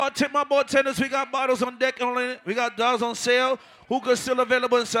Tip my bartenders, we got bottles on deck only. We got dollars on sale. Hookah's still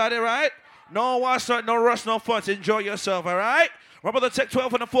available inside it, right? No wash, no rush, no fuss. Enjoy yourself, all right? My brother Tech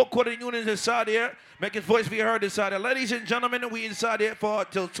 12 and the 4 quarter units inside here. Make his voice be heard inside here. Ladies and gentlemen, we inside here for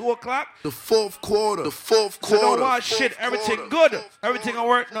till 2 o'clock. The fourth quarter. So don't watch shit. Everything good. Everything will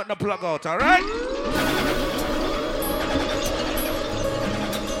work. Nothing to plug out, all right?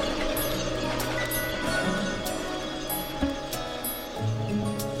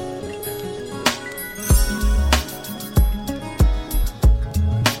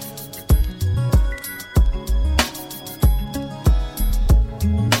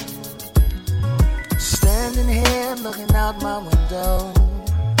 Looking out my window.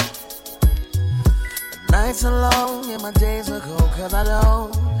 The nights are long and my days are cold, cause I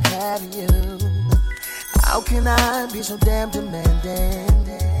don't have you. How can I be so damn demanding?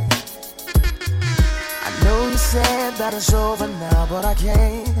 I know you said that it's over now, but I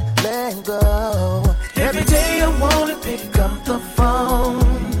can't let go. Every day I wanna pick up the phone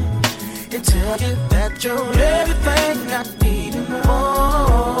and tell you that you're everything I need and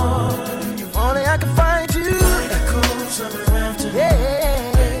more. If only I could find you. Summer afternoon,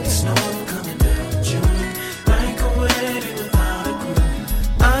 yeah. Snow coming down June, like a wedding without a groom.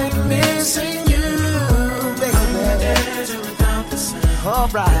 I'm missing you, baby. I'm the desert without the sun.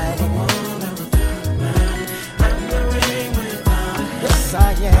 Alright. I'm the water without a man. I'm the ring without a hand. Yes, I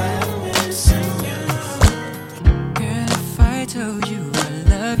am. I'm missing you. Girl, if I told you I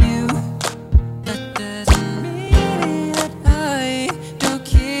love you, that doesn't mean that I don't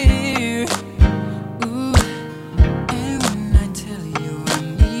care. Ooh.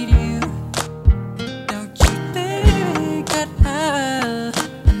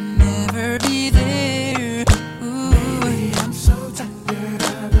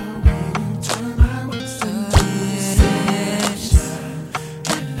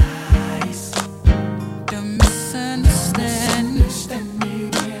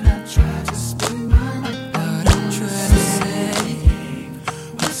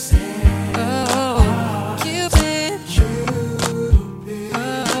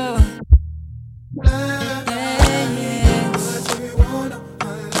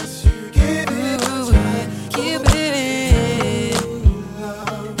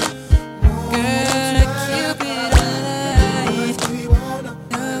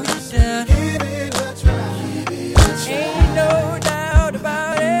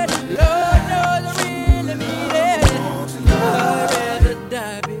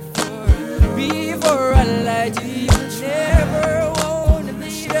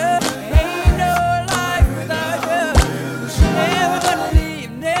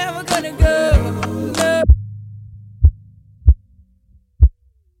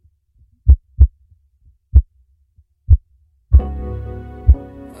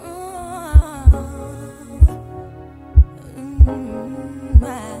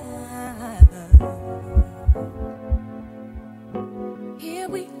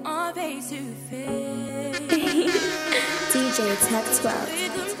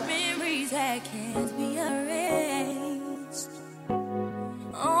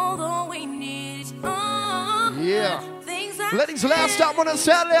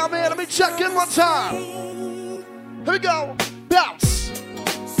 Saturday, I'm here. Let me check in one time. Here we go. Bounce.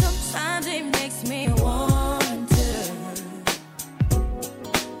 Sometimes it makes me wonder,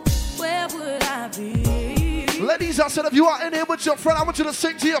 where would I be? Ladies, I said if you are in here with your friend, I want you to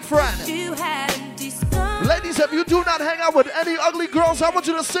sing to your friend. Ladies, if you do not hang out with any ugly girls, I want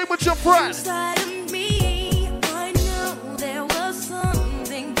you to sing with your friend.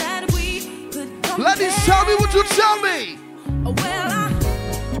 Ladies, tell me what you tell me.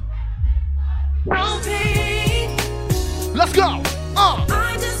 Let's go.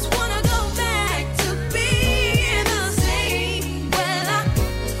 I just wanna go back to being the same. Well, I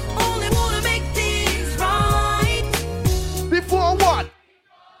only wanna make things right. Before what?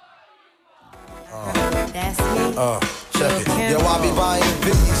 That's me. Check it. Yo, I be buying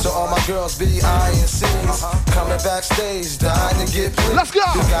B's, so all my girls be eyeing C's. Coming backstage, dying to get pleased. Let's go.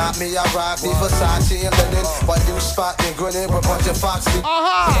 You got me, I rock me, Versace and linen. While you spotting, grinning with a bunch of foxy.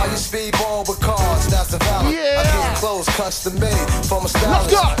 While you speedball with cars, that's the valid. I get clothes custom made from a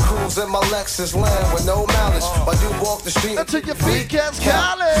stylist. Cruise in my Lexus land with no malice. While you walk the street until your feet gets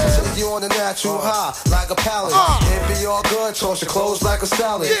callous. Until you on the natural high, like a pallet. It be all good, toss your clothes like a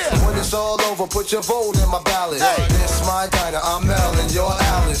salad. When it's all over, put your vote in my ballot. This my diner, I'm Mel and you're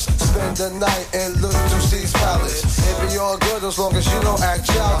Alice. Spend the night in Little Caesar's Palace. It be all good as long as you don't act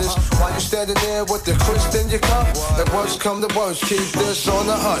childish. While you standing there with the crisp in your cup, and worst come to worst, keep this on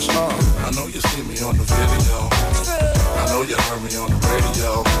the hush. I know you see me on the video. I know you heard me on the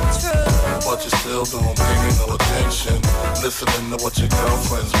radio. But you still don't pay me no attention. Listening to what your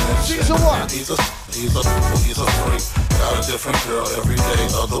girlfriends mention. She's a what? He's a freak. Got a different girl every day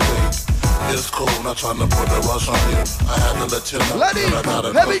of the week. It's cool, not trying to put a rush on you. I had to let you know that I got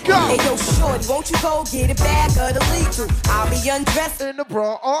it. Let me go. Hey yo, shorty, won't you go get a bag of the lead-through? I'll be undressed in the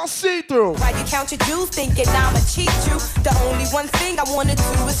bra, all see-through. While you count your jewels, thinking I'ma cheat you. The only one thing I wanna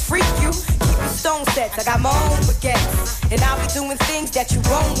do is freak you. Keep your stone sets, I got my own baguettes, and I'll be doing things that you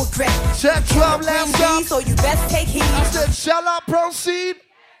won't regret. Check drum, let's go. So you best take heed. I said, shall I proceed?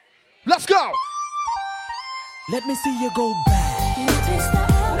 Let's go. Let me see you go back.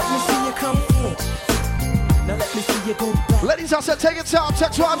 Let me see you come forward. Now let me see you go back. Ladies, I said, take your time.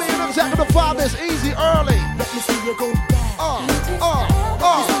 Check drum, me and exactly the five is easy early. Let me see you go back.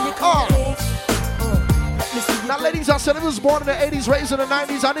 Now, ladies, I said, if you was born in the 80s, raised in the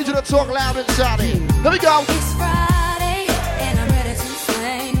 90s, I need you to talk loud and shouty. Let me go. It's Friday, and I'm ready to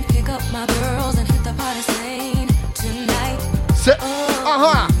sing. Pick up my girls and hit the party scene tonight. Sit.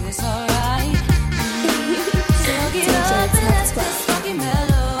 It's alright. So get up and let's this funky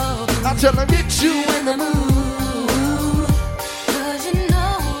mellow. I tell them, get you in the mood. 'Cause you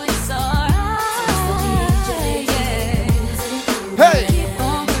know it's alright. Yeah. Hey.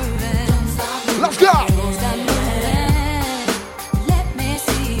 Let's go.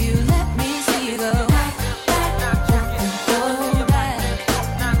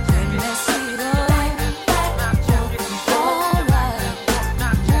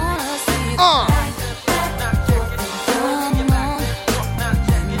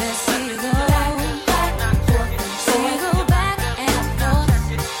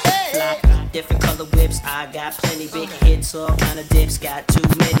 I got plenty big hits, all kind of dips, got too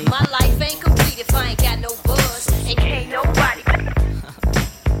many. My life ain't complete if I ain't got no buzz. And can't nobody.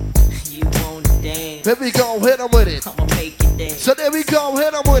 You wanna dance? There we go, hit 'em with it. I'ma make you dance. So there we go,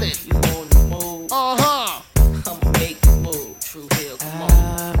 hit 'em with it. You wanna move? Uh-huh. I'ma make you move. True Hill, come on.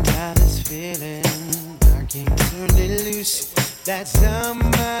 I've got this feeling I can't turn it loose. That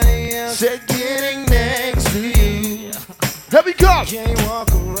somebody else said getting next to you. Here we go. Can't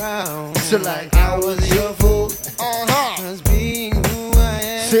walk around so like I was your fool. Uh-huh. 'Cause being who I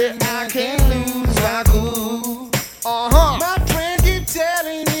am, said I can't lose my cool. Uh-huh. My friend keep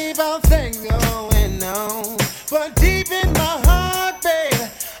telling me about things going on, but deep in my heart, babe,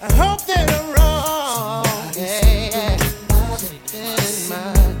 I hope that I'm wrong. Yeah.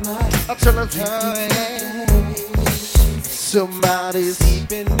 I tell them somebody's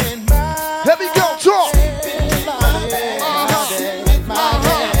sleeping in my. Here we go, talk.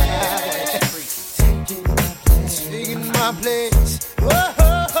 Place.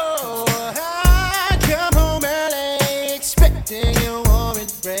 Whoa, I come home early, expecting your warm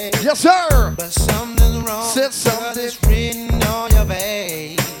embrace. Yes, sir. But something's wrong. Said something. It's written on your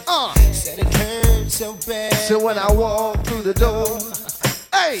face. Said it hurt so bad. So when I walk through the door,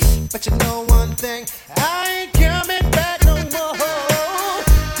 hey. But you know one thing, I ain't coming back no more.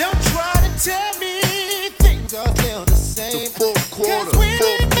 Don't try to tell me things are still the same. The fourth quarter.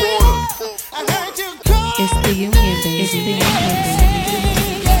 I heard you call. It's the union, baby. It's the union, baby.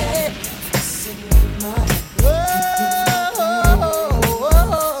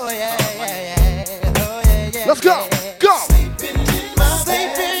 Let's go. Go. Sleeping in my head,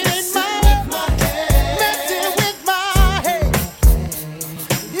 messing with my head.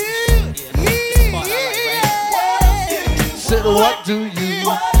 Said what do you?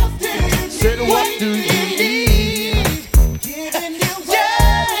 Said what do you need?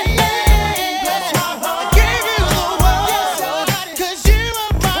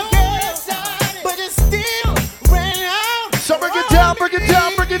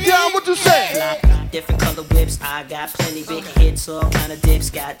 Break it down, what you say? Different color whips, I got plenty big hits, all kind of dips,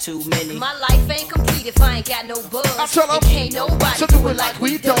 got too many. My life ain't complete if I ain't got no buzz. I tell 'em, and can't nobody so do it like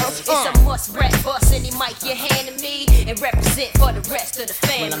we does. It's a must rap bust any mic you're handing me and represent for the rest of the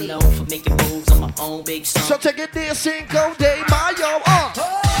family. Well, I'm known for making moves on my own big song. So take it there, Cinco de Mayo.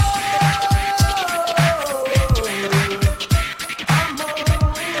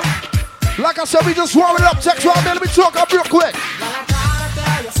 Like I said, we just warm it up. Check right there. Let me talk up real quick.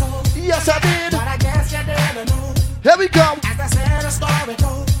 Yes, I did. Here we go.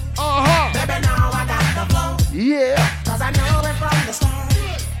 Yeah. Cause I know it from the start.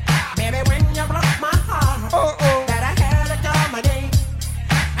 Baby, when you broke my heart, that I had to come again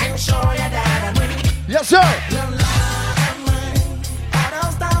and show you that I'm winning. Yes, sir. Your love of mine. All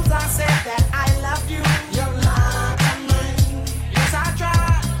those times I said that I love you. Your love of mine.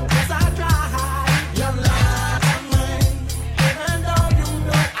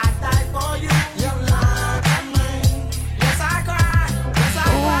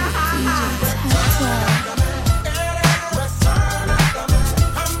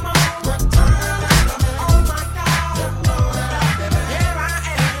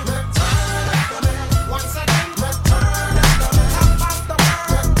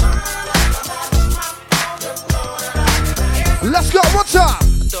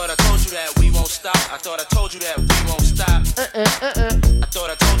 I thought I told you that we won't stop. I thought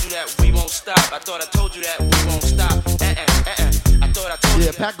I told you that we won't stop. I thought I told you that we won't stop. I thought I told you.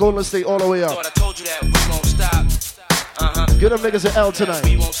 Yeah, Pat Golden State all the way up. I thought I told you that we won't stop. Give them niggas an L tonight.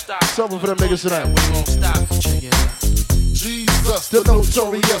 Something for them niggas tonight. We won't stop. Check it out. Jesus, the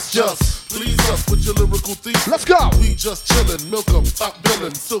notorious just please us with your lyrical thesis. Let's go. We just chillin', milk 'em, top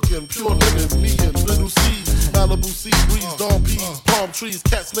billin', silkin', pure linen, me and little C, Malibu sea breeze, dawn peas, palm trees,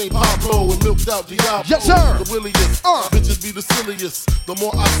 cats named Pablo and milked out Diablo. Yes, sir. The williest, bitches be the silliest. The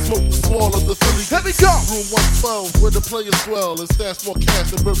more I smoke, the smaller the silly. Here we go. Room 112, where the players dwell, and stash more cash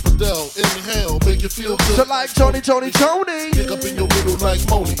than Bert Fidel. Inhale, make you feel good. So like Tony. Pick up in your middle like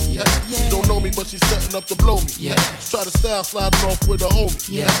Moni. Yeah. She don't know me, but she's setting up to blow me. Yeah. Try to style sliding off with a homie.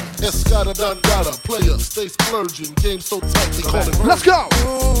 Yeah. Escada Dangada, player, stay splurging. Game so tight, they call it. Let's go.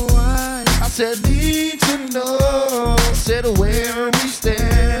 I said, need to know. Said where we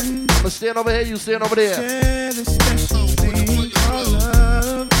stand. I'ma stand over here, you stand over there.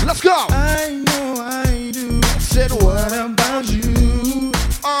 Let's go. I know I do. Said what about you?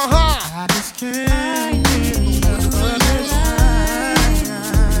 I just can't.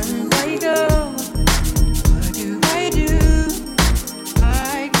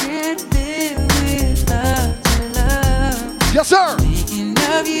 Yes, sir. Thinking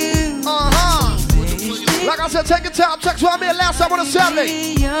of you. Like I said, take your time. Text what I made last time on the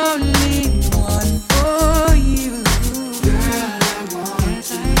Saturday. The only one for you. Girl, I want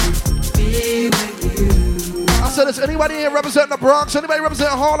to be with you. I said, is anybody here representing the Bronx? Anybody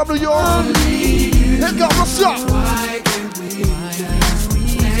representing Harlem, New York? Here go, what's up? Why can't we just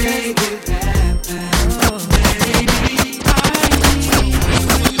make it happen? Oh, baby,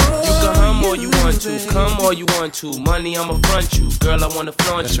 You can hum all you want to, come all you want to. Money, I'ma front you. Girl, I wanna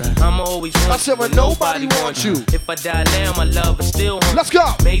flaunt you. I'ma always want I said, when nobody wants you. If I die now, my love is still home. Let's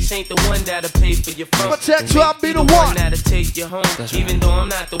go. Mace ain't the one that'll pay for your phone. Protect you, I'll be the one that'll take you home. Even though I'm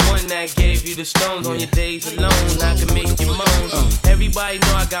not the one that gave you the stones on your days alone, I can make you moan. Everybody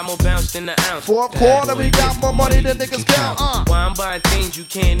know I got more bounce than the ounce. For a quarter, we got more money than niggas count. Why I'm buying things you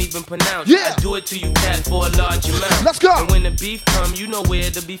can't even pronounce. Yeah. I do it to you, cat, for a large amount. Let's go. And when the beef come, you know where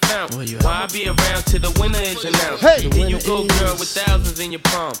to be found. Why I be around till the winner is announced. Hey. Then you go, girl, with thousands in your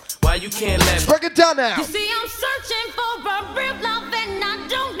palm. Why you can't let me? Break it down now. You see, I'm searching for a real love and I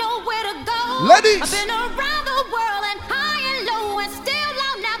don't know where to go. Ladies. I've been around the world and high and low and still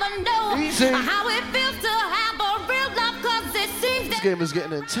I'll never know Easy. how it feels to have a real love, cause it seems This that game is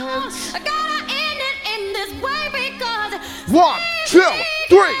getting intense. I gotta end it in this way because 1, 2,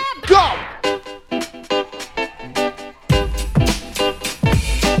 3, go.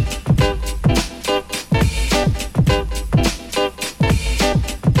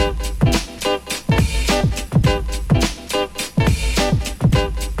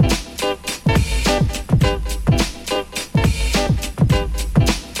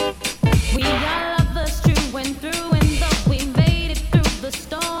 we are lovers true and through, and though we made it through the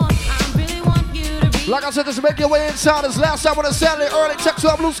storm, I really want you to be Like I said, just make your way inside. This last time on a Saturday early. Text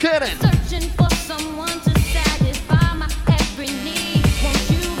up Loose Cannon. searching for someone to satisfy my every need. Won't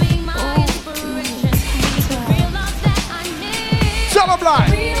you be my inspiration? Be the real love that I need. Tell 'em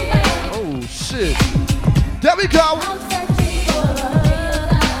like. Real love. Oh, shit. There we go. I'm searching for a real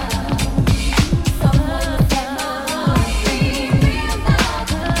love. Someone that knows me. Real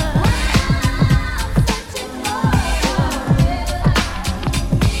love. I'm searching for a real love.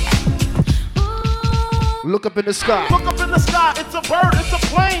 Look up in the sky. Look up in the sky, it's a bird, it's a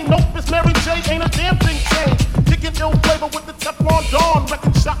plane. Nope, it's Mary J, ain't a damn thing changed. Kicking ill flavor with the Teflon Dawn.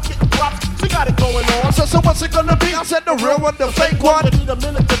 Wrecking shot, getting props, she got it going on. So what's it gonna be? I said the real one, the fake one. You need a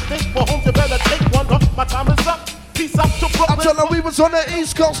minute to think, for home you better take one. My time is up, peace out to Brooklyn. I told her we was on the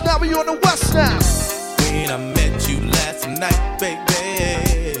East Coast, now we on the West now. When I met you last night,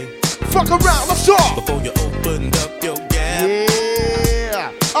 baby. Fuck around, let's talk. Before you opened up your gap.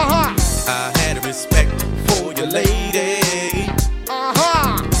 Yeah. I had a respect for your lady.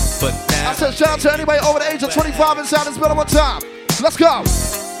 But now I said shout out to anybody over the age of 25 inside this building one time. Let's go.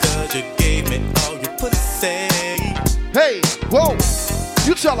 cause you gave me all your pussy. Hey, whoa,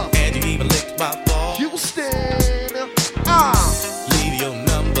 you tell them. And you even licked my ball. Houston. Leave your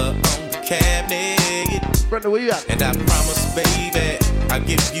number on the cabinet. Brenda, where you at? And I promise, baby, I'll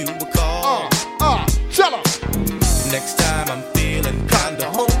give you a call. Tell them. Next time I'm feeling kinda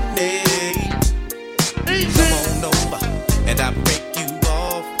horny. Come on over and I break you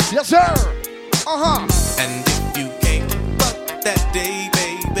off. Yes, sir. And if you can't fuck that day,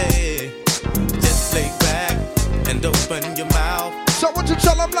 baby, just lay back and open your mouth. So what you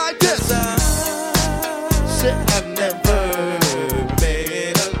tell them like this? Said I've never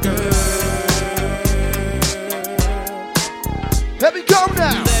met a girl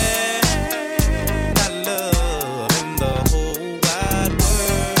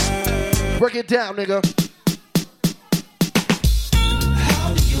Break it down, nigga.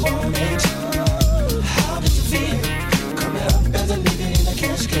 How do you want it? How did you feel? Coming up as a nigga in a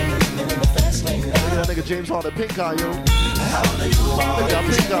cash can, living in the fast lane. Look at that nigga James Harden, pink eye, yo. How do you want it?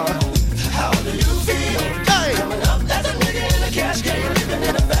 Pink eye. How do you feel? Hey. Coming up as a nigga in a cash can, living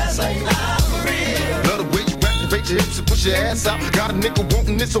in the fast lane. For real. Love the way you activate your hips and push your ass out. Got a nigga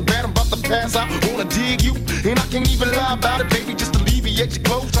wanting it so bad I'm about to pass out. Wanna dig you, and I can't even lie about it, baby. Just alleviate your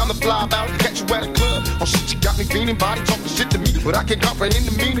clothes, time to fly about it. Catch you at a club. Oh shit, you got me feeling, body talking shit to me, but I can't comprehend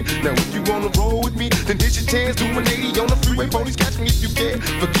the meaning. Now if you wanna roll with me, then ditch your chance, doing 80 on the freeway. Police catch me if you can.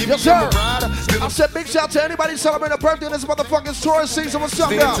 Forgive Yes, me, sir. I'm a rider. Still I said big shout to anybody celebrating a birthday in this motherfucking tourist season. What's up,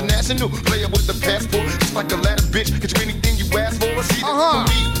 the y'all? international player with the passport, just like a ladder bitch. Get you anything you ask for. I see that for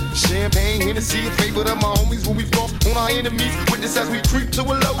me. Champagne, Hennessy, a favorite of my homies when we floss on our enemies. Witness as we creep to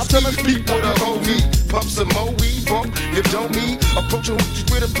a low speed. Speak with a whole me. Pump some more weed, bump. You don't need approaching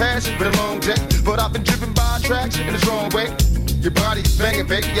hoochies with a passion. Been a long day, but I've been driven by attraction in a strong way. Your body's banging,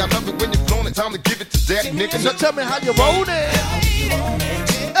 baby. I love it when you're flown. It's time to give it to daddy, nigga. So tell me how you roll it.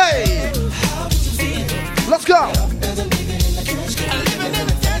 Hey, let's go.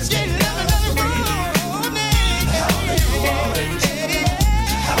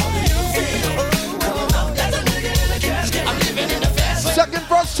 Second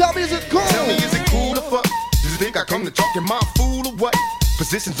verse, tell me, is it cool? Tell me, is it cool to fuck? Do you think I come to talk in my fool or what?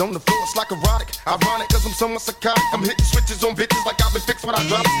 Positions on the floor, it's like erotic. Ironic, cause I'm somewhat psychotic. I'm hitting switches on bitches like I've been fixed when I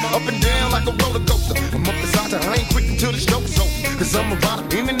drop it. Up and down like a roller coaster. I'm up beside her, I ain't quick until the show's over. Cause I'm a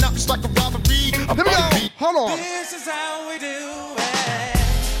rider, in and out just like a robbery. Here we go. Hold on. This is how we do it.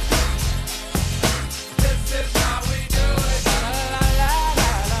 This is how we do it. La, la,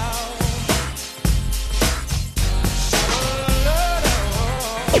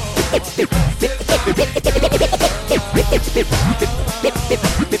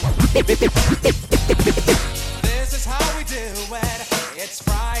 This is how we do it. It's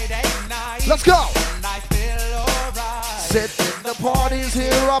Friday night. Let's go. And I feel alright. Sitting the party's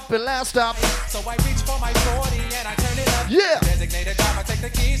here up in last stop. So I reach for my 40 and I turn it up. Yeah. Designated driver, take the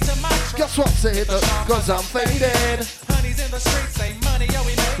keys to my truck. Guess what? Say it, cause I'm faded. Honey's in the streets, say money, yo,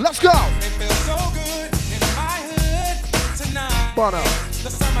 we make. Let's go. It feels so good in my hood tonight. Bono. The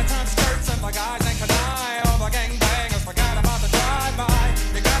summertime skirts and the guys ain't canine. All the gangbangers forgot about the drive-by.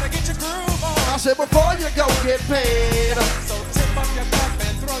 You gotta get your groove on. I said before you go get paid. So tip up your cup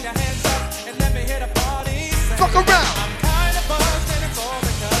and throw your hands up and let me hit a party. Fuck around. I'm kinda buzzed and it's all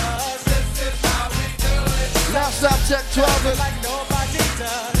because this is how we do it. Last stop, check 12. Like nobody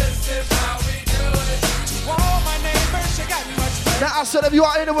does. This is how we do it. To all my neighbors, you got much better. Now I said if you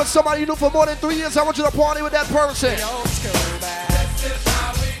are in it with somebody you knew for more than 3 years, I want you to party with that person.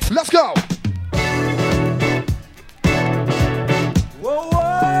 Let's go.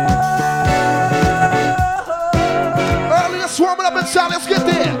 Early, let's warm it up inside. Let's get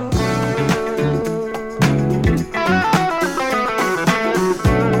there.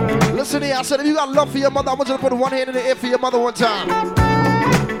 Listen here, I said if you got love for your mother, I want you to put one hand in the air for your mother one time.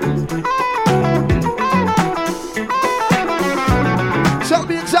 Tell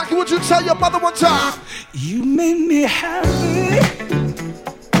me exactly what you tell your mother one time. You made me happy.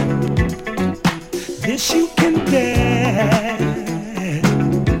 This you can get.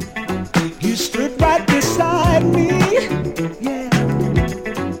 You stood right beside me. Yeah.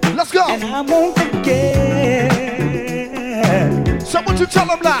 Let's go. And I won't forget. So what you tell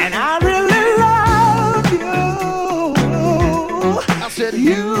them now? And I really love you. I said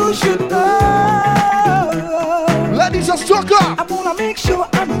you should know. Ladies, let's talk up. I wanna make sure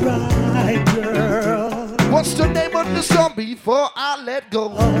I'm right, girl. What's the name of the song before I let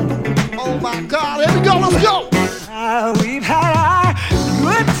go? Oh my God, here we go, let's go. We've had our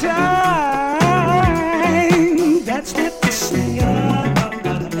good time. That's it to say.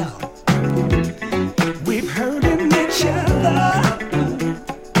 We've hurting each other.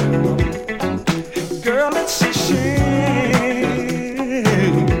 Girl, it's a shame.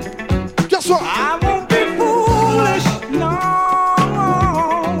 Guess what? I won't be foolish, no.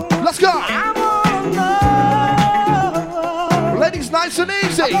 Let's go. I wanna know. Ladies, nice and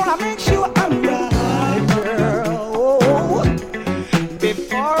easy. I wanna make sure I'm right, girl.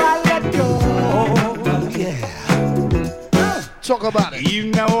 Before I let go, yeah. Talk about it.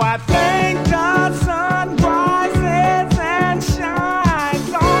 You know I think the sun rises and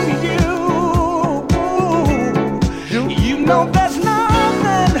shines on you. You know there's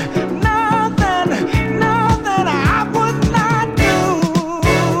nothing I would not do.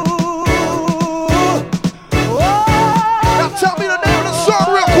 Now tell me the name of the song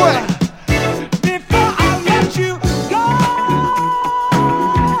real quick. Before I let you go.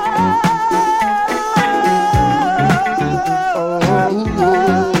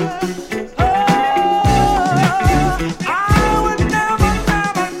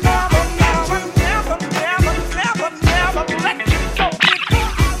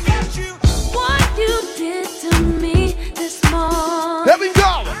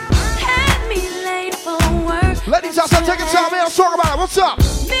 What's up?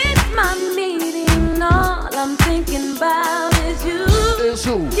 Miss my meeting, all I'm thinking about is you. Is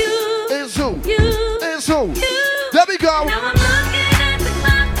who? You. Is who? You. Is who? You. There we go. Now I'm looking at the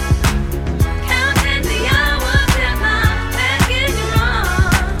clock, counting the hours that my back is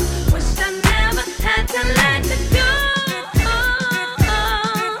wrong. Wish I never had to let it go.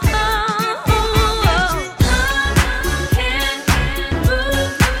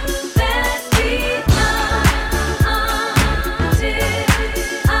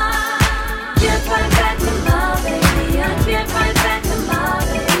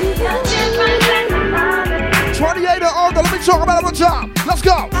 Let me talk about it one time. Let's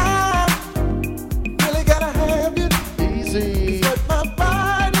go. Really gotta have it. Easy. Let my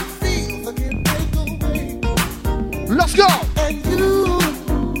body feel I can take away. Let's go. And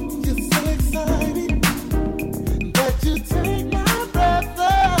you're so excited that you take my breath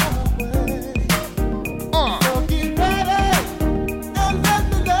away. So get ready and let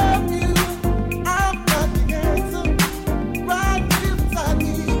me love you. I've got the answer right inside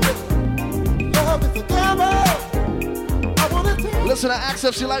me. Love is a devil. Listen, I asked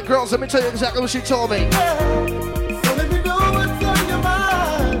if she liked girls. Let me tell you exactly what she told me. So let me know what's on your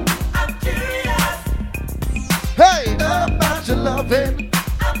mind. I'm curious. Hey, about your loving.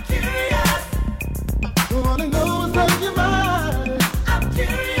 I'm curious. I wanna know what's on your mind. I'm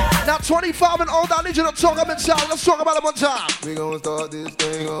curious. Now 25 and older, I need you to talk up inside. Let's talk about it one time. We gonna start this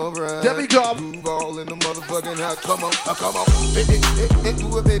thing alright. There we go. Move all in the motherfucking house. Come on, come on. Do it, baby,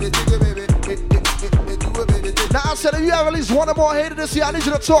 do it, baby. Do it, baby. Now I said if you have at least one or more haters this year, I need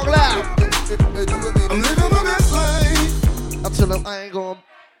you to talk loud. I'm living my best life. I tell them I ain't going.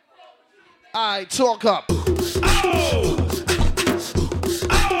 Alright, talk up.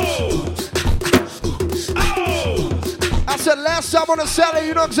 I said last time on a Saturday,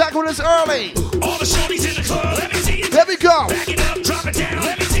 you know exactly when it's early. All the shorties in the club, let me see it. Here we go. Back it up, drop it down,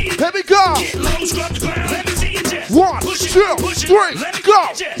 let me see it. Here we go. Get low, scrub the ground, let me see it. Just 1, push it, 2, push it, 3, let me go.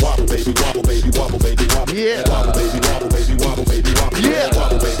 just Wobble, baby, wobble, baby, wobble, baby, wobble. Yeah. Wobble, baby, wobble, baby, wobble, baby, wobble. Yeah.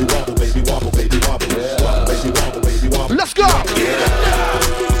 Wobble, baby, wobble, baby, wobble, baby, wobble. Wobble, baby, wobble, baby, wobble. Let's go. get it now.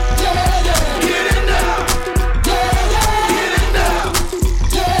 Get it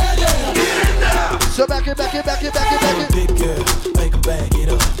now. So back it, back it, back it, back it, back it. Big girl, make 'em back it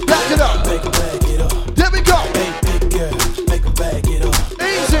up. Back it up. Make 'em back it up. There we go. Hey, big girl, make 'em back it up.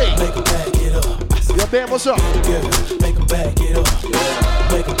 Easy. Make 'em back it up. Yo, man, what's up? Big girl, make 'em back it up.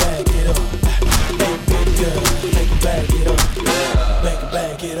 Make 'em back it up. Hey, big girl, make 'em back it up. Make 'em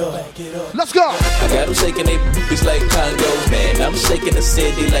back it up. Back it up. Let's go. I got them shaking they booties like Congos, man. I'm shaking the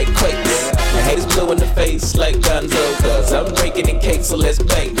city like quakes. My haters blue in the face like Gonzo, cause I'm breaking the cake, so let's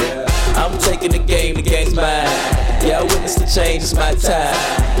bake. I'm taking the game's mine. Yeah, I witnessed the change, it's my time.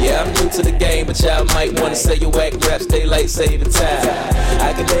 Yeah, I'm new to the game, but y'all might wanna say you whack raps, daylight saving time.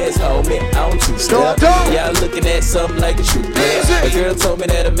 I can dance, homie, I don't two-step. Y'all looking at something like a true player. A girl told me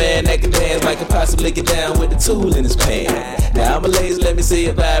that a man that can dance might could possibly get down with the tool in his pants. Now I'm a lazy, let me see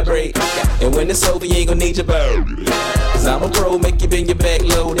it vibrate. And when it's over, you ain't gon' need your bird. Cause I'm a pro, make you bend your back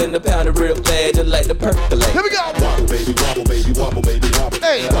low, then the pound it real bad, just like the percolate. Here we go. Wobble, baby, wobble, baby, wobble, baby, wobble.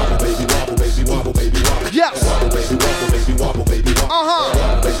 Hey. Wobble, baby, wobble, baby, wobble, baby, wobble. Yes. Wobble, baby, wobble, baby, wobble, baby, wobble. Uh-huh.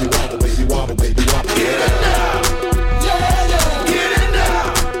 Wobble, baby, wobble, baby, wobble, baby, wobble. Get it now. Get it now. Get it now.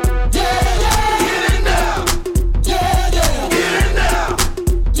 Get it now.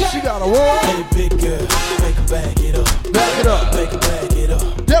 She got a wall. Hey, big girl, make 'em back it up. Back it up. Make 'em back it up.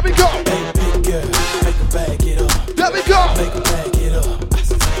 There we go. Hey, big girl, make 'em back it up. There we go. Make 'em back it up.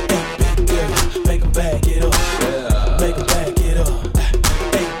 Hey, big girl, make 'em back it up. Make 'em back it up.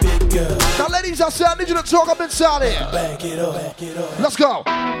 Hey, big girl, Now, ladies, I said I need you to talk up inside here. back it up. Back it up. Let's go.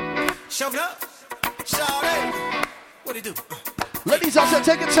 Show it up. Shout it. What it do? Ladies, I said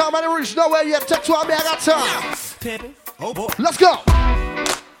take your time. I didn't reach nowhere yet. Take 12 me, I got time. Pimpin'. Oh boy. Let's go.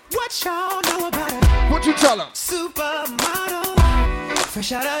 What y'all know about it? What you tell them? Supermodel.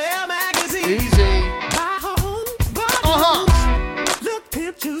 Fresh out of Elle magazine. Easy. My home. Uh-huh. Look,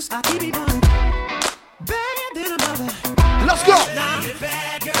 pimp juice. I keep it on. Bad than a mother. Let's go. Now you're a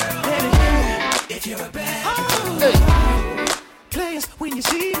bad girl. Baby, if you're a bad girl. Hey. Players, when you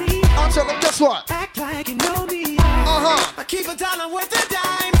see me. I'll tell them, guess what? Act like you know me. Uh-huh. I keep a dollar worth of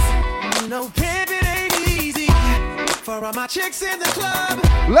dimes. No pimpin' ain't easy. For all my chicks in the club.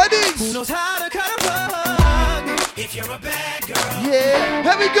 Ladies. Who knows how to cut a plug? If you're a bad girl. Yeah.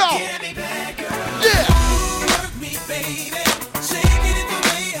 Here we go. Get me bad girl. Yeah. Work me, baby. Shake it in the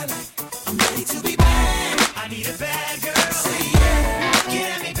way I like. I'm ready to be bad. I need a bad girl. Say yeah.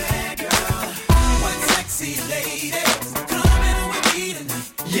 Get me bad girl. One sexy lady. Coming with me tonight.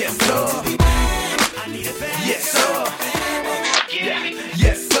 Yes, sir. To be bad. I need a bad girl. Yes, sir.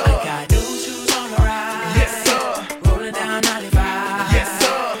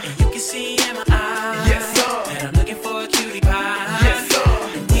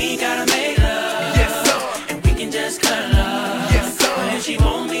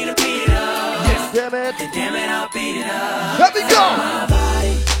 go. My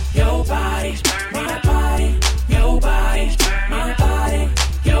body, your body, my body, your body, my body,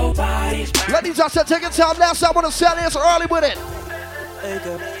 your body. Ladies, I said take your time. Last I want to sell this early with it. Hey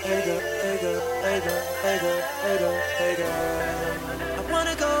girl, hey girl, hey girl, hey girl, hey girl, hey girl, hey girl. I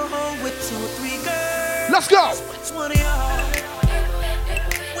wanna go home with 2 or 3 girls. Let's go. Which one of y'all?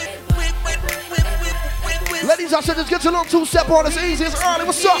 Ladies, I said just get your little 2-step on. It's easy. It's early.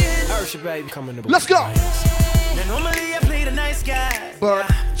 What's up? Ursha, baby, coming to Let's go. Now normally I play the nice guy, but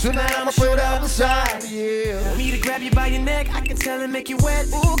tonight I'ma put out the side. Yeah. Want me to grab you by your neck? I can tell and make you wet.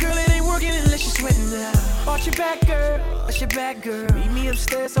 Ooh, girl, it ain't working unless you're sweating now. Watch your back, girl. Watch your back, girl. Meet me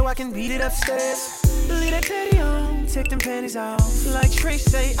upstairs so I can beat it upstairs. Leave that teddy on, take them panties off. Like Trey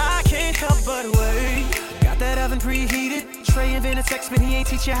say, I can't help but wait. Got that oven preheated. Trey invented sex, but he ain't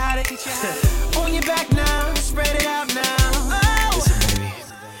teach you how to. On your back now, spread it out now. Oh. Listen, baby.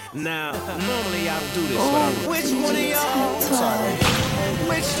 Now, normally I don't do this, but which one of y'all? I'm sorry.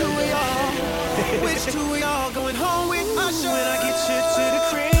 Which 2 of y'all? Which 2 of y'all going home with Usher? When I get you to the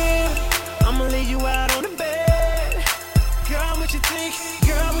crib, I'ma lay you out on the bed. Girl, what you think?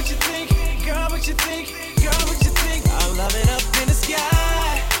 Girl, what you think? Girl, what you think? Girl, what you think? I'm loving up in the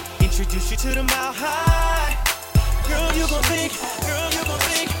sky. Introduce you to the mile high. Girl, you gon' think. Girl, you gon'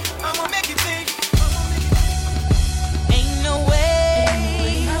 think. I'ma make you think. Ain't no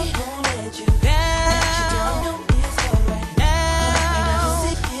way I'm gonna let you down.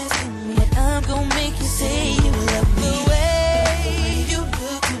 I'm gonna make you say you love me. The way you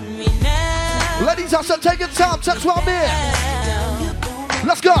look at me now. Ladies, I said take your time. Text while I'm in.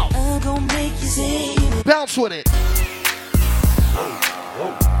 Let's go. I'm gonna make you say you bounce with it.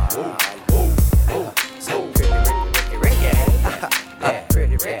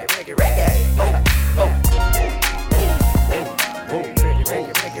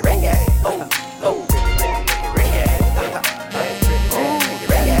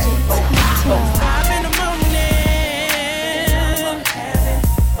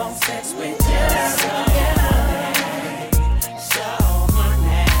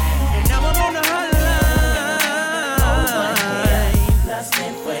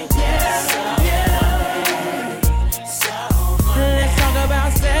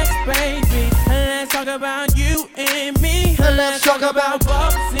 About you and me. Let's talk about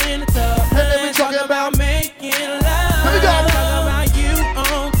bubbles in the tub. Let's talk about making love. Here we go. Let's talk about you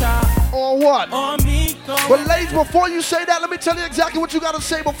on top. On what? On me. But ladies, before you say that, let me tell you exactly what you gotta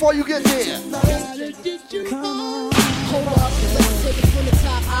say before you get there. Hold up, let's take it from the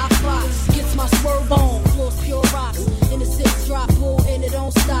top. I fox gets my swerve on. Floors pure rocks. In the 6 drop pool and it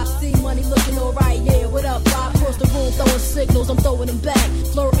don't stop. See money looking alright, yeah. What up, Bob? Across the room throwing signals, I'm throwing them back.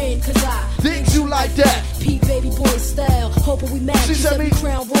 Flirting, cause I think you like that. Pete baby boy style. Hoping we match. She said me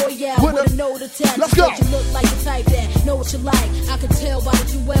Crown Royale with a note attached. Let's go. You look like the type that know what you like. I can tell by the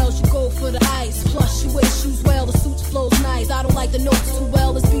jewels you go for the ice. Plus you wear shoes well, the suits flows nice. I don't like the notes too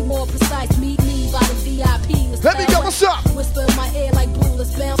well. Let's be more precise. Meet me by the VIP. Let me go. What's up? Whisper in my ear like boo.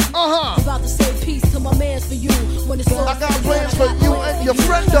 Let's bounce. About to say peace to my mans for you. When it's all I got plans for you and your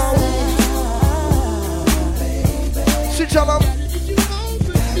friend though. She tell them.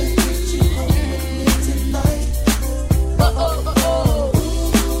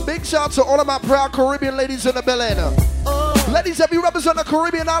 Big shout out to all of my proud Caribbean ladies in the building. Ladies, if you represent the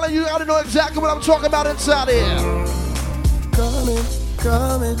Caribbean island, you gotta know exactly what I'm talking about inside here. Coming,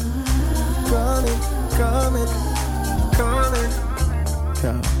 coming, coming, coming, coming.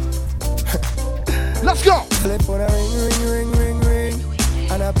 Let's go. Telephone a ring, ring, ring, ring, ring,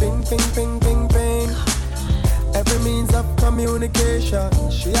 and a ping, ping, ping, ping, ping. Every means of communication,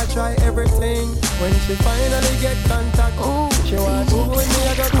 she a try everything. When she finally get contact, she want to when me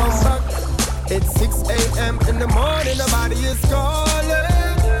I go come back. It's 6 a.m. in the morning, nobody is calling,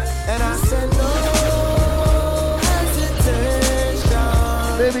 and I said no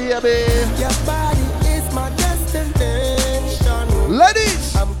hesitation. Baby, yeah, baby. Your body is my destination.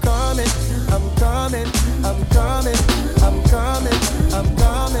 Ladies, I'm coming, I'm coming, I'm coming, I'm coming, I'm coming, I'm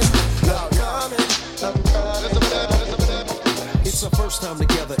coming, I'm coming. It's our first time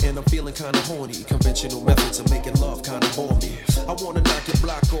together and I'm feeling kinda horny. Conventional methods of making love kinda bore me. I wanna knock your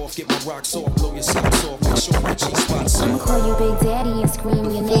block off, get my rocks off, blow your socks off, make sure my G-spot's I'ma call you Big Daddy and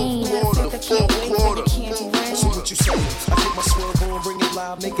scream your name. So what you say? I take my swerve on, bring it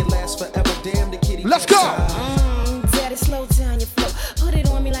live, make it last forever. Damn the kitty. Let's go. Daddy, slow down your flow. Put it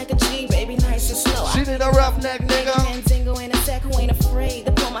on me like a G, baby, nice and slow. She need a roughneck nigga. Mandingo in a sack who ain't afraid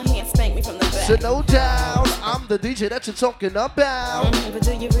to pull my hand, spank me from the back. Sit no doubt, I'm the DJ that you're talking about. But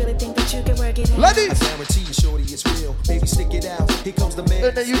do you really think that you can work it out? Ladies, I guarantee you, shorty, it's real. Baby, stick it out. Here comes the man.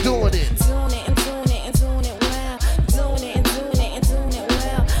 And then you doing it. Doing it and doing it and doing it well. Doing it and doing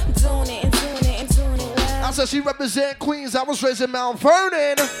said she represent Queens. I was raised in Mount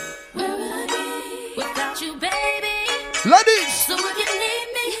Vernon. Without you, baby. Ladies. So if you need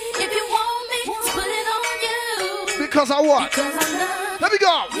me, if you want me, to put it on you. Because I what? Because I love Let me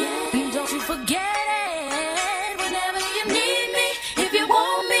go. you. Don't you forget it. Whenever you need me, if you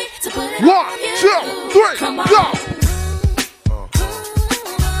want me, to put it on you. 1, 2, 3, Come on. go.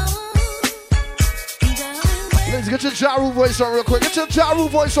 Ladies, get your Ja Rule voice on real quick. Get your Ja Rule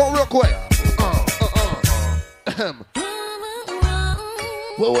voice on real quick.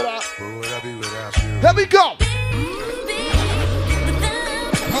 What would I be without you? Here we go.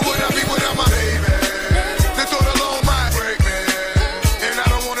 What would I be without my baby? This thought alone might break me, and I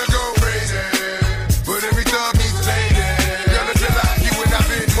don't wanna go crazy. But every thug needs a lady. Gotta feel like you and I've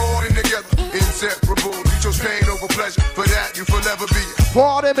been more than together, inseparable. You chose pain over pleasure. For that, you forever be.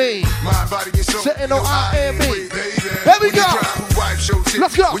 Pardon me. My body and soul. Sitting on I&Me. Here we go.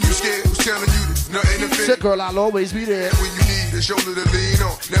 Let's go. When you scared, who's telling you there's nothing to Said, girl, I'll always be there. When you need a shoulder to lean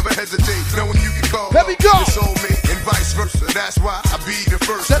on, never hesitate, knowing you can call. Here we go. Your soulmate and vice versa. That's why I be the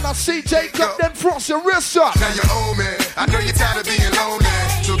first. Then I see Jacob, then frost your wrist up. Now you're old man. I know you're tired of being lonely.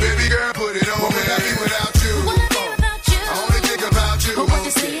 So baby girl, put it on. What would I be without you? I only think about you. But what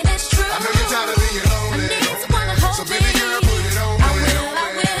you're saying is true. I know you're tired of being lonely. So baby girl, put it on.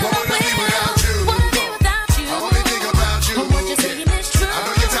 What would I be without you? I only think about you. But what you're saying is true. I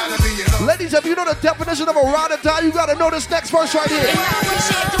know you're tired of being lonely. Ladies, if you know the definition of a ride or die, you gotta know this next verse right here. And I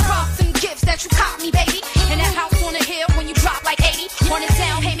appreciate the props and gifts that you caught me, baby. And that house on the hill when you drop like 80. Running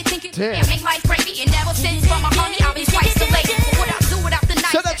down, pay me thinking, Damn. make life gravy. And never since from my honey, I'll be twice the lady. What I do without the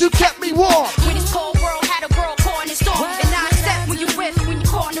night. Said that you kept me warm. When this cold world had a girl caught in the storm. And I accept when you whiff, when you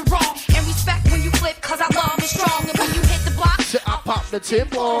caught in the wrong. And respect when you flip, cause I love is strong. And when you hit the block, Said I popped the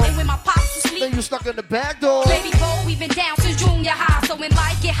tempo. and when my pops was asleep, Then you stuck in the back door. baby boy, we've been down since junior high. So when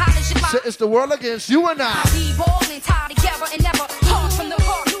life get hot as your Said it's the world against you and I. we ballin', tied together and never part from the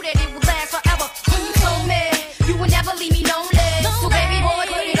heart. Knew that it would last forever. When you told me you would never leave me lonely. So baby boy,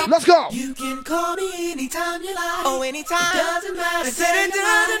 put it on. Let's go. You can call me anytime you like. Oh, anytime. It doesn't matter. I said it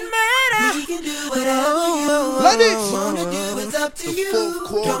doesn't matter. We can do whatever you Ladies. wanna do. It's up to you.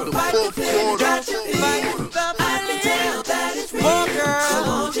 Don't fight the feeling that you feel. I can tell that it's real. Oh, girl. So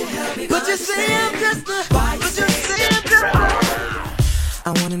won't you help me? But you say I'm just a. But you say I'm just a.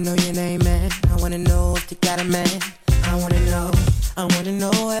 I wanna know your name, man. I wanna know if you got a man. I wanna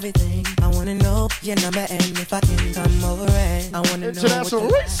know everything. I wanna know your number and if I can come over and I wanna International know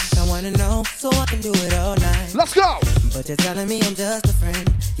what you race. like. I wanna know so I can do it all night. Let's go. But you're telling me I'm just a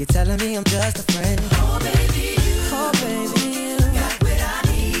friend. You're telling me I'm just a friend. Oh, baby, you Oh, baby, you got what I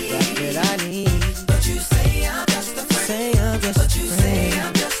need. got what I need. But you say I'm just a friend. Say I'm just But a you say friend.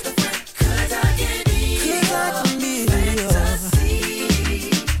 I'm just a friend. 'Cause I can be 'Cause I can be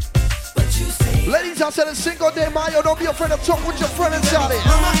fantasy. But you say Ladies, I said it's Cinco de Mayo. Don't be afraid to talk with your friend inside it.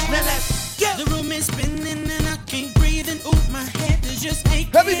 The room is spinning and I can't breathe and ooh, my head is just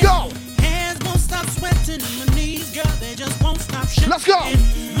aching. Here we go. Hands won't stop sweating and my knees, girl, they just won't stop shaking. Let's go.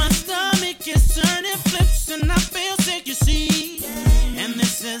 My stomach is turning flips and I feel sick, you see. And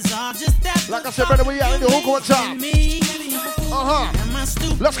this is all just that. Like I said, brother, we out in the hook one time.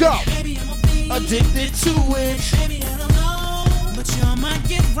 Let's go. Addicted to it. Baby, I don't know, but you might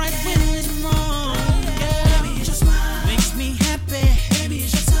get right when it's wrong. Baby, it's just mine. Makes me happy. Baby,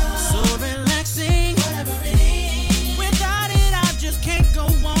 it's just so relaxing. Whatever it is. Without it, I just can't go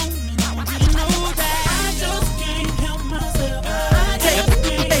on. And I want you to know that I just can't help myself. I just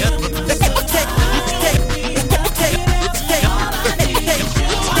can't help myself.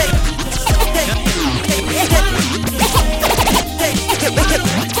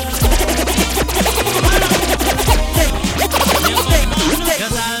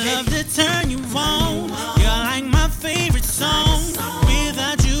 Cause I love to turn you on. You're like my favorite song.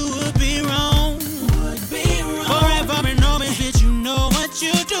 Without you would be wrong. Forever and always, bitch, you know what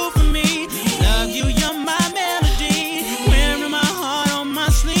you do for me. Love you, you're my melody. Wearing my heart on my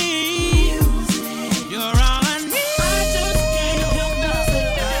sleeve. You're all I need. I just can't help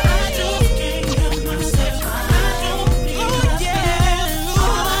myself. I just can't help myself. I don't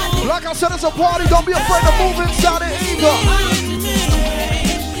need Like I said, it's a party. Don't be afraid to move inside it either.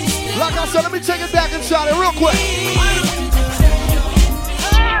 Like I said, let me take it back inside it real quick.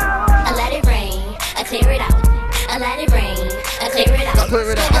 I let it rain, I clear it out. I let it rain, I clear it out. I clear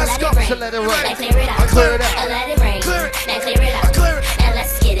it out. I Let's let go. it rain, So let it rain. I clear it out. I clear it out. I let it rain, now clear it out. Now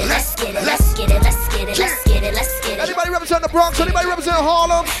let's get it, let's get it, let's get it, let's get it, let's get it, let's get it. Anybody represent the Bronx? Anybody represent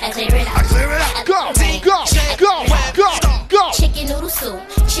Harlem? I clear it out. I clear it out. Go, go. Chicken noodle soup,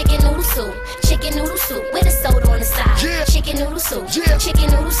 chicken noodle soup, chicken noodle soup with a soda on the side. Chicken noodle soup, chicken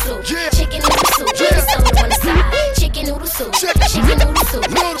noodle soup, chicken noodle soup, put a soda on the side, chicken noodle soup, chicken noodle soup,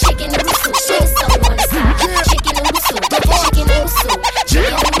 chicken noodle soup, put a soda on the side, chicken noodle soup, chicken noodle soup,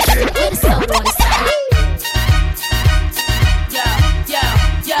 chicken noodle soup, put a soda on the side.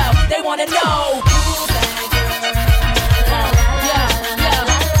 Yo, they wanna know.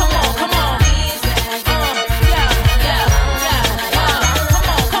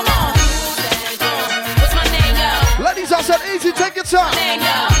 I said easy, take your time. I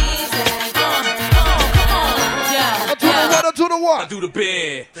do the what? I do the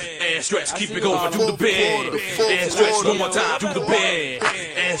bend and stretch, keep it going. Do the bend and stretch one more time. Do the bend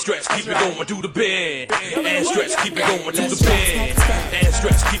and stretch, keep it going. Do the bend and stretch, keep it going. Do the bend and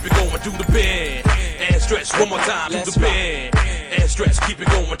stretch, keep it going. Do the bend and stretch one more time. Do the bend and stretch, keep it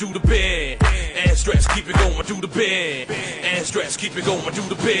going. Do the bend and stretch, keep it going. Do the bend and stretch, keep it going. Do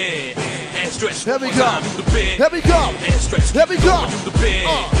the bend and stretch. Here we go. Do the bend. Here we go. And stretch. Here we go. Do the bend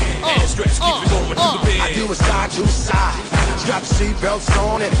and stretch, keep it going. Do the bend. I do it side to side. Strap seatbelts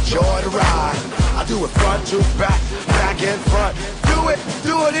on and enjoy the ride. I do it front to back, back and front. Do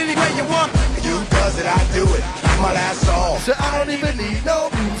it any way you want. You does it, I do it. My last song. So I don't even need no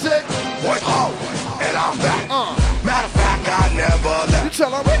music. What's home? And I'm back. Matter of fact, I never left. You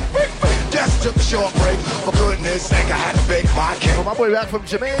tell him. Just took a short break. For goodness sake, I had to bake my cake. Oh, my boy back from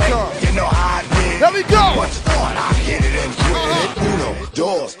Jamaica. You know how I did. Here we go. What you thought? I hit it and quit it. You know,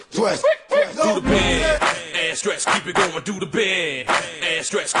 doors, twist. Do the bend and stretch, keep it going. Do the bend and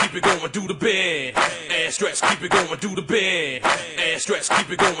stretch, keep it going. Do the bend and stretch, keep it going. Do the bend and stretch,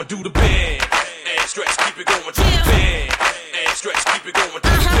 keep it going. Do the bend and stretch, keep it going. Do the bend and stretch, keep it going. Do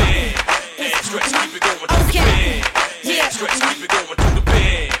the bend and stretch, keep it going. Do the bend and stretch, keep it going. Do the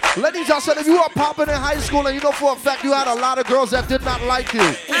bend. Ladies, I said if you were popping in high school and you know for a fact you had a lot of girls that did not like you.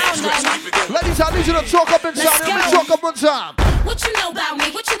 Ladies, I need you to talk up inside. Let me talk up one time. What you know about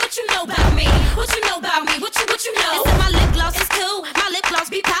me? What you know about me? What you know about me? What you know? They said my lip gloss is cool. My lip gloss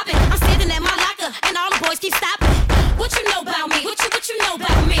be popping. I'm standing at my locker and all the boys keep stopping. What you know about me? What you know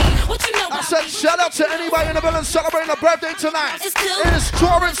about me? What you know about I said shout out to anybody in the building celebrating a birthday tonight. It's cool. It is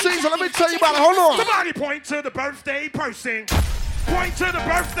touring season. Let me tell you about it. Hold on. Somebody point to the birthday person. Point to the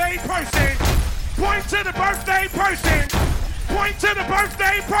birthday person. Point to the birthday person. Point to the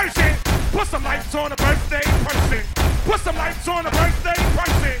birthday person. Put some lights on the birthday person. Put some lights on the birthday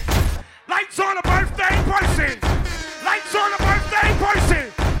person. Lights on the birthday person. Lights on the birthday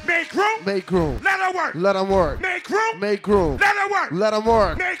person. Make room. Make room. Let her work. Let them work. Make room. Make room. Let her work. Let them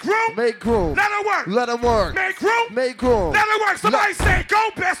work. Make room. Make room. Let her work. Let them work. Make room. Make room. Let her work. Somebody say go,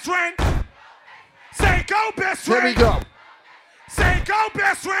 best friend. Say go, best friend. Here we go. Say go,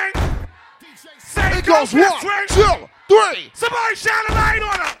 best friend. Say It go, goes best 1, friend. 2, 3. Somebody shine a light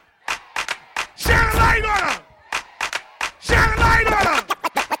on her. Shine a light on her. Shine a light on her.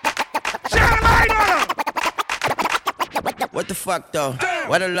 Shine a light on her. What the fuck though?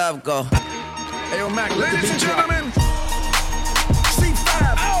 Where the love go? Hey, yo, Mac, Ladies and gentlemen, C5.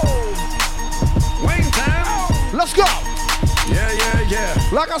 Wayne time. Let's go. Yeah.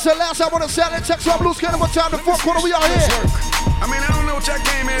 Like I said last time on the Saturday, Texas on Blues Cannon. What time? The fourth quarter, we are here. I mean, I don't know what y'all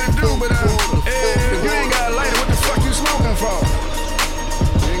came here to do, but if you ain't got a lighter, what the fuck you smoking for?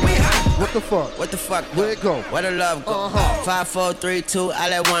 What the fuck? What the fuck? Where it go? Where the love go? 5, 4, 3, 2, I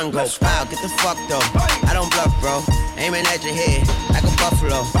let one go. Wow, get the fuck though. I don't bluff, bro. Aiming at your head like a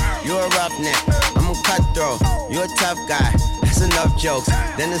buffalo. You a roughneck, I'm a cutthroat. You a tough guy. That's enough jokes.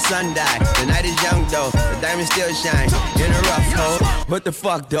 Then the sun died. The night is young though. The diamond still shine in a rough hole. What the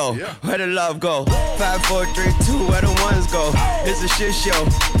fuck though? Where the love go? 5, 4, 3, 2, where the ones go? It's a shit show.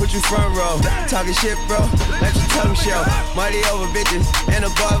 Put you front row. Talking shit, bro. Let your tongue show. Money over bitches and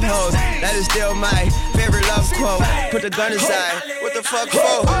above hoes. That is still my favorite love quote. Put the gun aside. What the fuck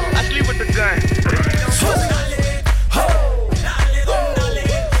for? I sleep with the gun.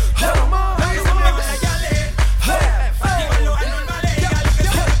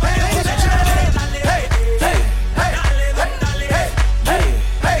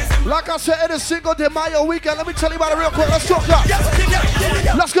 Like I said, it is Cinco de Mayo weekend. Let me tell you about it real quick. Let's talk up.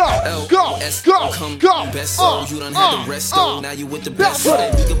 Let's go. Go. You done had the rest though. Now you with the best. So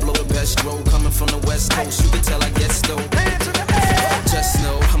that you can blow the best roll coming from the West Coast. You can tell I guess though. Just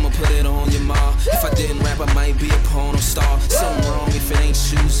know I'ma put it on your ma. If I didn't rap, I might be a porno star. Something wrong if it ain't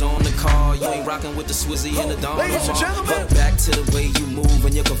shoes on the car. You ain't rocking with the Swizzy and the Don. But back to the way you move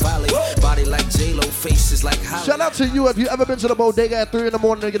and your cavalli. Body like J-Lo, faces like Holly. Shout out to you if you ever been to the bodega at 3 in the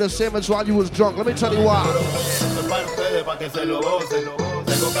morning to get a sandwich while you was drunk. Let me tell you why.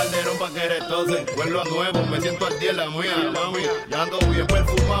 Tengo Calderón pa' que retocen. Vuelvo a nuevo, me siento al día en la mía, mami. Ya ando bien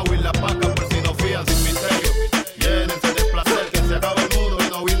perfumado y la paca por si no fían sin misterio. Llénense de placer que se acaba el mundo y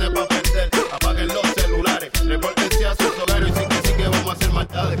no vine pa' perder. Apaguen los celulares, repórtense a sus hogares y sí que vamos a hacer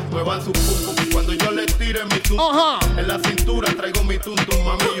maldades. Muevan su pum pum cuando yo les tire mi tum. En la cintura traigo mi tum tum,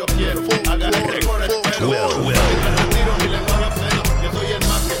 mami, yo quiero. Agarre por el pelo. Mientras retiro mi lengua de freno, yo soy el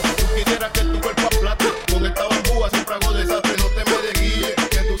más que tú quisieras que tu cuerpo aplate. Con esta bambúa siempre hago desastre, no te me desguíes,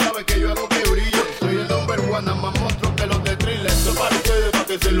 que tú sabes que yo hago que brille. Soy el number one, nada más monstruo que los de Thriller. Esto para ustedes, pa'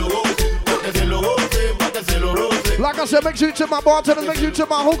 que se lo gocen, pa' que se lo gocen, pa' que se lo gocen. Like I said, make sure you tip my bartenders, make sure you tip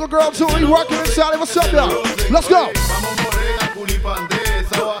my hookah girl too. We rocking inside. What's up, y'all? Let's go. Vamos morena, culipandea,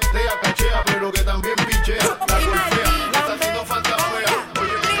 esa batea, cachea, pero que también pichea. La golpea, está haciendo falta fea.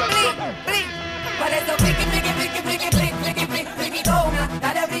 Oye, mi canción. Por eso friki, friki, friki, friki, friki, friki, friki, frikitona,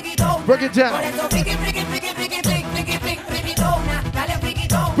 dale frikitona. Break it down. Por eso friki, friki, friki, friki, friki, friki, friki, frikitona, dale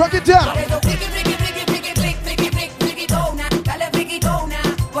frikitona. Break it down. Por eso friki, friki, friki, friki, friki, friki, friki, frikitona, dale frikitona.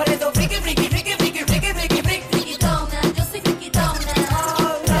 Por eso friki, friki, friki, friki, friki, friki, friki, frikitona. Yo soy frikitona.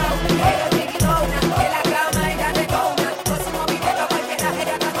 Ella es frikitona, que la cama ella detona. Con su movimiento cualquiera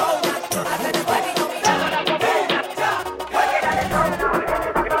ella tatona. Hace de party dominando la comuna. Cualquiera detona.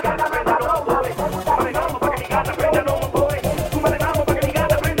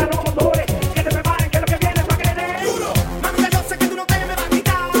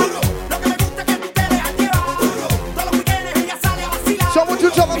 So I want you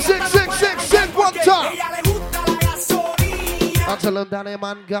to tell them sing, sing, sing, sing one time. I tell them dale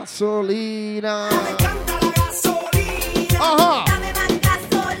man gasolina.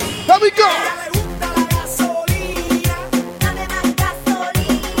 Here we go.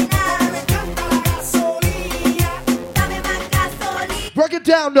 Break it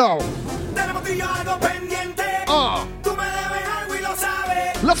down though.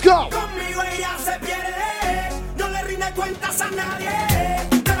 Let's go. Conmigo ella se pierde, no le rinde cuentas a nadie.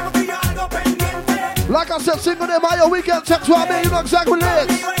 Tenemos tú y yo algo pendiente. Like I said, single day, my weekend text to me, you know exactly what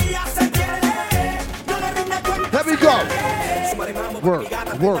it is. Conmigo ella se pierde, no le rinde cuentas. Here we go. Work,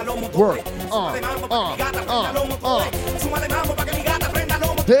 work, work.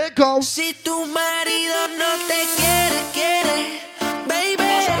 There it goes. Si tu marido no te quiere, baby,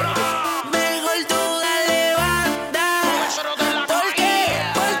 mejor tú dale banda. ¿Por qué?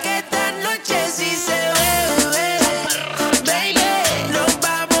 Porque esta noche sí se bebe, baby. Nos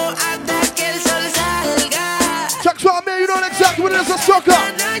vamos hasta que el sol salga. Check to me, you know exactly what it is, a sucker.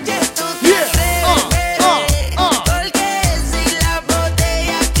 Yeah, Porque si la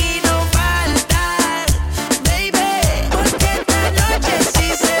botella aquí no falta, baby. Porque esta noche sí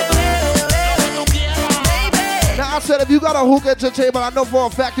se bebe, baby. Now I said if you got a hookah at your table, I know for a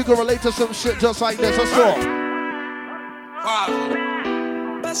fact you can relate to some shit just like this. Let's go.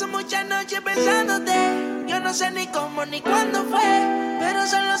 Paso muchas noches pensándote. Yo no sé ni cómo ni cuándo fue, pero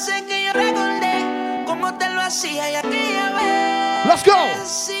solo sé que yo recordé cómo te lo hacía y aquella vez. Let's go.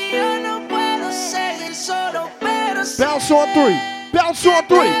 Si yo no puedo seguir solo, pero sí Bounce on three. Bounce on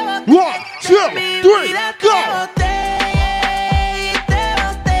three. 1, 2, 3, go.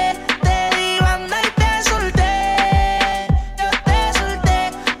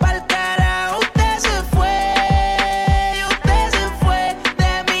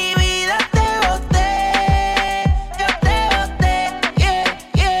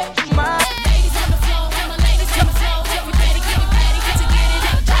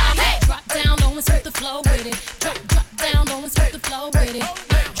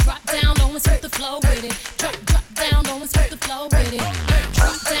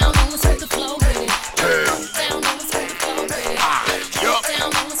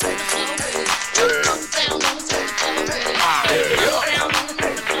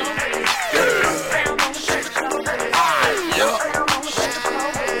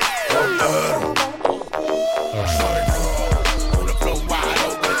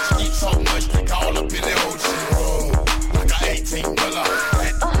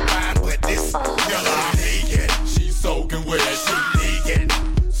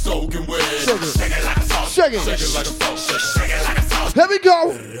 Shake it. Here we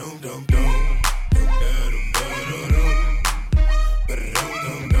go.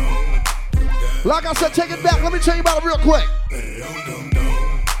 Like I said, take it back. Let me tell you about it real quick.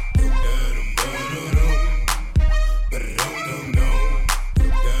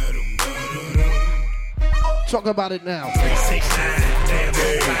 Talk about it now. Take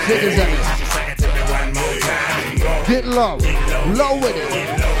his ass. Get low. Low with it.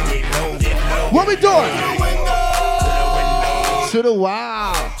 What we doing? To the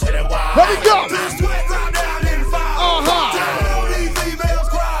wild. Let me go.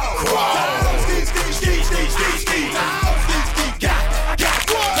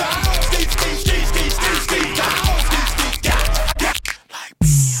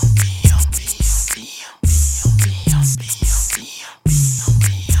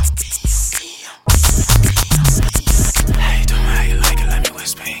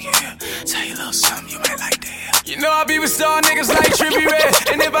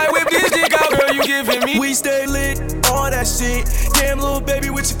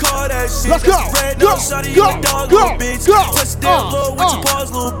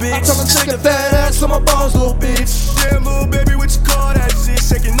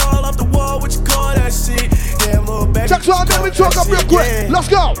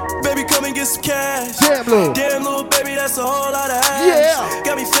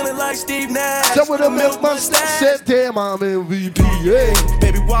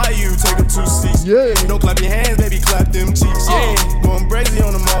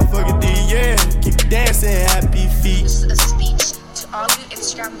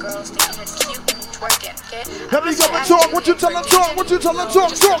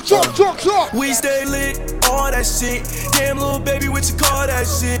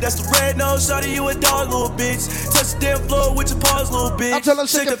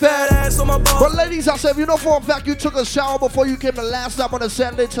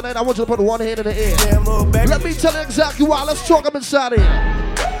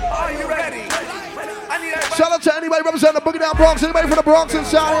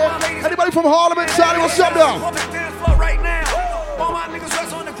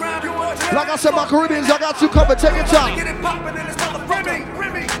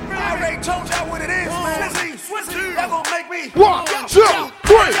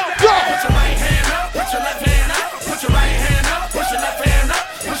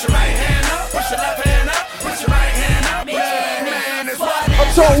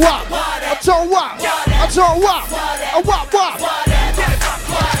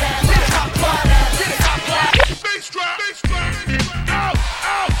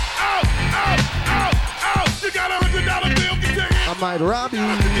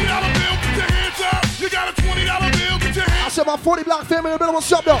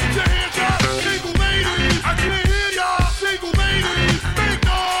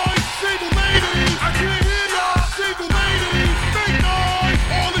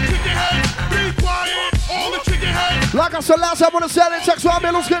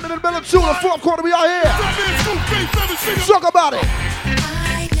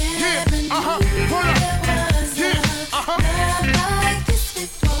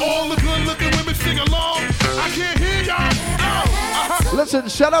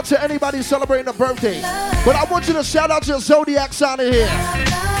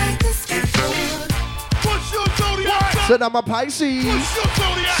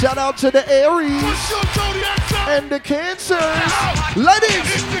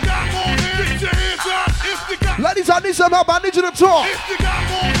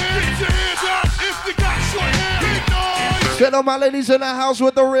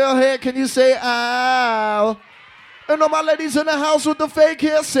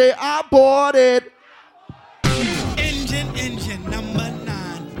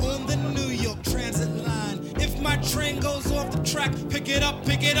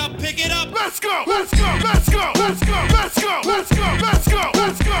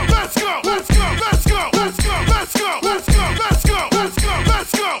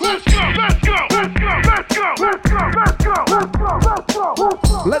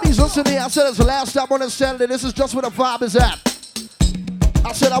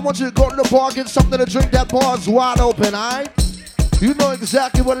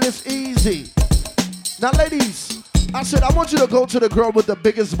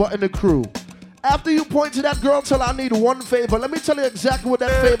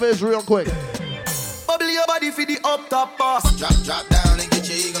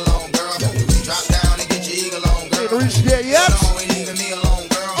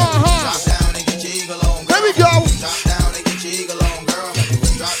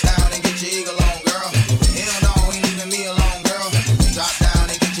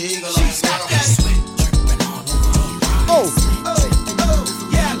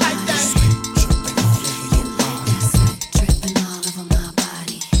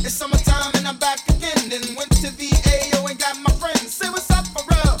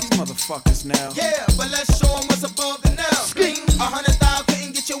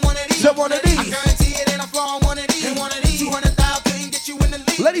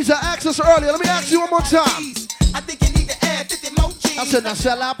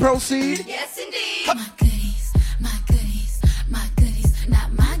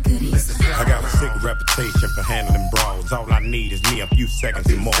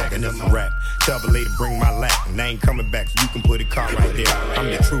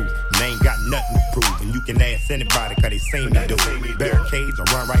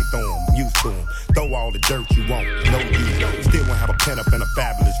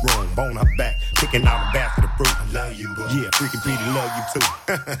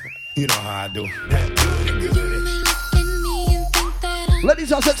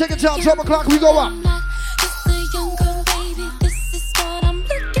 Ladies, I said take it down, 12 o'clock, we go up. Just a young girl, baby. This is what I'm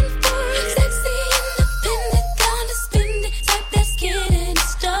looking for. Sexy, independent, gonna spend it. Type that's getting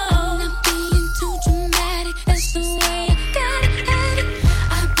started. Not being too dramatic. That's the way I gotta have it.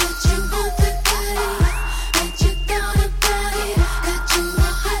 I bet you want the body. Bet you thought about it. Got you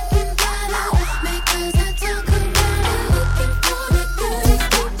all hot and bothered. Because I talk about it. Looking for the goodies.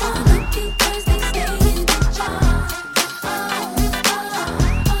 Keep on looking 'cause they stay in the jar.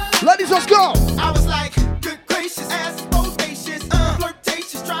 Ladies, let's go. I was like, good gracious, ass is bodacious,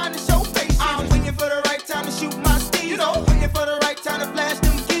 flirtatious, trying to show patience. I'm waiting for the right time to shoot my steam, you know, waiting for the right time to flash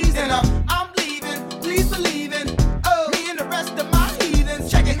them keys. And I'm leaving, please believe in, me and the rest of my heathens.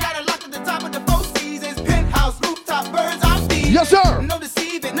 Checking out a lock at the top of the Four Seasons, penthouse, rooftop, birds, I'm feeding. Yes, sir. No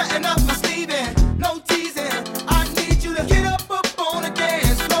deceiving, nothing up my sleeving, no teasing. I need you to get up on the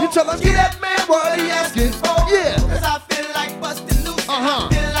dance floor. You tell him, get that man what he asking for. Yeah. 'Cause I feel like busting loose, I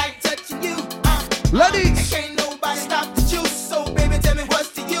feel like touching you. Ladies. Can't nobody stop the juice, so baby, tell me what's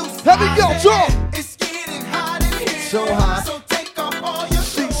the use? Here we go, talk. It's getting hot in here. So hot. So take off all your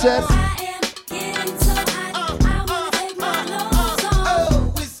She said.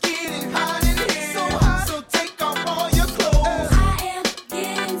 Oh, it's getting hot in here. So hot. So take off all your clothes.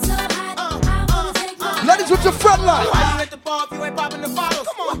 Ladies, with your front line. Why you at the bar if you ain't popping the bottles?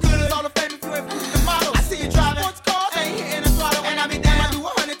 Come on, what good is all the fame if you ain't pushing the models? I see you driving sports cars, ain't hitting the throttle. And I be damn, I do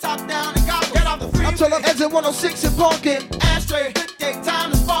 100 top down and gobble. Get off the free. I'm telling exit 106 and parking. Ashtray, good day,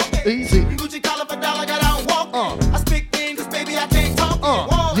 time to spark it. Easy. Gucci collar for dollar, got out and walk it. I speak things, 'cause baby, I can't talk it.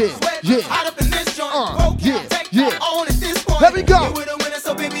 Walls, yeah, sweat, yeah. hot up in this joint. Yeah, Take yeah. on at this point. Here we go. You with a winner,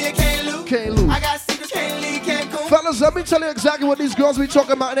 so baby, you can't lose. Can't lose. I got secrets, can't leave, can't go. Fellas, let me tell you exactly what these girls be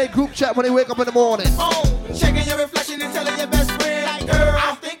talking about in their group chat when they wake up in the morning. Checking your reflection and telling your best friend, like, girl,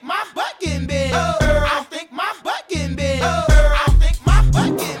 I think my butt getting big. Girl, I think my butt getting big. Girl, I think my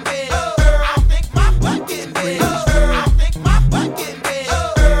butt getting big. Girl, I think my butt getting big. Girl, I think my butt getting big.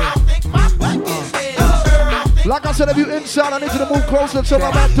 Girl, I think my butt getting big. Like I said, if you inside, I need you to move closer to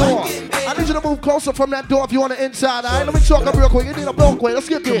that door. I need you to move closer from that door if you on the inside. All right, let me talk up real quick. You need a block way. Let's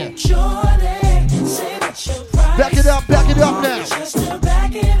get there. Back it up now.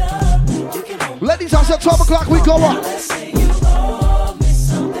 Ladies, I said 12 o'clock, we go up.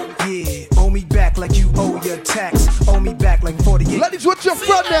 Yeah, owe me back like you owe your tax. Owe me back like 48. Ladies, what's your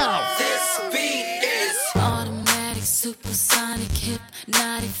front now? This beat is automatic, supersonic,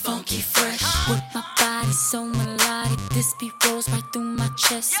 hypnotic, funky, fresh. With my body so melodic, this beat rolls right through my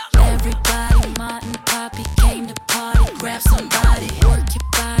chest. Everybody, Martin, Poppy came to party. Grab somebody, work your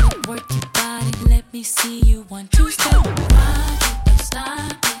body, let me see you 1, 2, step. Rock it, don't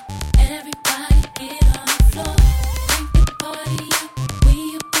stop it. Everybody get on the floor. Bring the party up,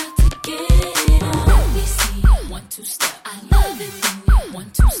 we about to get it on. Let me see you 1, 2, step. I love it when you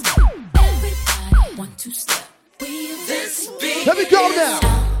 1, 2, step. Everybody 1, 2, step. This beat. Let me go now.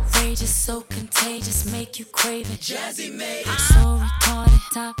 Outrageous, so contagious, make you crave it. Jazzy made it. So retarded,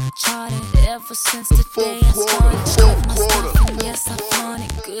 top charted. Ever since the day I started. Fourth quarter. Yes, I want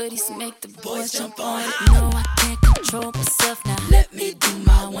it. Goodies make the boys jump on it. No, I can't control myself now. Let me do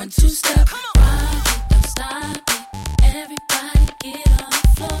my 1, 2 step. Rock it, don't stop it. Everybody get on the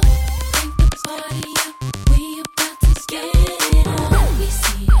floor. Bring the party up. We about to get it on. Let me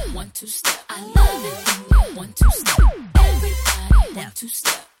see you 1, 2 step. I love it when you 1, 2 step. Everybody 1, 2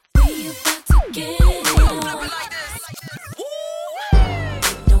 step. We about to get it on.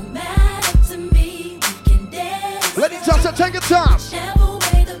 Don't matter to me. We can dance. Ladies, I said take your time.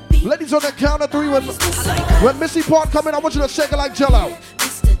 Ladies, on the count of 3, when Missy Part come in, I want you to shake it like Jello.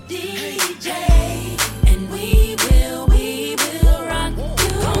 Mr. DJ, and we will rock you.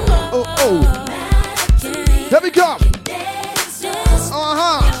 Oh. Here we go.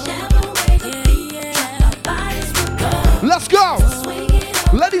 Let's go.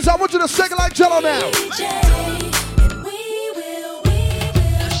 Ladies, I want you to shake it like Jello now.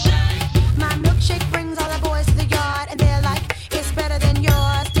 My milkshake brings all the boys to the yard, and they're like, it's better than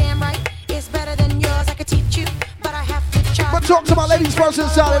yours. Damn right, it's better than yours. I could teach you, but I have to charge. But talk to my ladies first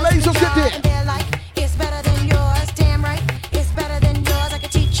inside. Ladies, let's get there. And they're like, it's better than yours. Damn right, it's better than yours. I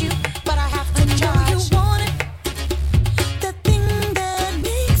could teach you, but I have to charge. You want it, the thing that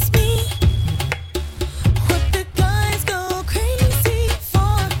makes me what the guys go crazy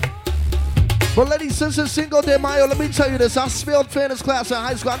for. But ladies, since it's Cinco de Mayo, let me tell you this. I spelled fairness class in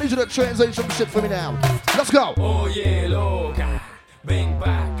high school. I need you to translate some shit for me now. Let's go. Oye, loca, ven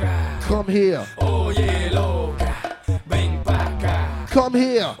pa' acá. Come here. Oye, loca, ven pa' acá. Come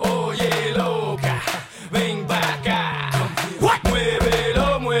here. Oye, loca, ven pa' acá.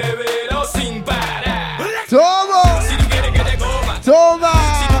 Muévelo, muévelo sin parar. Toma. Si tú quieres que te coma, Toma.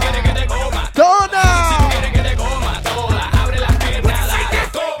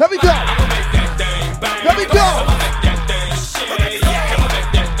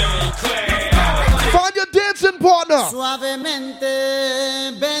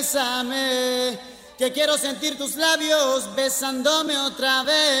 Suavemente, bésame, que quiero sentir tus labios besándome otra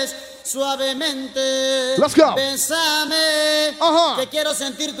vez. Suavemente, Let's go. Bésame, que quiero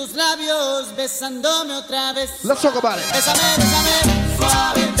sentir tus labios besándome otra vez. Let's talk about it. Bésame, bésame,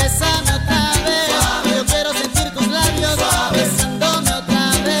 suave, bésame otra vez. Suave. Yo quiero sentir tus labios besándome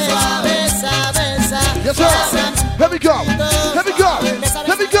otra vez. Suave. Besa, besa, Yes, sir. bésame. Here we go. Here we go.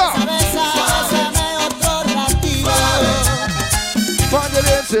 Here we go. Bésame otro ratito. Find your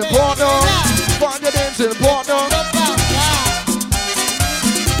dancing partner. Find your dancing partner.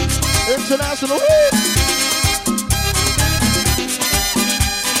 International.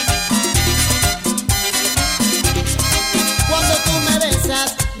 Cuando tú me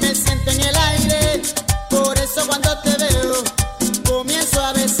besas, me siento en el aire. Por eso cuando te veo, comienzo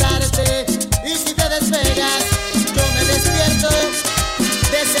a besarte. Y si te despegas, yo me despierto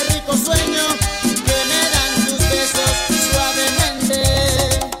de ese rico sueño que me dan tus besos suavemente.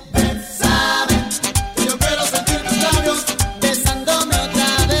 Bésame, yo quiero sentir tus labios besándome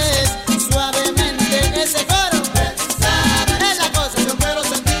otra vez. Suavemente, ese coro. Bésame, es la cosa. Yo quiero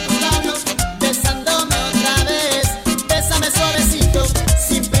sentir tus labios besándome otra vez. Bésame suavecito,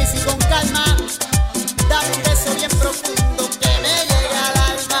 sin prisa y con calma. Dame un beso bien profundo que me llegue al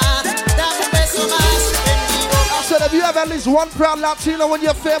alma. Dame un beso más en mi boca. I said, if you have at least one proud Latino in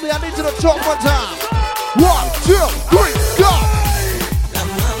your family, I need you to talk one time. 1, 2, 3, go. La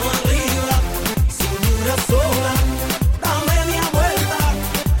mano arriba, cintura sola, da media vuelta,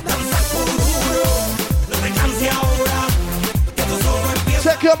 danza duro, no te canses ahora, que tú solo empiezas.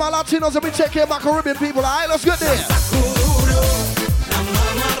 Take care of my Latinos and we take care of my Caribbean people. All right, let's get there. La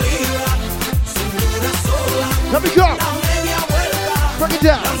mano arriba, cintura sola, Let me go. da media vuelta, Break it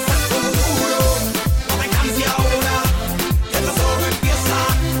down. danza duro, no te canses ahora, que tú solo empiezas.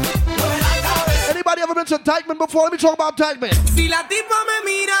 Mueve la cabeza. Anybody ever been to Dykeman before? Let me talk about Dykeman. Si la tipa me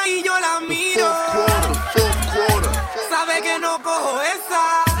mira y yo la miro, sabe que no cojo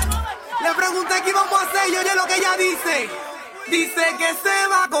esa. Le pregunté qué íbamos a hacer y oye lo que ella dice. Dice que se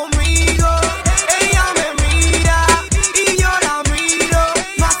va conmigo. Ella me mira y yo la miro.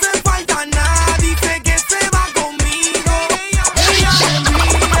 No hace falta nada. Dice que se va conmigo. Ella me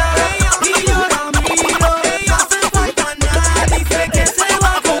mira y yo la miro. No hace falta nada. Dice que se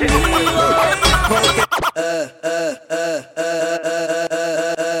va conmigo.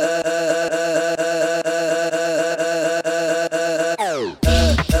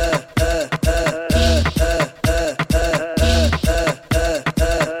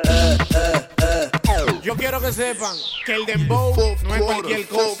 Yo quiero que sepan que el dembow no es cualquier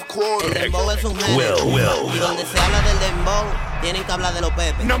cosa. El dembow es un género. Y donde se habla del dembow, tienen que hablar de los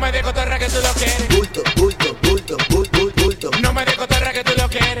pepes. No me dejo torra que tú lo quieres. Bulto, bulto, bulto, bulto, bulto. No me dejo torra que tú lo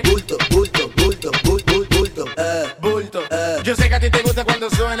quieres. Bulto, bulto, bulto, bulto, bulto. Bulto. Yo sé que a ti te gusta cuando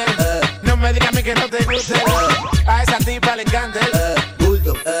suena. No me digas a mí que no te gusta. A esa tipa le encanta.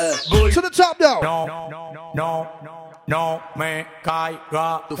 Bulto, To the top now. No me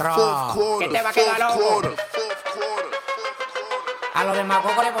caiga atrás. Que te va a quedar loco. A los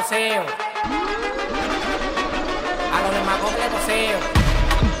demagogos le poseo. A los demagogos le poseo.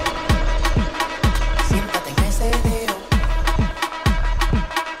 Siéntate en ese dedo.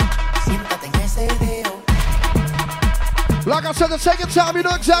 Siéntate en ese dedo. Like I said, the second time, you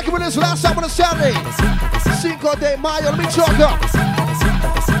know exactly when this last time on a Saturday. 5 de Mayo, let me talk up.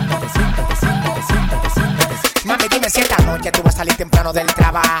 Mami, dime si esta noche tú vas a salir temprano del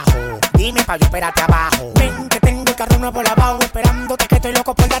trabajo. Dime pa' yo esperarte abajo. Ven que tengo el carro nuevo lavado, esperándote que estoy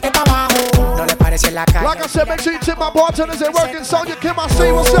loco por darte pa' abajo. No le parece en la calle. Like I said, make sure you tip my bartenders and working so you can my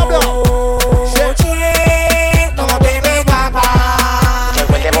see what's up, yo. Oye, no te me escapas.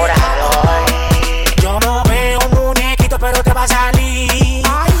 Llegó el devorador. Yo no veo un muñequito, pero te va a salir.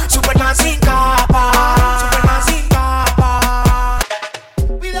 Superman sin capa. Superman sin capa.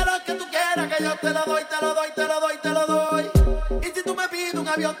 Pide lo que tú quieras, que yo te lo doy, te lo doy, te lo doy, te lo doy. Y si tú me pides un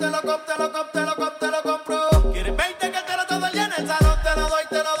avión, te lo compro, te lo compro, te lo compro, te lo compro. ¿Quieres 20 que te lo todo llena el salón? Te lo doy,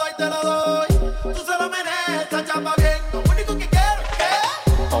 te lo doy, te lo doy. Tú solo meneas esta chapa bien, lo único que quiero es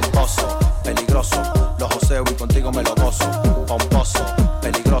que... Pomposo, peligroso, los joseo y contigo me lo gozo. Pomposo,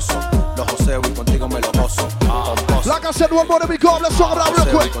 peligroso, los joseo y contigo me lo gozo. Pomposo, Like I said, one more to be gone. Let's talk about it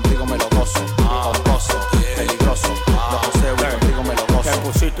real quick. contigo me lo gozo. Pomposo, peligroso, los joseo y contigo me lo gozo. Te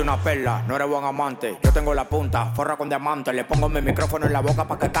pusiste una perla, no eres buen amante. Yo tengo la punta, forra con diamante. Le pongo mi micrófono en la boca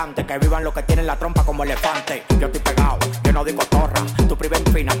pa' que cante. Que vivan los que tienen la trompa como elefante. Yo estoy pegado, yo no digo torra. Tu priva en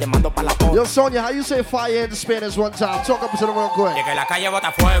fina, te mando pa' la torre. Yo, Sonia, how you say fire in Spanish one time? Talk up to the real quick. Que la calle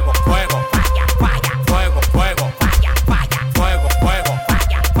bota fuego, fuego, falla, falla, fuego, fuego, falla, falla, fuego, fuego,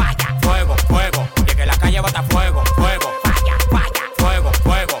 falla, falla, fuego, fuego. Que la calle bota fuego, fuego.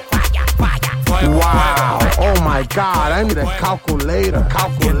 Calculator.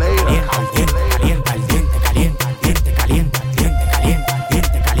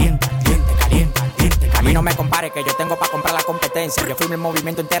 A mí no me compare que yo tengo para comprar la competencia. Yo firmo el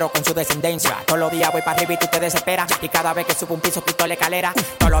movimiento entero con su descendencia. Todos los días voy para arriba y tú te desesperas. Y cada vez que subo un piso quito la escalera.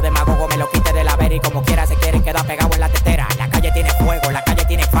 Todos los demagogos me lo quite de la vera y como quiera se quieren quedar pegados en la tetera. La calle tiene fuego, la calle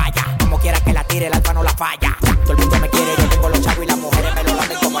tiene falla. Como quiera que la tire, el alfa no la falla. Todo el mundo me quiere, yo tengo los chavos y las mujeres me lo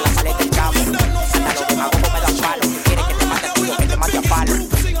laten como la paleta del chavo. Hasta los demagogos me dan palo. Si quieres que te mate a tiro, que te mate a palo.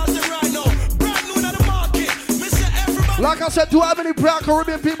 Like I said, do I have any proud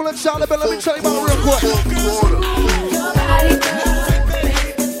Caribbean people in Charlotte? But let me tell you about it real quick.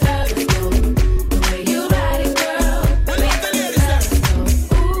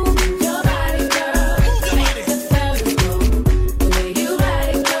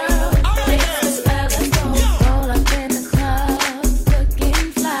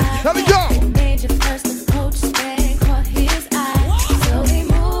 Let me go.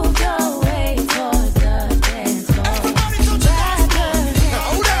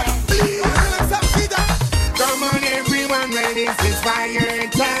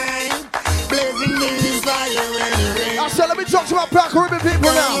 I said, let me talk to my proud Caribbean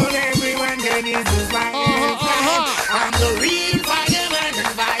people now. I'm the real fireman and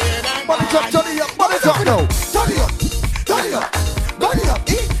fire. Money talk, no. Turn it up, turn it up, burn it up,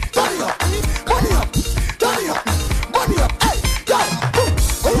 turn it up, burn it up, turn it up, burn it up. Hey, yo,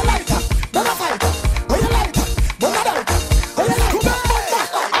 where you like that? Burn a fighter. Where you like that? Burn a lighter. Where you like that?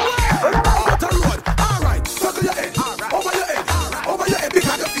 Out the road, alright. Circle your head, over your head, over your head.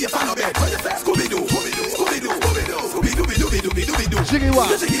 Because your face on the bed. Scooby-Doo, Scooby-Doo, Scooby-Doo, Scooby-Doo, Scooby-Doo. Jiggy what?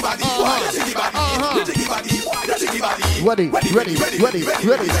 The jiggy body, the jiggy body, the jiggy body, the jiggy body. Ready. The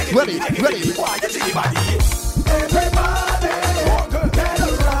jiggy body. Everybody, get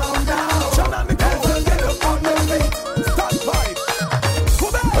around now. Turn on the gas and get up on your feet. Stand by.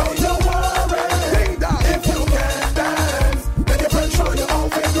 Don't you worry, if you can dance, then your friends show you how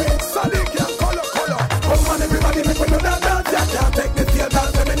to do it. Solid, yeah, color. Come on, everybody, make me know that dance. Yeah, can't take this here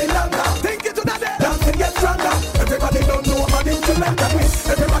dance any longer. Think it to that day, dancing get stronger. Everybody don't know how to instrument that way.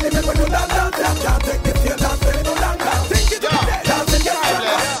 Everybody make me know that dance. Yeah, can't take this here dance any longer. Think it to that day, dancing get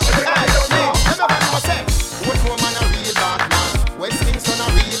stronger. Everybody don't know. Everybody know say, West Woman a real bad man. West Kingston a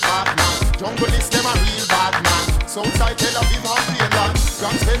real bad man. Jungle is them a real bad man. Southside Tel Aviv and Finland.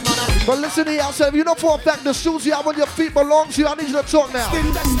 Gangster man a real. But listen here, I said, if you know for a fact the shoes you have on your feet belong to you, I need you to talk now.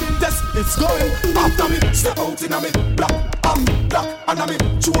 It's going after me. Step out in a me. Black, and a me.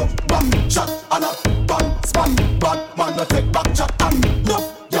 Chew up, bam, shot, and a bam, span. Bad man, no take back chat, and no,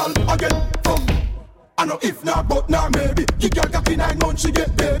 y'all again from. I know if not, but now maybe. You girl got 9 months, she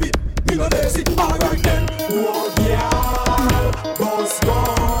get baby. Me no lazy, alright then. Oh yeah, boss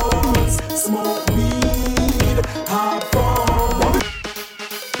guns, smoke weed, have fun.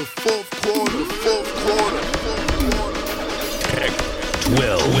 The fourth quarter.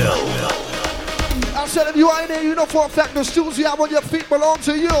 12. I said, if you ain't there, you know for a fact the shoes you have on your feet belong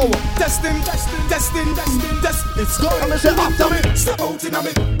to you. Testing. It's going. I'm say after me. Step out in a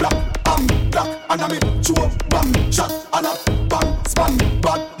me. Black, and a me. Chew up, bam, shot, and a bam, span.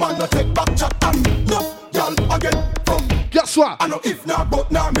 Bad man, no take back chat, and no, y'all again from. Guess what? I know if not, but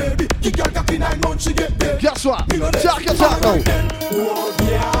now maybe. You girl got 9 months, she get there. Guess what? Check it out now. Oh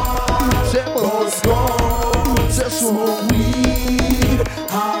yeah. Say boss guns, say smoke weed,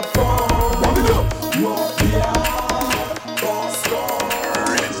 have fun. What we do? Oh yeah. Boss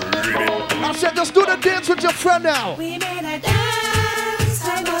guns. I said, just do the dance with your friend now. We made a dance,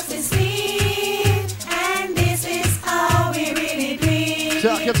 I must sweet, and this is how we really do.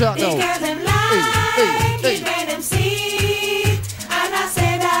 Check it out now. Because them like it when them see, and I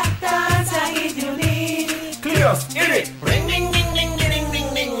say that dance I give you need. Clear, hit it. Ring, ding, ding, ding, ding,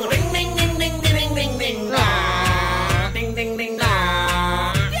 ding, ding, ring, ding, ding, ding, ding, ding, ding, ding, ding, ding,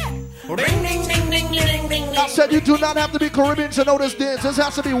 ring, ding, ding, ding, ding, ding. I said, you do not have to be Caribbean to know this dance. This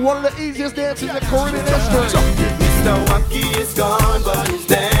has to be one of the easiest dances in Caribbean history. Mr. Wacky is gone, but his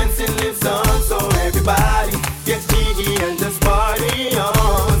dancing lives on. So everybody get jiggy and just party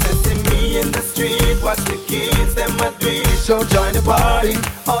on. Setting me in the street, watch the kids, them a dream. So join the party,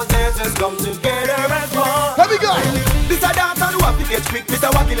 all dancers come together as one. Here we go. This a dance on the wacky get quick. Mr.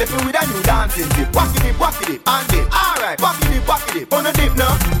 Wacky left me with a new dancing tip. Wacky dip, and dip. Alright, wacky dip. On the dip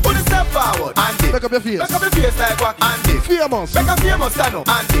now, put a step forward, and dip. Make up your face. Make up your face like wacky, and dip. Famous. Make a famous stand up,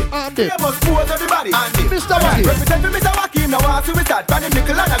 and dip. And dip. Famous pose everybody, and dip. Mr. Wacky. Represent me, Mr. Wacky. Now I see we start. Brand new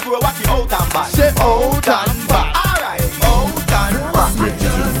nickel and I grow wacky out and back. Say out and back. Alright, out and back.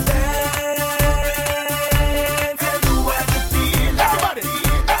 Just dance and do what you feel. Everybody.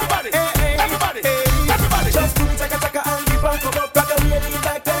 Just do chaka chaka and keep on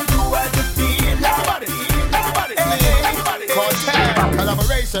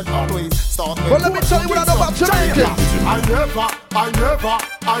said always start with. But let me tell you what I know about Jamaica. I never,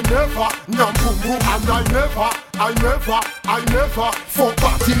 nyam boom boom, and I never, fuck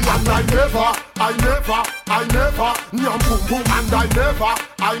party, and I never, nyam boom boom, and I never.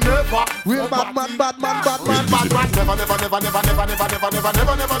 Real bad man. Never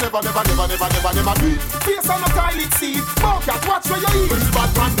be. Face on the toilet seat, cat, watch where you eat. Real bad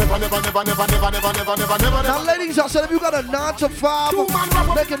man, never. Now, ladies, I said if you got a 9 to 5,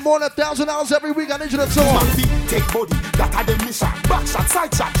 making more than $1,000 every week, I need you to talk. Take body, that are the mission. Back shot,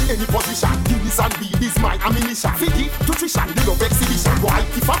 side shot, any position. Give this and be this my ammunition. Figgy, nutrition, little exhibition. Why?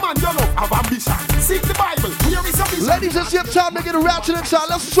 If a man you love, have ambition. Seek the Bible, here is a vision. Ladies, it's your time to get a ratchet inside.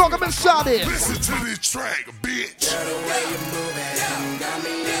 Let's talk them inside here. Listen to this track, bitch.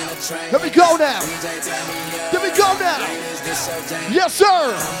 Let me go now. Yes,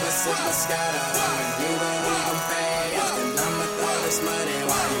 sir.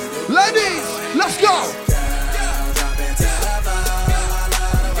 Ladies, let's go.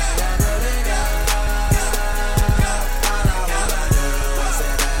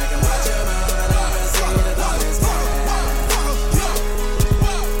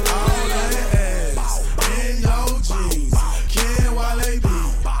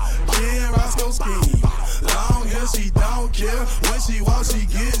 When she walks, she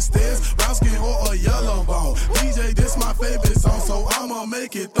gets this brown skin or a yellow bone. DJ, this my favorite song, so I'ma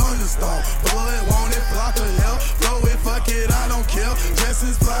make it thunderstorm. Bullet, want it, block a hell, blow it, fuck it, I don't care.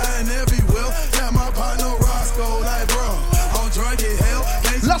 Jessens flying everywhere. Got my partner Roscoe, like bro, I'm drunk in hell.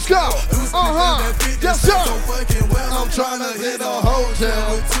 Let's go. Yes, sir. I'm trying to hit a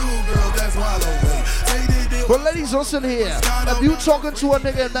hotel with 2 girls, that's Wallow. But ladies, listen here. If you talking to a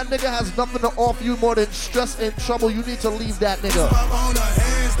nigga and that nigga has nothing to offer you more than stress and trouble, you need to leave that nigga.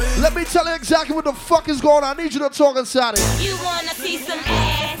 Let me tell you exactly what the fuck is going on. I need you to talk inside it. You wanna see some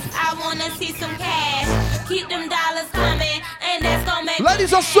ass, I wanna see some cash. Keep them dollars coming, and that's gonna make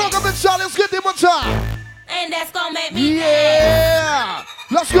Ladies, let's talk them inside. Let's get them one time. And that's gonna make me yeah.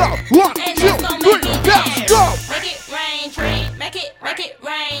 Let's go. 1, 2, 3, let's go. Make it rain, tree. Make it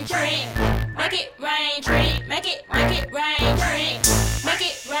rain, tree. Make it rain, tree. Make it rain, tree. Make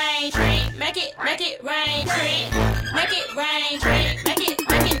it rain, tree. Make it rain, tree. Make it rain, tree. Make it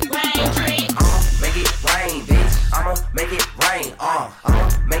rain, tree. Make it rain, bitch. I'ma make it rain. I'ma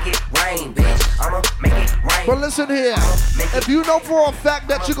make it rain, bitch. I'ma make it rain. But listen here. If you know for a fact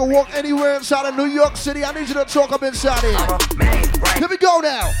that you can walk anywhere inside of New York City, I need you to talk up inside here. Here we go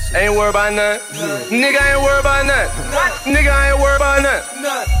now. Ain't worried about nothing. Nigga ain't worried about nothing. Nigga ain't worried about nothing.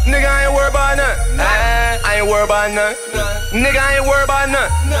 Nigga ain't worried about nothing. I ain't worried about nothing. Nigga ain't worried about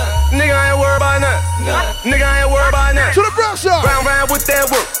nothing. Nigga ain't worried about nothing. Nigga ain't worried about nothing. To the brush up. Round with that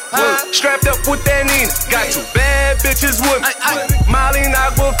work. Strapped up with that Nina. Got 2 bad bitches with me. Molly and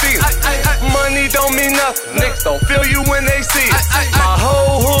Aquafina. Money don't mean nothing. Niggas don't feel you when they see it. My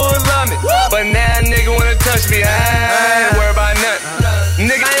whole hood love me. But now nigga wanna touch me. I ain't worried about nothing.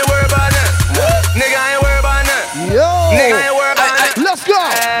 Nigga ain't worried about nothing. Nigga ain't worried about nothing. Yo. Nigga ain't worried about nothing. Let's go.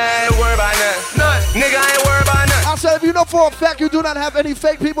 I ain't worried about nothing. Nigga ain't worried about nothing. I said if you know for a fact you do not have any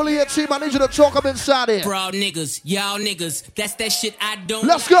fake people in your team, I need you to talk up inside here. Broad niggas, y'all niggas, that's that shit I don't.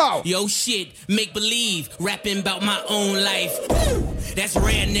 Let's go. Yo shit, make believe, rapping about my own life. Woo, that's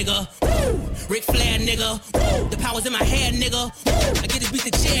rare nigga. Woo, Ric Flair nigga. Woo, the power's in my hair nigga. Woo, I get to beat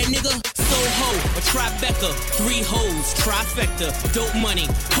the chair nigga. Soho, a Tribeca, 3 hoes, trifecta, dope money,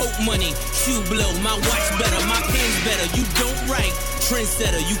 hope money, shoe blow, my watch better, my pen's better. You don't write,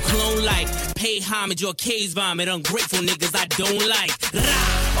 trendsetter, you clone like, pay homage or case vomit, ungrateful niggas I don't like.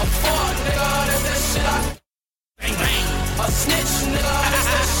 A fraud nigga, that's that shit I bang bang. A snitch nigga, that's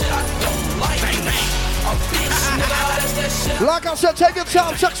that shit I don't like. Bang bang. A bitch nigga, that's that shit. Like I said, take your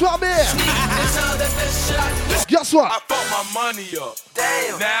time, check what I'm here. Guess what? I fucked my money up.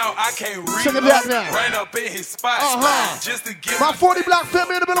 Damn. Now I can't read. Check it back now. Ran up in his spot just to get my 40 block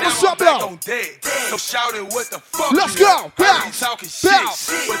family in the middle. What's up, yo? So shouting what the fuck. Let's go. Bounce. Talking shit,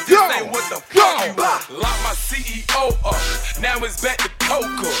 but this ain't what the fuck you want. Lock my CEO up. Now it's back to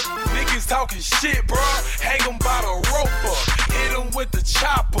Coca. Niggas talking shit, bro. Hang 'em by the rope up. Hit 'em with the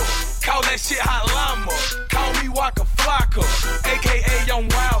chopper. Call that shit hot llama. Call me Waka Flocka. AKA Young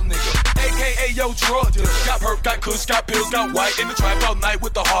Wild Nigga. AKA Yo Drug Dealer. Got perp, got kush, got pills, got white. In the trap all night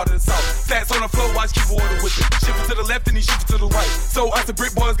with the heart of the south. Stats on the floor, watch keep order with it. Shift to the left and he shift to the right. So us the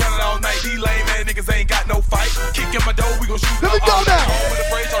brick boys got it all night. These lame man niggas ain't got no fight. Kick in my door, we gon' shoot. Let me go now. With a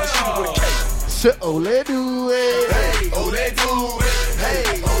brace on the shooter with a cake. Say, oh, they do it. Hey, oh, they do it.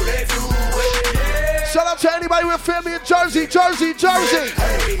 Hey, oh, they do it. Shout out to anybody with family in Jersey. Jersey,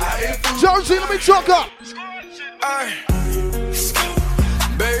 let me talk up.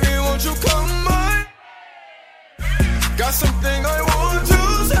 Baby,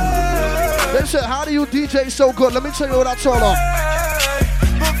 said, how do you DJ so good? Let me tell you what I told her.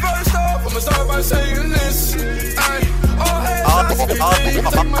 But first off, I'ma start by saying this.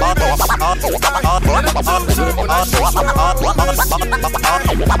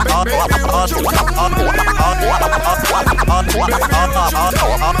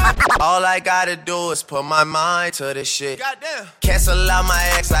 All I gotta do is put my mind to this shit. Goddamn. Cancel out my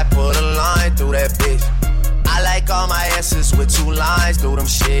ex, I put a line through that bitch. I like all my S's with 2 lines through them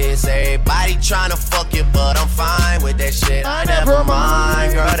shits. Everybody tryna fuck you, but I'm fine with that shit. I never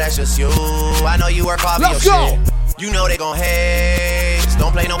mind, girl, that's just you. I know you work hard for your shit. You know they gon' hate, just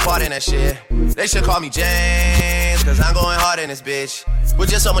don't play no part in that shit. They should call me James, cause I'm going hard in this bitch. We're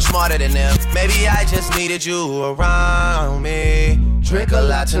just so much smarter than them. Maybe I just needed you around me. Drink a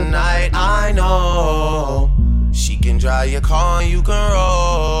lot tonight, I know. She can drive your car and you can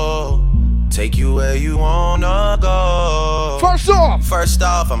roll. Take you where you wanna go. First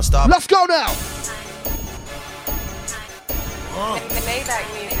off, I'ma stop. Let's go now. Maybach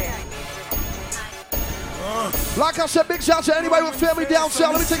music. Like I said, big shout out to anybody with family down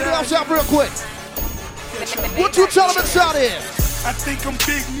south. Let me take you down south real quick. What you tell them inside here? I think I'm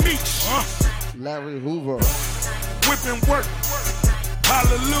Big Meech. Larry Hoover. Whipping work.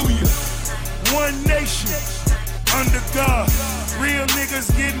 Hallelujah. One nation. Under God. Real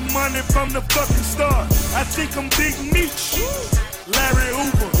niggas getting money from the fucking start. I think I'm Big Meech. Larry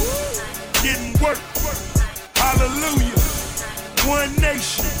Hoover. Getting work. Hallelujah. One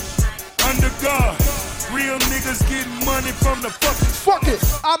nation. Under God. Real niggas getting money from the fucking. Fuck it.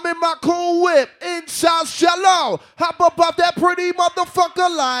 I'm in my cool whip inside Shallow. Hop up off that pretty motherfucker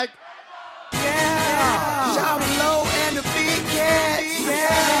like. Yeah. Shout low and the big cat.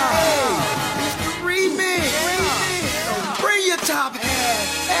 Yeah. It's the remix. Bring your topic.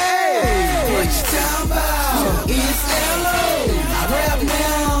 Hey. What you talking about? It's L.O. I rap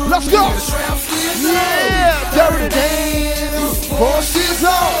now. Let's go. Yeah. Dirty Dance. 4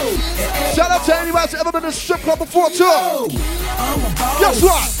 Seasons. Shout out to anybody that's ever been to a strip club before too. Guess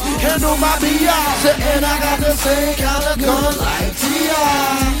what? Handle my Beyonce and I got the same kind of gun like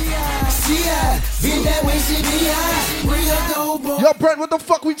T.I. Been that way, CBI. Real dope boy. Yo, Brent, what the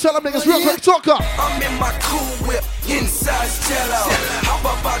fuck we tell them niggas? Real quick, talk up. I'm in my cool whip, inside Jello. Hop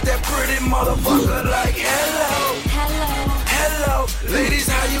up out that pretty motherfucker like hello. Hello, ladies,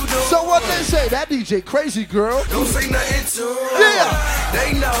 how you doing? So what they say? That DJ crazy, girl. Don't say nothing to her. Yeah.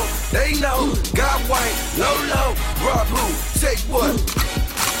 They know. Got white, low, raw blue. Take what?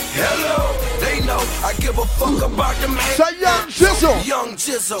 Hello, they know I give a fuck about them. Say Young Jizzle. Young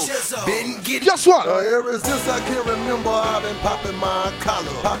Jizzle. Been getting. Guess what? Ever since I can remember, I've been popping my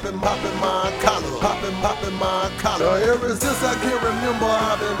collar. Popping my collar. Popping my collar. Ever since I can remember,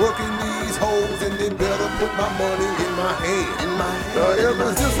 I've been working these hoes and they better put my money in my hand.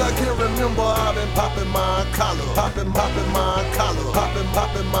 Ever since I can remember, I've been popping my collar. Popping my collar.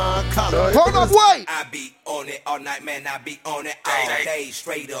 Popping my collar. Hold up, wait. I be on it all night, man. I be on it all day.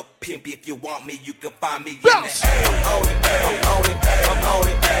 Straight up pimp. If you want me, you can find me. Bounce.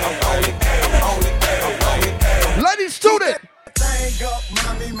 Ladies, student. Thing up,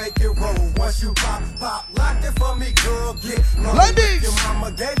 mommy, make it roll. Once you pop, lock it for me, girl. Get low. Ladies. Your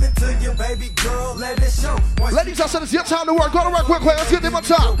mama gave it to you, baby girl. Let it show. Once Ladies, I said it's your time to work. Go to work quick. Let's get them on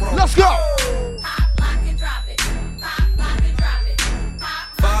time. Let's go.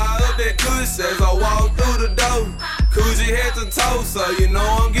 Fire up that kush as I walk through the door. Coogee head to toe, so you know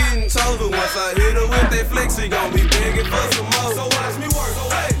I'm getting told. But once I hit her with that flex, she gon' be begging for some more. So watch me work,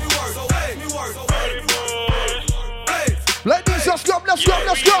 Ladies,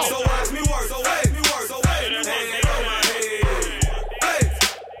 let's go. So watch me work,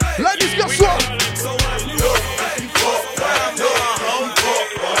 Ladies, guess what? So watch me work.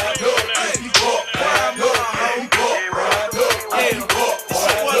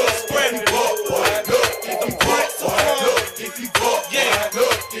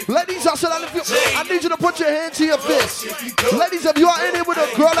 Ladies, I said I need you to put your hand to your fist. Ladies, if you are in here with a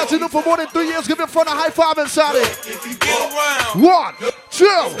girl that you knew for more than 3 years, give your friend a high five inside it. 1, 2,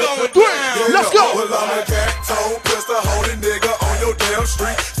 3, let's go. Well, I'm a cat toe, pistol holding nigga on your damn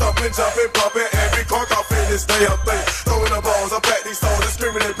street. Stomping, jumping, bumping, every car off in this damn thing. Throwing the balls up at these soldiers,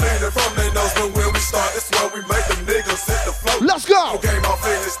 screaming and bleeding from their nose. But when we start, it's where we make them niggas hit the floor. Let's go. Okay, my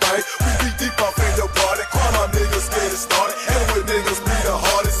finish thing. We be deep up in your body. Call my niggas get it started. And with niggas be the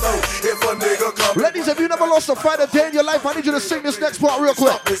hardest. So if a nigga come. Ladies, if you never lost a fight a day in your life, I need you to sing this next part real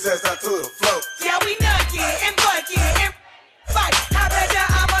quick. His ass out to the floor. yeah, we nucky and bucky and fight. I bet ya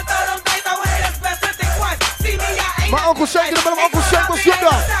I'ma throw them things away the specific ones. See me, I ain't. My Uncle Shane, the middle Uncle Shane, let's get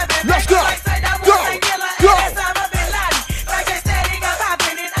down. Let's go. Go. Like they setting up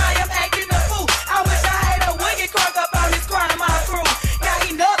happening, I am acting the fool.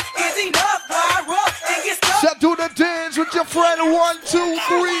 2,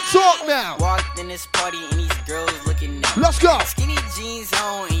 3, talk now. Walked in this party and these girls looking at me. Let's go. Skinny jeans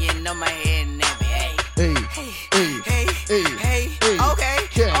on and you know my head nappy. Hey, Hey, hey, hey, okay,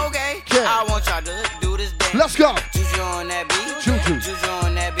 okay. I want y'all to do this dance. Let's go. Juju on that beat. Juju. Juju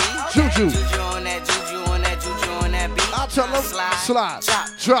on that beat. Juju. Juju on that, juju on that, juju on that beat. I'll tell them, slide,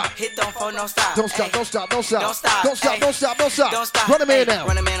 drop. Hit don't phone, don't stop. Don't stop, don't stop, don't stop. Don't stop. Don't stop, Hey. don't stop, don't stop. Don't stop. Run a man Hey, down.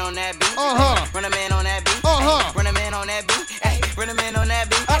 Run a man on that beat. Uh-huh. Run a man on that beat. Uh-huh. Run a man on that beat. Hey, run a man on that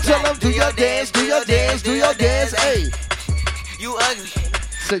beat. I tell them, do your dance, do your dance, do your dance. Hey. You ugly.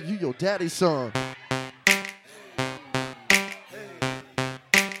 Say you your daddy's son.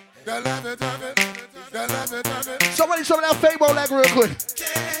 Somebody show me that Fabo leg real quick.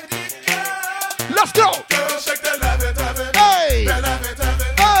 Let's go. Hey.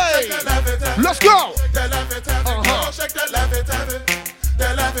 Hey. Let's go.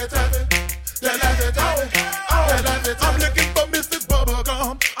 I'm looking for Mrs.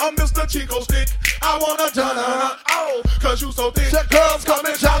 Bubblegum. I'm Mr. Chico Stick. I wanna turn her out, cause you so thick. The girls call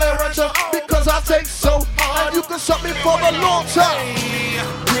me Jolly Rancher because I take so hard. You can suck me for a long time.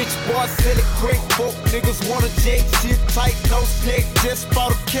 Rich boy, silly quick, folk niggas wanna jake shit tight, no stick, just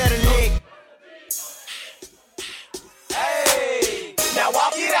bought a Cadillac. Hey, now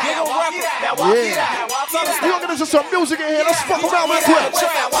walk it out, walk it out, now walk it out. We're gonna get into some music in here. Let's fuck around real quick.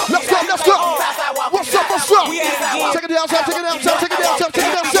 Let's go, let's go. What's up, what's up? Take it down, take it down, take it down, take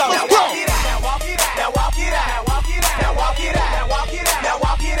it down, let's go. Now walk it out, now walk it out, now walk it out, now walk it out, now walk it out, now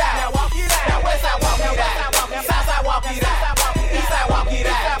walk it out, now walk it out, now west side walk it out, south side walk it out, east side walk it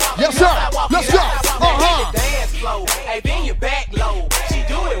out. Yes, sir. Let's go. Dance flow, hey, bend your back low. She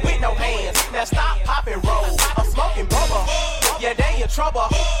do it with no hands. Now stop, pop and roll. I'm smoking bubble. Yeah, they in trouble.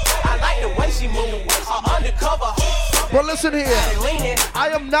 I like the way she move. I'm undercover. But listen here, I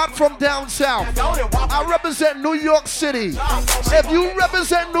am not from down south. I represent New York City. If you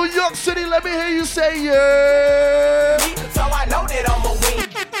represent New York City, let me hear you say yeah. So I know that I'm a win.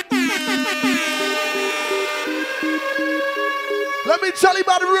 Let me tell you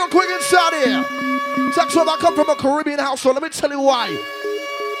about it real quick inside here. Text I come from a Caribbean household. Let me tell you why.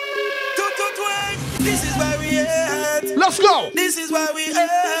 This is where we at. Let's go. This is where we at.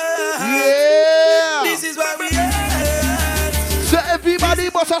 Yeah. This is where we at. So everybody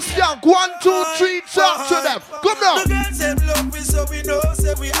must have skank. 1, 2, 3, talk to them. Come now. The girls them love we, so we know,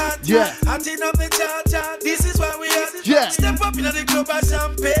 say we hot. Yeah. Hunting up the cha-cha. This is where we at. Yeah. Step up in the club and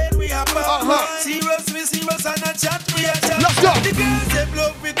champagne. We have serious, we serious and a chat. We a chat. Let's go. The girls them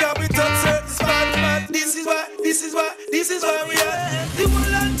love we, cause we touch certain spot, man. This is where we at. The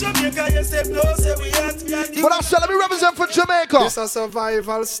whole of Jamaica, yes, them know, say we at. But I said, let me represent for Jamaica. This a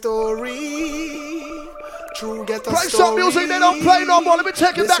survival story. True get a Play story. some music they don't play no more. Let me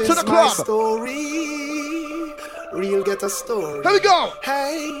take it back to the club. This is my story. Real get a story. Here we go.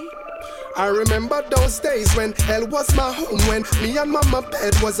 Hey. I remember those days when hell was my home. When me and mama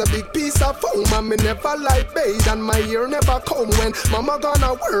bed was a big piece of foam. And me never like bathe and my ear never comb. When mama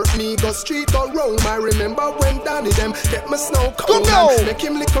gonna work me go street or roam. I remember when Danny them get me snow cone and make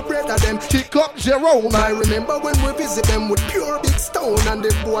him lick a bread of them kick up Jerome. I remember when we visit them with pure big stone. And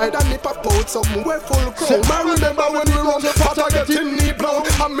the boy that nip a out something way full chrome. I remember when we run the pot I get in knee blown.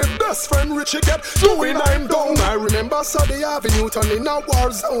 And my best friend Richie get doing I'm down. I remember Sunday Avenue turn in a war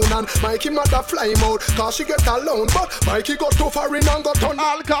zone. And Mikey mother fly him out cause she get alone. But Mikey got too far in and got on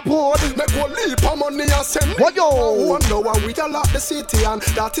Al Capone. Make one leap of money and send me yo. And now we a lot the city and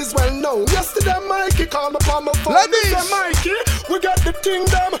that is well known. Yesterday Mikey called me on my phone. Let me say Mikey, we got the thing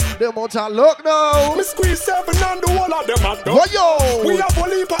them. Them out a look now. Me squeeze 7 and the whole of them are done. Yo. We have a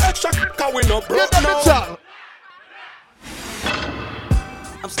leap of extra cause we no broke now.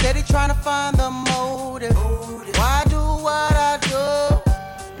 I'm steady trying to find the motive. Why do what I do?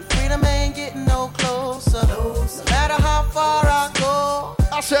 And freedom ain't getting no closer. No matter how far I go,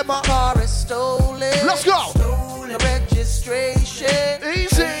 I said my car is stolen. Let's go. Stolen registration.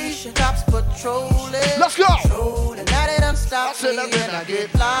 Easy. Cops patrolling. Let's go. And now they done stop me and I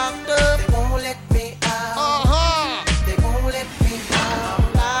get locked up. They won't let me out. They won't let me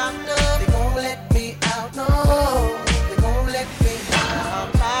out. Locked up. They won't let me out. No. They won't let me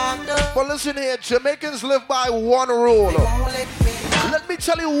out. Locked up. But listen here, Jamaicans live by one rule. Let me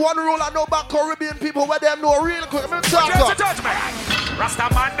tell you one rule I know about Caribbean people where they know real quick. Let me talk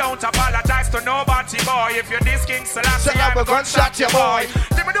Rasta man don't apologize to nobody, boy. If you're this King Selassie, I'm a gunshot your boy.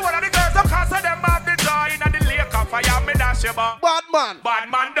 Give me the one of the girls, of course, of them have the joy. In the lake of fire, me dash your boy. Bad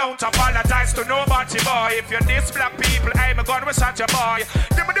man don't apologize to nobody, boy. If you're this black people, I'm a gun, we shot your boy.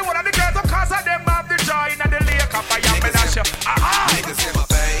 Give me the one of the girls, of course, of them have the joy. In the lake of fire, me dash your. Aha! Niggas in my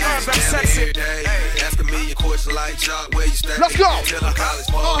face. girls, I'm sexy. Ask a million questions like Jock, where you stay? Let's go. Tell a college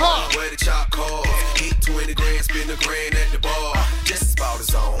ball, where the chop call. Hit 20 grand, spend a grand at the bar. Just about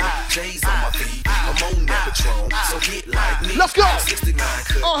his own. J's on my feet. I'm on that Patron. So get like me. Let's go. 69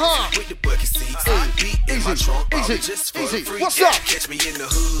 cut. With the bucket seats. Beat in my trunk. Just for free. What's up? Catch me in the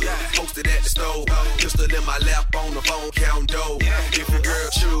hood. Posted at the stove. Pistol in my lap on the phone. Count dough. If your girl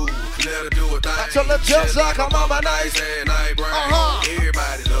chew, let her do a thing. Tell her just like I'm on my nice. And I brain.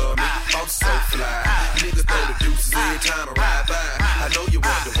 Everybody love me. I'm so fly. Niggas throw the deuces every time I ride by. I know you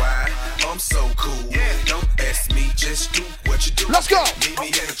wonder why. I'm so cool. Don't ask me, just do what you do. Let's go. Meet me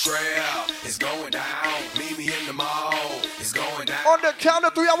in the trail. It's going down. Meet me in the mall. It's going down. On the count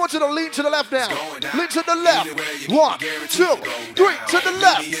of 3, I want you to lean to the left now. Lean to the left. 1, 2, 3 to the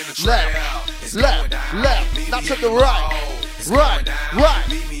left. Left. Not to the right. Right.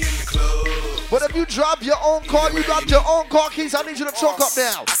 But if you drive your own car, you got your own car keys, I need you to chalk up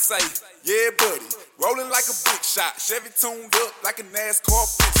now. I say, yeah, buddy. Rolling like a big shot. Chevy tuned up like a NASCAR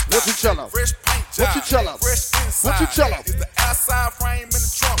pit stop. What you tell him? Fresh paint job. What you tell him? Fresh inside. What you tell him? Is the outside frame in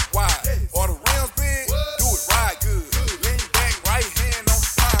the trunk wide? Or the rims big? Do it right good. Lean back, right hand on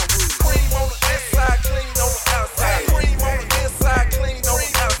the plywood. Cream on the inside, clean on the outside. Cream on the inside, clean on the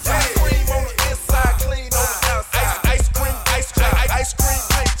outside. Cream on the inside, clean on the outside. Ice cream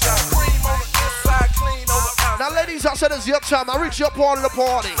paint job. Cream on the inside, clean on the outside. Now, ladies, I said it's your time. I reach your part of the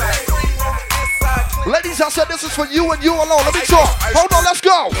party. Ladies, I said this is for you and you alone. Let me talk. Hold on, let's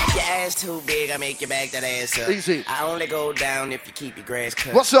go. If your ass too big, I make you back that ass up. Easy. I only go down if you keep your grass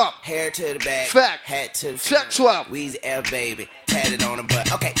cut. What's up? Hair to the back. Fact. Hat to the Check 12. Weezy F, baby. Tatted on the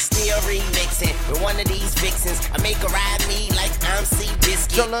butt. Okay, still remixing with one of these vixens. I make her ride me like I'm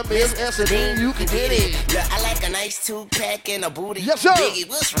C-Biscuit. So let me answer, then you can get it. Look, I like a nice two-pack and a booty. Yes, sir. Biggie,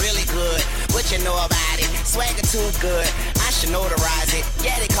 what's really good? What you know about it? Swagger too good. I should notarize it.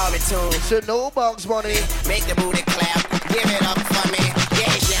 Yeah, they call me Tune. Said no Bugs Bunny. Make the booty clap. Give it up for me.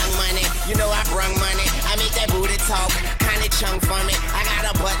 Yeah, it's Young Money. You know I brung money. I make that booty talk. Kinda chunk for me. I got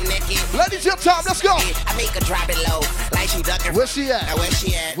a butt naked. Ladies, your time. Let's go. I make her drop it low. Like she ducking. Where she at? Now where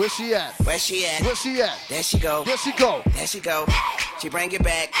she at? Where she at? Where she at? Where she at? There she go. There she go. There she go. She bring it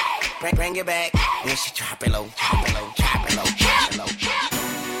back. Bring it back. Then she drop it low. Drop it low. Drop it low. Drop it low.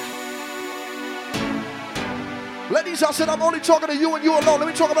 Ladies, I said I'm only talking to you and you alone. Let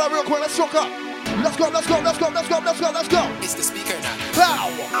me talk about it real quick. Let's talk up. Let's go. It's the speaker now. Pow.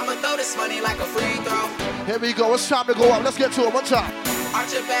 I'ma throw this money like a free throw. Here we go. It's time to go up. Let's get to it one time.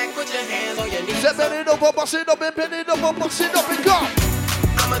 Arch your back, put your hands on your knees. Sit it up, bust it up, and pin it up, bust it up, and go.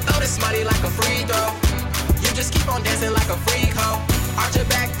 I'ma throw this money like a free throw. You just keep on dancing like a freak hoe. Arch your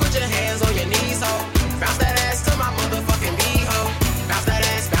back, put your hands on your knees, ho. Bounce that ass to my motherfucking beat, ho. Bounce that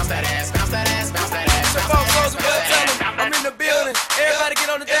ass, bounce that ass, bounce that ass, bounce that ass. I'm in the building. Everybody get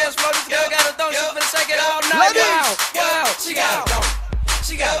on the dance floor. This girl got a thong. She's finna shake it all night. Wow. She got a thong.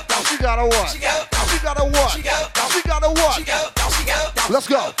 She got a thong. She got a what? She got a thong. She got a what? She got a thong. She got a what? She got a thong. She got a thong. Let's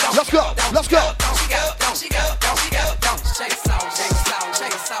go. Let's go. Let's go. She got a thong. She got a thong. She got a thong. Shake it out. Shake it out. Shake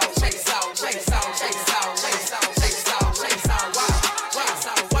it out. Shake it out. Shake it out. Shake it out. Shake it out. Shake it out. Shake it out. Wow. Shake it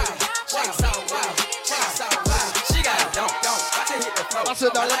out. Wow. Shake it out. Wow. Shake it out. Wow. She got a thong. I can hit the floor. I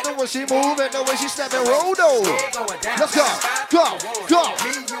said, I like the way she move and the way she step and roll though. Let's go. Go. Go.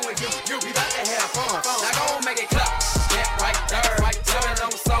 Me, you, and you be about to have fun. Now go and make it clap. Step right there, right there,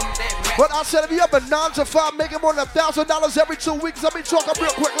 on something that. But I said, if you have a 9 to 5, making more than $1,000 every 2 weeks, let me talk up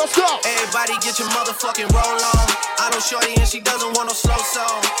real quick. Let's go. Everybody get your motherfucking roll on. I know shorty and she doesn't want no slow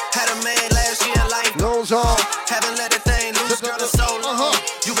song. Had a man last year, life goes on. Haven't let the thing loose, girl, in so long.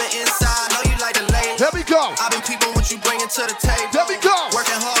 You been inside, know you like to lay. There we go. I've been peeping what you bringing to the table. There we go.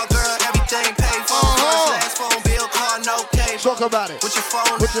 Working hard, girl, everything paid for. First, last phone bill, car, no cable. Talk about it. With your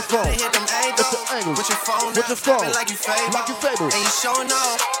phone, with your phone. Hit them angles. With your phone, with your phone. Like you fable. Like you fable. And you showing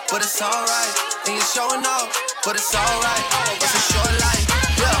off, but it's alright. And you showing off, but it's alright. It's a short life,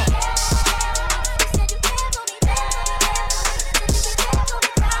 yeah.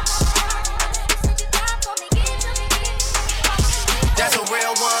 That's a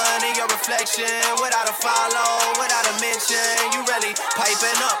real one in your reflection. Without a follow, without a mention. You really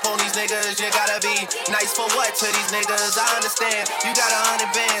piping up on these niggas. You gotta be nice for what to these niggas? I understand. You got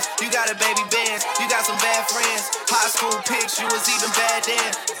 100 bands, you got a baby bands, you got some bad friends. High school pics, you was even bad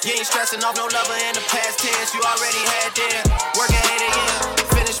then. You ain't stressing off no lover in the past tense. You already had them. Working 8 a.m.,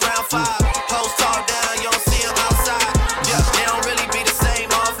 finish round 5. Post talk down, you don't see them outside. Yeah, they don't really be the same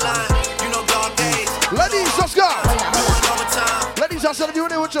offline. You know dog days. Ladies, let's go. Doing overtime. Ladies, I said if you're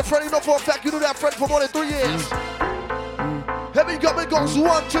in there with your friend, you know for a fact you knew that friend for more than 3 years. Here we go, it goes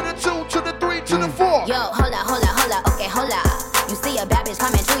 1 to the 2 to the 3 to the 4. Yo, hola, okay, hola. You see a bad bitch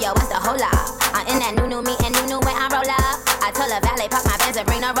coming through, yo, what's the whole lot? I'm in that new me and new when I roll up. I told a valet, park my Benz and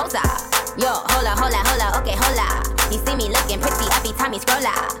bring the Rosa. Yo, hola, okay, hola. He see me looking pretty every time he scroll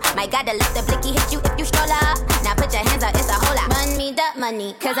up. My God, the lift the blicky hit you if you stroll up. Now put your hands up, it's a whole lot. Run me the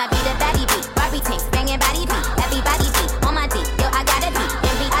money, cause I be the baddie beat. Barbie tanks, banging body beat. Everybody beat, on my D, yo, I gotta be.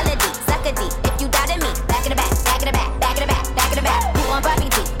 In reality, suck a D, if you doubted me. Back in the back, back in the back, back in the back, back in the back. Who on Barbie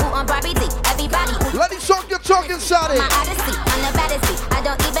D, who on Barbie D? Everybody who. Let me talk your talk inside it. My odyssey, I'm the baddest beat. I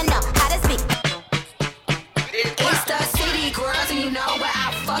don't even know how to speak. It's the city girls and you know where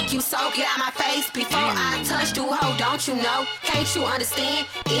I fuck you, so get out my face before I touch you, ho, don't you know? Can't you understand?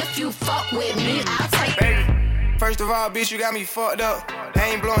 If you fuck with me, I'll take. First of all, bitch, you got me fucked up.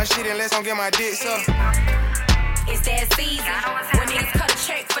 I ain't blowing shit unless I'm get my dick sucked. It's that season when niggas cut a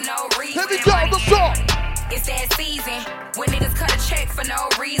check for no reason. Here we go, let's go. It's that season when niggas cut a check for no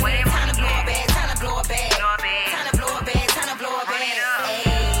reason. Time to blow a bag, time to blow a bag. Time to blow a bag, time to blow a bag.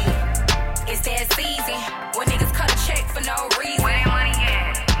 Ayy. It's that season when niggas cut a check for no reason.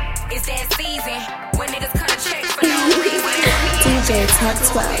 It's that season when niggas cut a check for no reason. DJ Top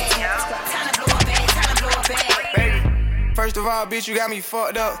 12. First of all, bitch, you got me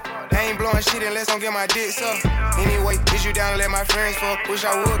fucked up. I ain't blowing shit unless I'm get my dick sucked. Anyway, bitch, you down to let my friends fuck. Wish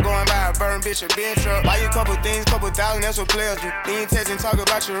I would go and buy a burn bitch a Benz truck. Buy you a couple things, couple thousand, that's what players do. Then you text and talk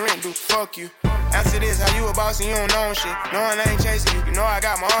about your rent, dude. Fuck you. After this, how you a boss and you don't know shit. Knowing I ain't chasing you, you know I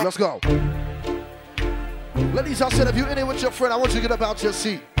got my arm. Let's go. Ladies, I said if you're in it with your friend, I want you to get up out your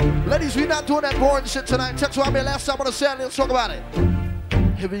seat. Ladies, we're not doing that boring shit tonight. Text me last time on the Saturday. Let's talk about it.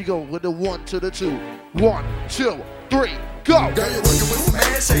 Here we go with the 1 to the 2. 1, 2, 3, go. Girl, you're working with some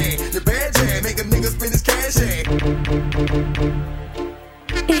ass shade. Your bad jam, make a nigga spend his cash shade.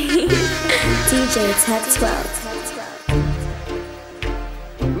 DJ Top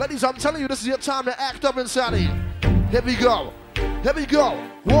 12. Ladies, I'm telling you, this is your time to act up inside of here. Here we go. Here we go.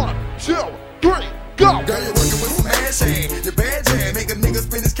 1, 2, 3. Go. Girl, you're working with some ass shade. Your bad jam, make a nigga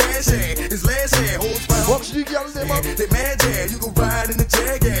spend his cash shade. His last hand, holds fine. What you yelling them up? They mad jam, you can ride in the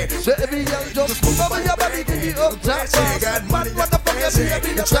jag, yeah. So if you yell, just move over your body, get you up, top. Got money, what the fuck, yeah,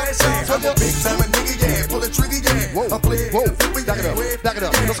 be the trash, yeah. I'm a big time a nigga, yeah. Pull a trigger, yeah. Whoa, I play it, whoa, back it up, back it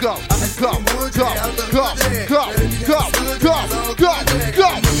up. Let's go. Go, go, go, go, go, go, go, go.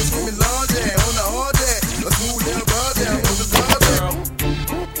 Niggas screaming Lord, yeah, on the hard, yeah. Let's move down, broad, yeah, on the broad, girl.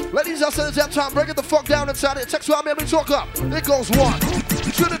 Ladies, I said it's that time. Break it the fuck down inside it. Text me, baby, talk up. It goes 1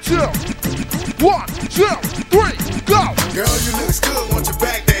 to the 2. 1, 2, 3, go. Girl, you look good, won't you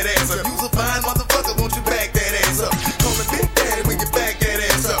back that ass up? You's a fine motherfucker, won't you back that ass up? Call me Big Daddy when you back that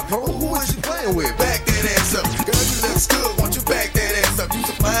ass up. Who is you playing with? Back that ass up. Girl, you look good, won't you back that ass up?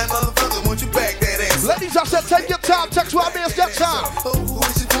 You's a fine motherfucker, won't you back that ass up? Ladies, I said take your time. Text me, it's that time. Who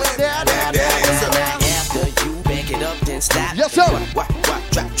is you playing? Back that ass up. After you back it up, then stop. Yes, sir. What,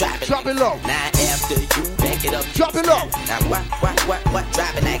 drop it. Drop it low. Now after you back it up, drop it low. Now what,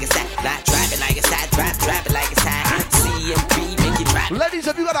 drop it like it's hot. Not drop it like it's hot, drop it like it's hot. CMP, make it drop. Ladies,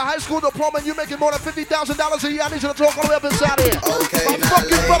 if you got a high school diploma and you're making more than $50,000 a year, I need you to talk all the way up inside here. Okay, my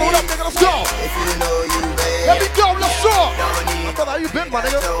fucking brother, what up, nigga? Let's go. If you know you bad, let me go, let's talk. My brother, how you been, my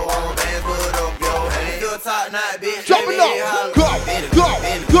nigga? Drop it low. Go, go,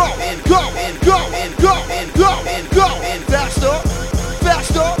 go, go, go, go, go, go. Faster,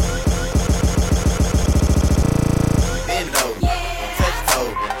 faster. Bend over, touch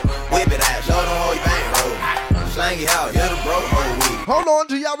toe, whip it out, show them how you bang, roll. Slang it out, you're the broke whole week. Hold on,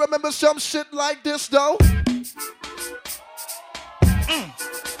 do y'all remember some shit like this though?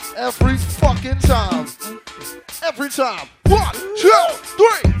 Every fucking time. Every time. 1, 2,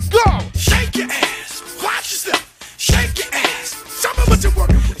 3, go! Shake your ass, watch yourself. Shake your ass. Show me what you're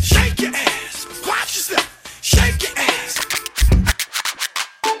working with. Shake your ass, watch yourself. Shake your ass.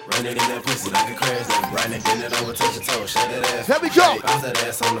 Run it in that pussy like a crash. Run it, bend it over, touch your toe, shut that ass. Here we go. Bounce that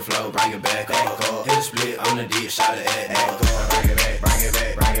ass on the floor, bring it back, encore. Hit a split on the D, shout it at encore. Bring it back, bring it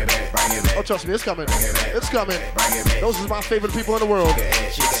back, bring it back, bring it back. Oh, trust me, it's coming. It's coming. Those are my favorite people in the world.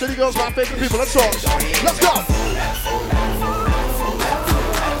 City Girls, my favorite people. Let's talk. Let's go.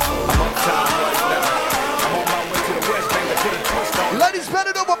 Ladies, bend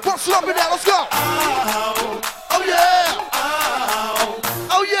it over, bust it up and down. Let's go. Oh yeah.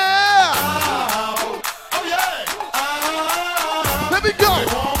 Oh yeah. Oh yeah. Here we go.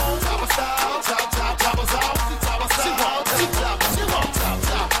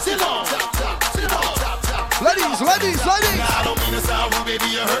 Ladies. I don't mean to sound rude, baby,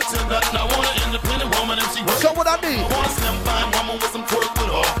 you hurt to nothing. I want an independent woman and she works. So what I need? I want a slim, fine woman with some twerk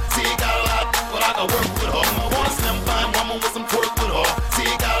with her. See, you got a lot, but I can work with her. I want a slim, fine woman with some twerk with her. See,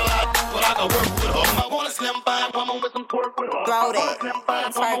 you got a lot, but I can work with her. I want a slim, fine woman with some twerk with her. throw that,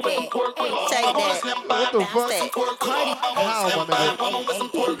 twerk it, shake that. What the fuck? How, my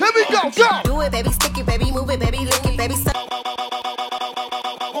nigga? Here we go, go! Do it, baby, stick it, baby, move it, baby, lick it, baby, suck.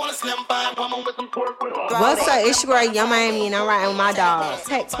 What's up? It's your girl, Young Miami, and I'm riding with my dog.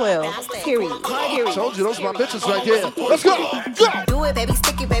 Tech 12. Period. Told you, those are my bitches right there. Let's go, go! Do it, baby,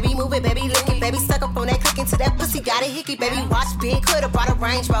 stick it, baby, move it, baby, lick it, baby, suck up on that click into that pussy, got a hickey, baby, watch big, could've brought a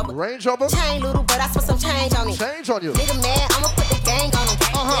Range Rover. Range Rover? Chain little, but I spent some change on it. Change on you. Nigga mad, I'ma put the gang on him.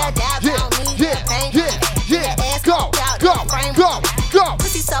 Yeah. Go.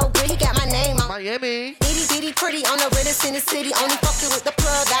 Pussy so good, he got my name on. Miami. Itty bitty pretty on the realest in the city. Only fucking with the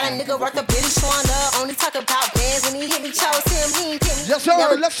plug. Got a nigga worth a billy showing love. Only talk about bands when he hit me. Chose him, he ain't hit me. Yes, sir.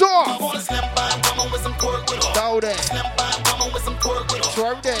 Let's go. Throw that.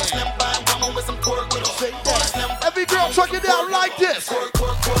 Twerk that. Shake that. Every girl twerk it down like this.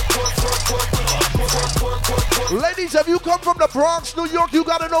 Ladies, if you come from the Bronx, New York, you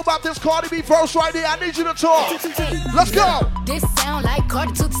gotta know about this Cardi B first right here. I need you to talk. Let's go. This sound like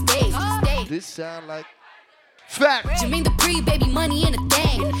Cardi to the stage. This sound like fact. Jermaine the pre, baby, money in a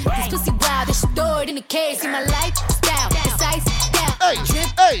thing. This pussy wild, this stored in the cage. See my lifestyle, this ice down.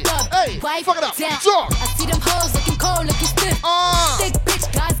 Hey, wife fuck it up. down. Talk. I see them hoes looking cold, looking stiff. Thick bitch,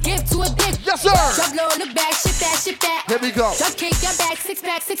 God's gift to a dick. Yes, sir. Drop low, look back, shit that. Here we go. Drop kick, your back, six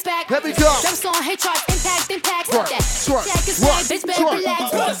pack. Here we go. Jumps on, hit charts, impact. Twerk, That. twerk, Jack is twerk, bitch, better twerk.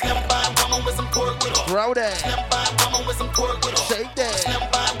 relax. Throw that. Shake that.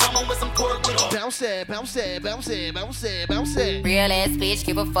 Bounce it. Real ass bitch,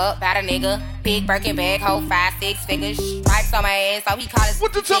 give a fuck about a nigga. Big Birkin bag, hold 5-6 figures. Stripes on my ass, so he call it.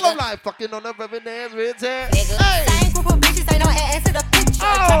 What you tell him like? Fucking on the ribbon ass, red tag. Same group of bitches, ain't no ass to the picture.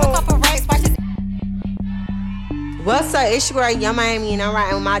 Drop a couple racks, watch this. What's up? It's your girl, Young Miami, and I'm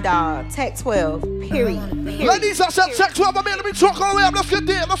riding with my dog. Tech 12. Period. Ladies, I said Tech 12. I mean, let me talk all the way up. Let's get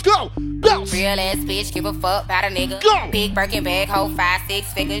there. Let's go. Bounce. Real ass bitch, give a fuck about a nigga. Go. Big Birkin bag, hold 5-6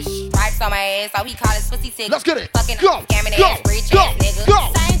 figures. Stripes on my ass, so he call it pussy sick. Let's get it. Fucking Go. scamming Go. ass, rich Go. ass nigga.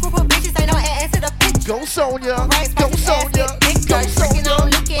 Go. Same group of bitches, ain't no ass to the picture. Go Sonya. Racks, Go watch this ass, Sonya. big Go dirt, tricking Sonya. on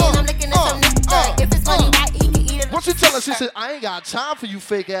licking. I'm looking at some niggas. If it's money, right, he can eat it. What you tell her? She said, I ain't got time for you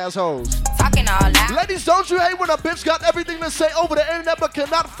fake assholes. Talking all loud. Ladies, don't you hate when a bitch got everything to say over the internet but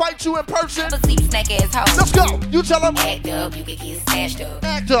cannot fight you in person? Pussy snack ass hoe. Let's go. You tell them. Act up, you could get snatched up.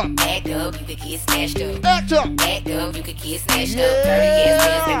 Act up. Act up, you could get snatched up. Act up. Act up, you could get snatched up. Dirty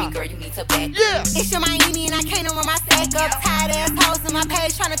ass, baby girl, you need to back. Yeah. It's your Miami and I can't run my stack up. Tired ass hoes in my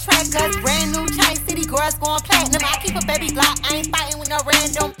page trying to track us. Brand new chain city girls going platinum. I keep a baby Glock. I ain't fighting with no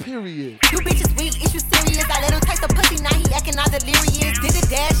random. Period. You bitches weak, is you serious? I let him taste the pussy, now he acting all delirious. Did a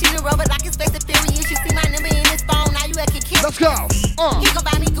dash in the rubber like his face is furious. You see my number in his phone, now you acting cute. Let's go. He gon'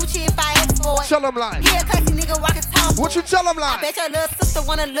 buy me Gucci if I ask for it. Tell him like. He a classy nigga walking tall. What you tell him I like? bet your little sister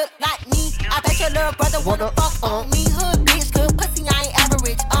wanna look like me. I bet your little brother wanna fuck on me. Hood bitch, good pussy, I ain't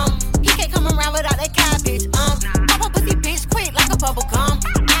average. He can't come around without that cabbage. Pop a pussy bitch quick like a bubble gum.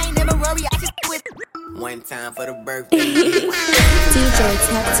 I ain't never worry, I just with. One time for the birthday. DJ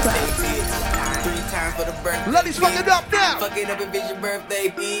Tech 12. 3 times for the birthday. Ladies, fuck it up now. Fuck it up if it's your birthday,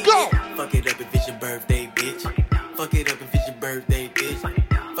 bitch. Go. Fuck it up if it's your birthday, bitch. Fuck it up if it's your birthday, bitch.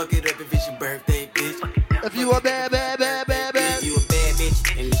 Fuck it up if it's your birthday, bitch. If you a bad. If you a bad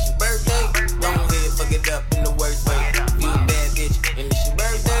bitch and it's your birthday, go ahead, fuck it up in the worst way. If you a bad bitch and it's your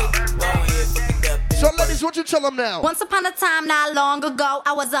birthday, go ahead, fuck it up in the So, worst ladies, what you tell them now? Once upon a time, not long ago,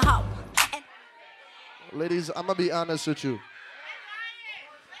 I was a hoe. Ladies, I'm going to be honest with you.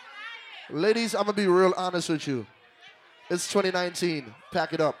 Ladies, I'm going to be real honest with you. It's 2019.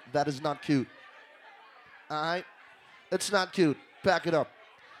 Pack it up. That is not cute. All right? It's not cute. Pack it up.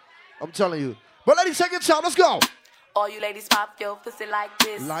 I'm telling you. But ladies, take your time. Let's go. All you ladies pop your pussy like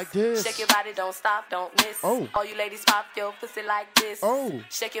this. Like this. Shake your body, don't stop, don't miss. Oh. All you ladies pop your pussy like this. Oh.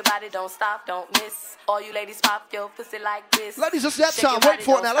 Shake your body, don't stop, don't miss. All you ladies pop your pussy like this. Ladies, it's that Shake your time. Wait body,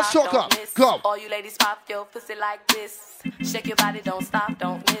 for it don't now. Let's stop, talk don't up. miss. Go. All you ladies pop your pussy like this. Shake your body, don't stop,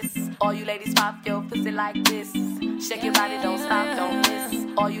 don't miss. All you ladies pop your pussy like this. Shake your body, don't stop, don't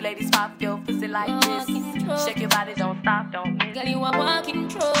miss. All you ladies pop your pussy like this. Shake your body, don't stop, don't miss. Girl, you a walking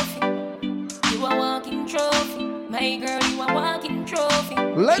trophy. You a walking trophy. My girl, you a walking trophy.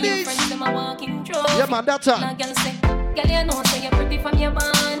 Ladies. Your friends, them a walking trophy. Yeah, man, that time. Now, girl, say, girl, you know, say you're pretty from your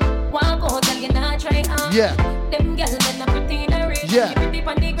band. Walk out, girl, you not try hard. Yeah. Them girls, them not pretty in a real. Yeah. You pretty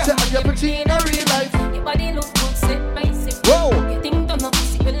from the ground, Say, but you're you pretty in a real life. Your body look good, sit by sit. Whoa. You think done up,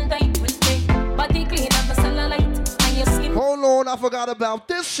 pussy will tight, will take. Body clean, have a cellulite. And your skin. Hold on, I forgot about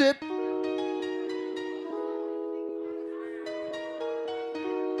this shit.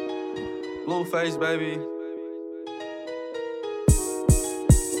 Blueface, baby.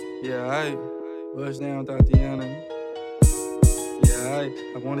 Yeah, I buzz down, Tatiana. Yeah,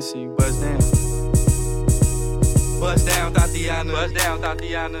 I wanna see you buzz down. Buzz down, Tatiana. Buzz down,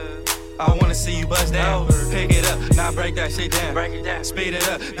 Tatiana. I wanna see you buzz down. Pick it up, now break that shit down. Break it down. Speed it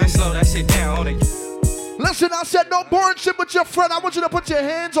up, then slow that shit down on it. Listen, I said no boring shit with your friend. I want you to put your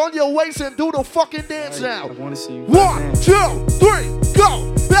hands on your waist and do the fucking dance now. I wanna see you. 1, 2, 3,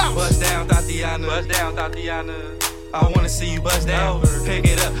 go, bounce. Buzz down, Tatiana. Buzz down, Tatiana. I wanna see you buzz down. Pick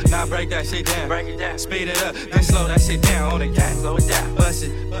it up, now break that shit down. Break it down. Speed it up, then slow that shit down on the gang. Slow it down. Bust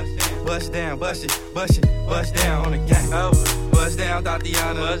it, bust down, bust it, bust it, bust down on the gang. Buzz down,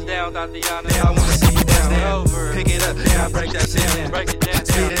 Tatiana. Buzz down, Tatiana. I wanna see you down. Pick it up, now break that shit down. Break it down.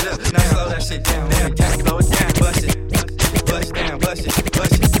 Speed it up, now slow that shit down on the gang. Slow it down. Bust it, bust down, bust it,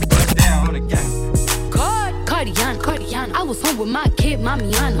 bust it, bust down on the gang. Cardiana. I was home with my kid,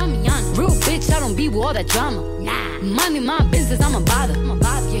 Mamiana. Real bitch, I don't be with all that drama. Nah, money, my business, I'm a bother.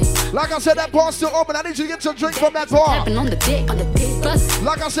 Yeah. Like I said, that bar's still open. I need you to get your drink from that bar. Tapping on the dick.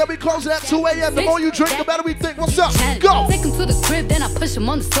 Like I said, we close at 2 a.m. The more you drink, the better we think. What's up? Go. Take him to the crib, then I push him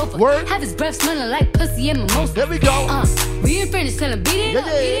on the sofa. Word. Have his breath smelling like pussy and mimosa. There we go. We ain't finished, tell him beat it up.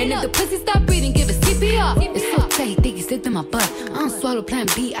 And if the pussy stop breathing, give it CPR. It's so tight, he think he slipped in my butt. I don't swallow plan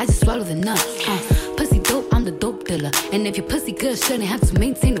B, I just swallow the nuts. Pussy dope, I'm the dope dealer. And if your pussy good, shouldn't have to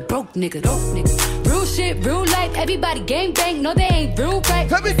maintain the broke nigga. Real shit, real life, everybody gang bang. No, they ain't real right.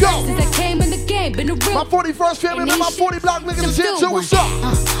 Here we go. Since I came in the game, been a real. My 41st family, man, my 40 block niggas is here too. What's up?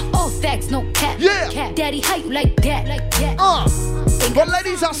 All facts, no cap. Yeah. Daddy, how you like that? But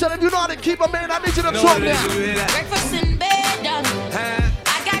ladies, I said, if you know how to keep a man, I need you to talk now. Breakfast in bed, darling.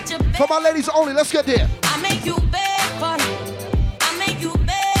 I got your bed. For my ladies only, let's get there. I make you bed, buddy. I make you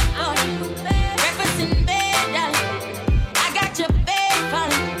bed, buddy. Breakfast in bed, darling. I got your bed,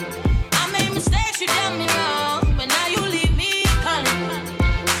 buddy. I made mistakes, you done me wrong, but now you leave me, honey.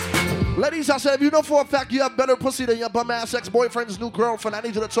 Ladies, I said, if you know for a fact you have better pussy than your bum-ass ex-boyfriend's new girlfriend, I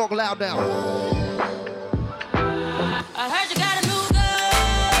need you to talk loud now. I heard you got a new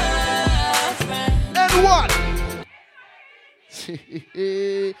girlfriend. And what?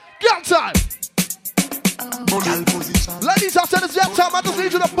 Girl time. Ladies, I said it's that time. I just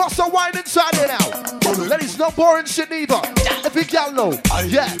need you to bust a wine inside here now. Ladies, no boring shit neither. If you gal know.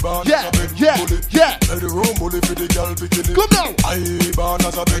 Yeah. Come now.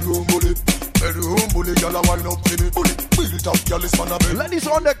 Ladies,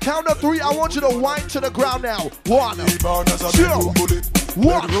 on the count of 3, I want you to wind to the ground now. 1, 2,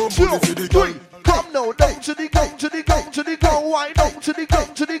 1, 2, 3. Come now, down to the go, to the go, to the go, wine down to the go,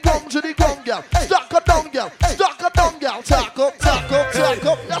 to the go, to the go, girl. Stock her down, girl. Stock her down, girl. Tack up, tack up, tack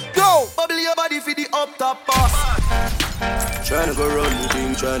up. Let's go. Bubble your body for the up top boss. Tryna go round the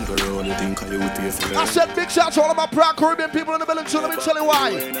thing, tryna go round the thing, cause you would pay for it. I said big shout to all of my proud Caribbean people in the building, so let me tell you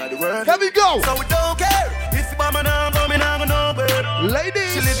why. Here we go. So we don't care if mama now coming out nowhere.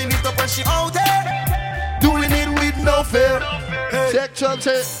 Ladies, she living it up when she out there, doing it with no fear. Check,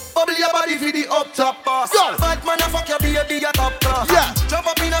 check. Bubble your body for the up top boss. Go. Bad man, I fuck your baby, your top class. Yeah. Jump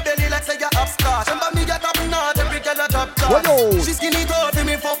up in a belly like say you're upstart. Remember me, your top notch, every girl a top class. Well, she skinny tall,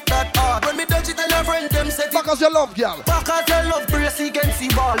 me fuck that hard. When me touch it, tell your friend them say. Fuck us your love, girl. Fuck us your love, brace against the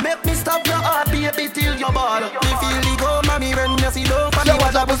ball. Make me stop your heart, baby, till your ball. Me feel it go, mommy, when you see love. She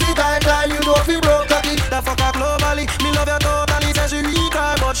was a pussy time, girl, you know if you broke cocky. The fuck her globally, me love your totally. Say she weak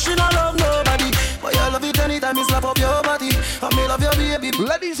her, but she not love nobody. But you love it anytime you slap up your body. And me love your baby.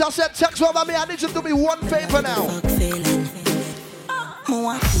 Ladies, I said text over me. I need you to do me one favor now. Fuck feeling.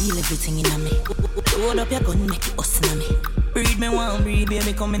 More feel everything in me. Hold up your gun, make it us in me. Breed me one, breed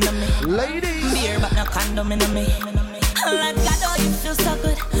baby come in me. Ladies, beer but no condom in me. Like God, oh you feel so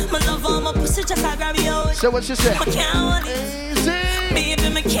good. My love on my pussy just I grab you out. Say what she said. I can't hold it. Easy. Baby,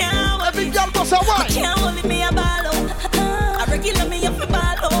 me can't hold it. Every girl bust a wine. I can't hold it, me a ball out. I regular me up a ball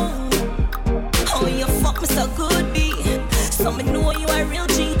out. Oh you fuck me so good, B. So me know you are real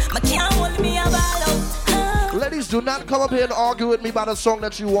G. I can't hold me a ball out. Ladies, do not come up here and argue with me about a song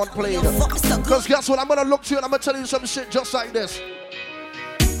that you want played. Because guess what? I'm going to look to you and I'm going to tell you some shit just like this.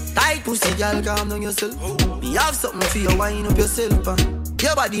 Tight pussy, girl, calm down yourself. Me have something for you, wind up yourself.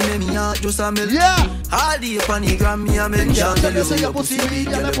 Your body make me heart just a melt. Yeah. All the up on the gram, me a mention. Tell you say your pussy weak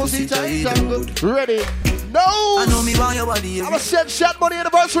and your pussy tight and good. Ready? No. I know me want your body. I'm a set Shad Money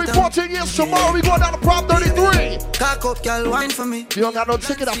anniversary, 14 years tomorrow. We going down to Prop 33. Cock up, girl, wine for me. You don't got no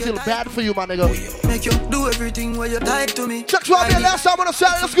ticket, I feel bad for you, my nigga. Make you do everything where you tied to me. Check what I did last time on the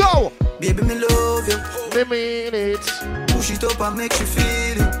Saturday, let's go. Baby, me love you. Me mean it. Push it up and make you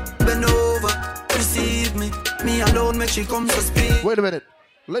feel it. Bend over, receive me. Me alone make she come to speed. Wait a minute.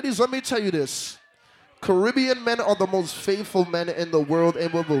 Ladies, let me tell you this. Caribbean men are the most faithful men in the world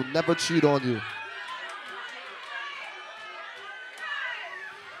and will never cheat on you.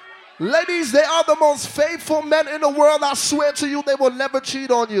 Ladies, they are the most faithful men in the world. I swear to you, they will never cheat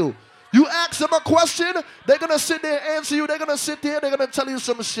on you. You ask them a question, they're going to sit there and answer you. They're going to sit there, they're going to tell you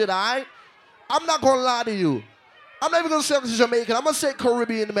some shit, all right? I'm not going to lie to you. I'm not even going to say this is Jamaican. I'm going to say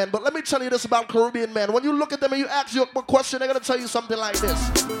Caribbean men. But let me tell you this about Caribbean men. When you look at them and you ask you a question, they're going to tell you something like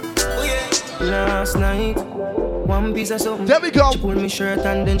this. Last night, one piece of something. There we go. She pulled me shirt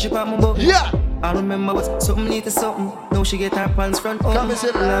and then she popped my button. Yeah. I remember what something need to something. Now she get her pants front on.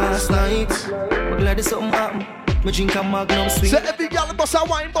 Last night, but glad it's something happened. Me drink a Magnum sweet. Say every girl bust a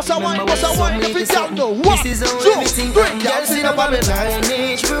wine, bust a wine, bust a wine. Every girl know. 1, 2, 3. Girl sit up on me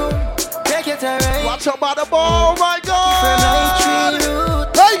 9-inch room. Take your time. Watch out by the ball, my God.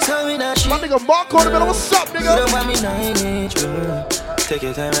 Hey, my nigga Mark on the middle. What's up, nigga? Sit up on me 9-inch room. Take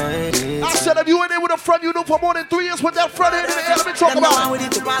your time. I said if you ain't there with a front you know for more than 3 years, put that front end in the air. Let me talk about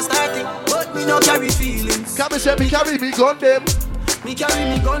it. But me no carry feelings. Come and say me carry me gun them. Me carry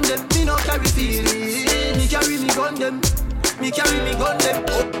me gun them. Me no carry feelings. Me carry me gun them. Me carry me gun them.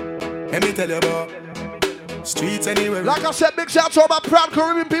 Let me tell you about streets anywhere. Like I said, big shout out to all my proud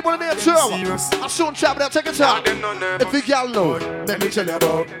Caribbean people in there too. I soon trap that. Take it time. If you y'all know, let me tell you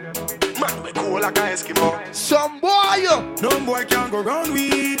about man, we cool like a Eskimo. Some boy, no boy can go round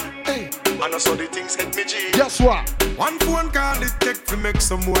weed. Hey, and also the things hit me G. Guess what? One phone call it take to make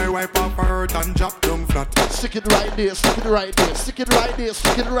some boy wipe off her hurt and drop down flat. Stick it right there, stick it right there, stick it right there,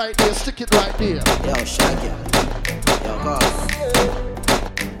 stick it right there, stick it right there. Yo, shake it. Yo, go.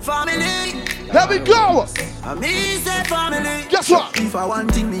 Family. Here we go. I'm easy family. Guess what? If I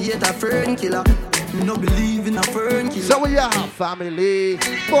want thing, me hate a fern killer. Me no believe in a fern killer. So we are family.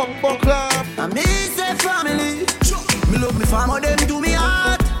 Bong bong club. I'm easy family. Me love me farmer, them do me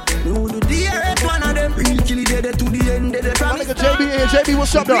heart. Me would do the earth one of them. Real kill it dead to the end. They promise. My nigga JB, JB,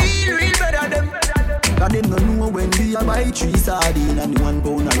 what's up, though? Real better them. Cause them no know when we a buy 3 sardines and 1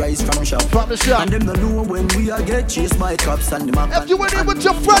 pound of rice from shop. From the shop. And them no know when we a get chased by cops and the map. If you went in with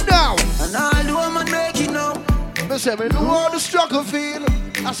your friend now. And all the woman make it now. Me say me know how the struggle feel.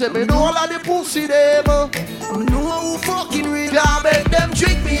 I said me know all of the pussy them. Me know who fucking real. Can't make them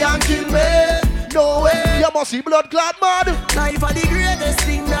trick me and kill me. No way. You must see blood clot man. Life are the greatest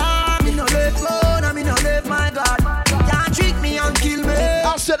thing now. Me no left alone, me no left my God. Can't trick me and kill me.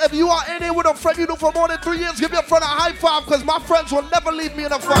 I said if you are in here with a friend you know for more than 3 years, give your friend a high five because my friends will never leave me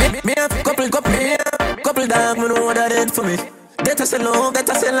in a fight. Me a couple dog, me know what that did for me. Better say love,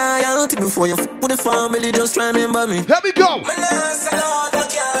 better say loyalty before you with the family, just try remember me. Here we go. I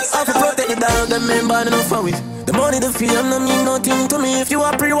have to protect the dog, them member enough for it. The money, the fame, no mean nothing to me. If you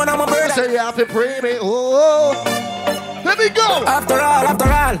are pre one, I'm a bird. Say you have to pray me. Oh. Here we go. After all,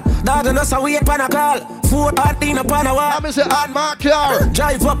 dog and us a wait on a call. 4 hard in upon a wall. I'm say on my car.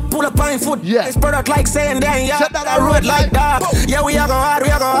 Drive up, pull up on foot. Yeah. It's product like saying then, yeah. Set that I road like that. Yeah, we are go hard,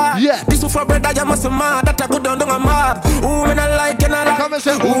 Yeah. This is for bread that you must mad. That I go down a mob. Ooh, me not like, and I like. Come and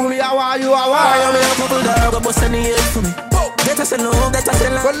say, ooh, me, how are you, how I are am a couple dog, but send it for me. Better say no, better say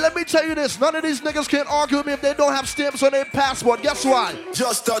no. But let me tell you this, none of these niggas can argue with me if they don't have stamps on their passport. Guess why?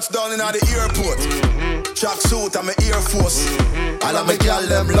 Just touched down in the airport. Track suit and my Air Force. All of my girl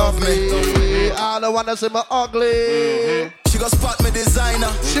them love me. All the wanna say me ugly. She gon' spot me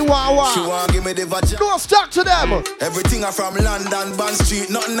designer. She want She want give me the vagina. No, stuck to them. Everything are from London, Bond Street.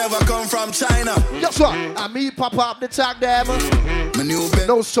 Nothing ever come from China. Guess what? I me pop up the tag them. My new bed.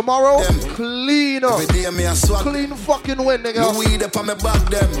 No, tomorrow, clean up. Every day me a swag. Clean fucking win, nigga. No weed up on me back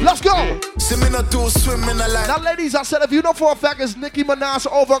them. Let's go. See me not do swim in the line. Now, ladies, I said if you know for a fact it's Nicki Minaj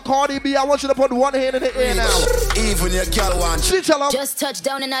over Cardi B, I want you to put one hand in the air now. Even your girl want. She tell her. Just touched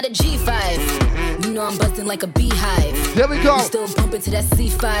down and out of G5. You know I'm buzzing like a beehive. There we go. You still bumping to that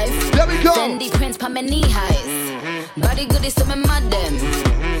C5. There we go. Fendi Prince pa my knee highs. Body good is so me mad them.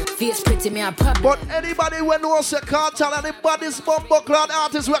 Face pretty me a problem. But anybody when knows a cartel, anybody's bumper clad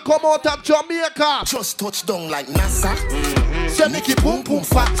artists will come out of Jamaica. Just touch down like NASA. Say Nicki boom boom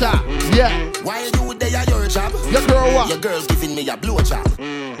fatter. Yeah. While you there at your job. Your girl what? Your girl giving me a blowjob.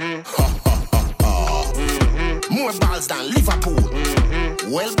 More balls than Liverpool.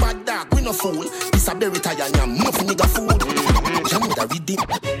 Well, bad dog, we no fool. This a berry tie and yam, nothing nigga food. Jam with a redeem.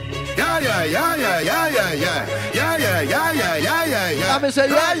 Yeah. I mean say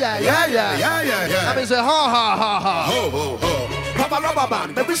yeah. I mean say ha. Ho, ho, ho. Papa rubber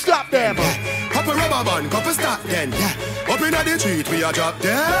band, baby stop them. Papa rubber band, couple stop then. Up in the street, we a drop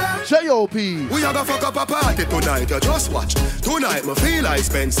there. J.O.P. We a go fuck up a party tonight, you just watch. Tonight, me feel I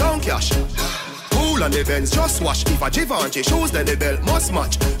spend some cash. Cool on the Benz, just wash. If a Givenchy shoes, then the belt must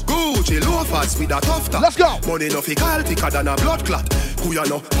match. Good Gucci loafers with a tough top. Let's go. Money no fi call thicker than a blood clot. Who you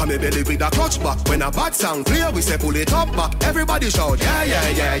know? Pa me belly with a clutch back. When a bad sound clear, we say pull it up back. Everybody shout, yeah, yeah,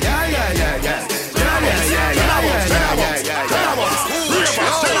 yeah, yeah, yeah, yeah, yeah. Yeah, yeah, yeah, yeah, yeah, yeah, yeah.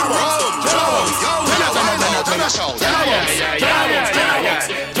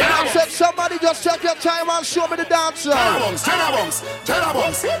 Said somebody just take your time and show me the dancer.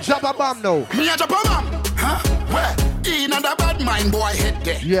 Drop a bomb now. Me a drop a bomb. Huh? Where? In and a bad mind boy head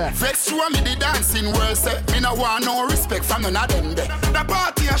there. Yeah. Vex show me the dancing world say. Me no want no respect from none of them there. The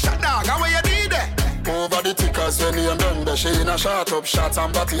party a shut down. How you did there? Over the tickers when you done the she in a shot up shots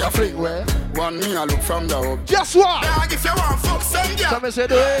and body a flick where. One me a look from the hub. Guess what? Dog, if you want fuck some girl. Some me say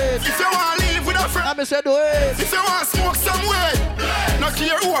do it. If you want live with a friend. Some me say do it. If you want smoke some way. No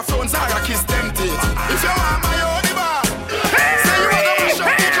care who a phones are a kiss them teeth. If you want my own the bar. Say you want to mash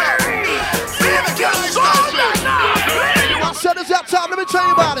up the club. See you make your lifestyle flat. I said it's that time, let me tell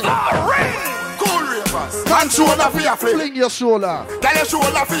you about it. Cool ravers. Man shoulder for your flip. Fling your shoulder. Tell your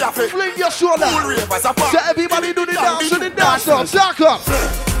shoulder for your flip. Fling your shoulder. Cool ravers apart. So everybody do the dance, do the dance up. Stack up.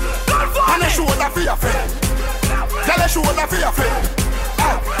 And your shoulder for your flip. Tell your shoulder for your flip.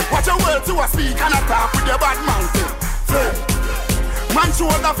 Watch your words to a speak and a talk with your bad mouth. Man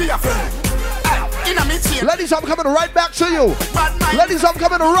shoulder for your flip. Ladies, I'm coming right back to you. Ladies, I'm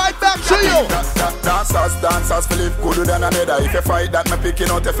coming right back to you. Dancers, Philip, gooder than another. If you fight that, me picking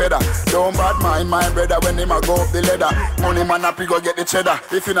out a feather. Don't bad mind my brother when him a go up the ladder. Money man happy go get the cheddar.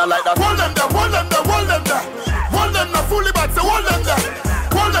 If you not like that, hold them there, hold them there, hold them there. Hold them there, fully bad, so hold them there.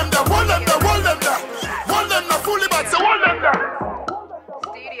 Hold them there, hold them there, hold them there. Hold them there, fully bad, so hold them there.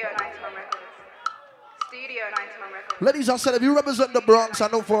 Ladies, I said if you represent the Bronx, I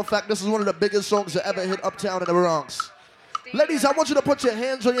know for a fact this is one of the biggest songs that ever hit Uptown in the Bronx. Ladies, I want you to put your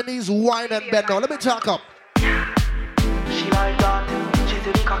hands on your knees, whine and bend now. Let me talk up. She like that. She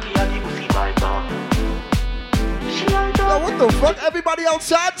said me cocky and the pussy like that. She like that. Yo, what the fuck? Everybody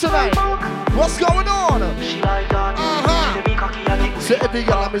outside tonight. What's going on? She like that. She said me cocky and the pussy like that. Say if you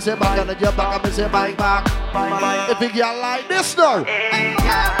girl, let me say back and your back, let me say back. If you girl like this though.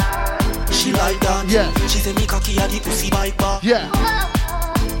 She like that. Yeah. She say me cocky and the pussy bike back. Yeah.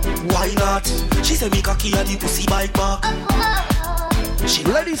 Why not? She say me cocky and the pussy bike back.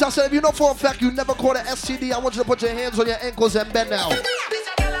 Ladies, I said if you know for a fact you never caught an STD, I want you to put your hands on your ankles and bend now.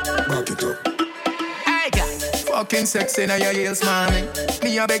 Back it up. Fucking sexy now your heels, mommy.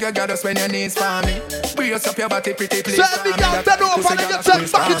 Me a beg you goddess when your knees for me. Brace up your body pretty please. So every girl bend over and get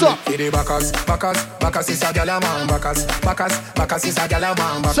set, back it up. Kitty Bacchus is a gal a man. Bacchus is a gal a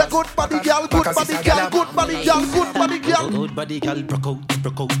man. Say good body girl, good body girl, good body girl, good body girl. Good body girl, broke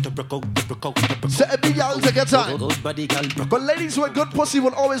out. So every girl take your time. Good body girl, but ladies with good pussy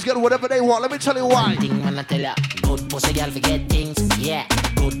will always get whatever they want. Let me tell you why. When I tell ya, good pussy girl forget things. Yeah,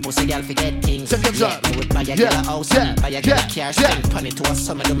 good pussy girl forget things. Take your time. Me would buy a girl a house, buy a girl a car, spend money to a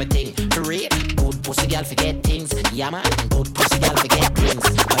summer do my thing. For real, good pussy girl forget things. Yeah man, good pussy girl forget things.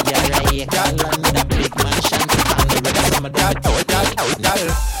 Buy a right girl and with a big mansion and with a summer dog.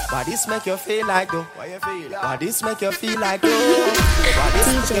 Why this make you feel like though? Why you feel? Why this make you feel like though? Why this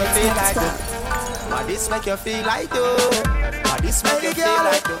make you feel like though? Why this make you feel like though? Why this make you feel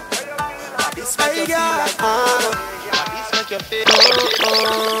like though? Why this make you feel like though? Why this make you feel like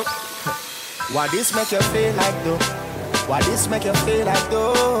though? Why this make you feel like though? Why this make you feel like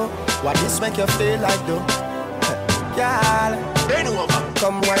though? Why this make you feel like though? Girl, bend over.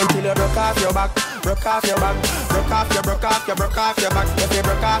 Come wine till you broke off your back. Broke off your back, broke off your back. If you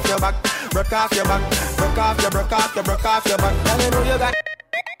broke off your back, broke off your back, broke off your back. Girl, you know you got,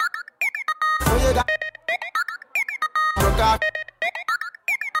 broke off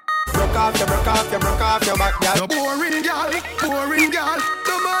your back, girl. No boring girl.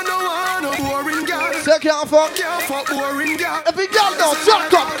 No man no want no boring girl. Say can't fuck boring girl. If you girl now,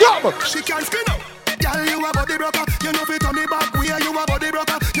 suck up, come. She can't spin up. Girl, you a body broker. You know fi turn it back way. You a body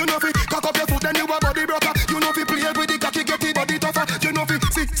broker. You know fi cock up your foot and you a body broker. You know fi play with the cocky, get the body tougher. You know fi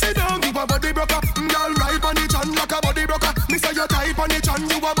sit down, you a body broker. Girl, ride on the chan like a body broker. Me say you tight on the chan,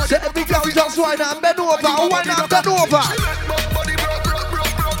 you a body. Say every girl just whine and bend over, whine and bend over. She make body broke.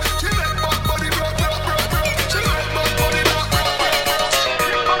 She make body broke. She make body broke.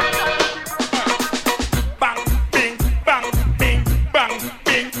 Bang, bing, bang, bing, bang,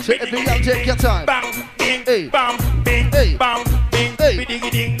 bing. Say every girl take your time. Bang, bing, hey, bang, bing, hey, bang, bing, hey, ding,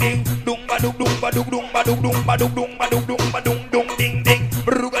 ding, ding, dung ba dung dung ba dung dung ba dung dung ba dung dung ba dung dung ba dung dung ding ding,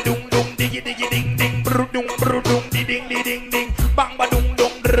 bruga dung dung digi digi ding ding, bru dung di ding di ding ding, bang ba dung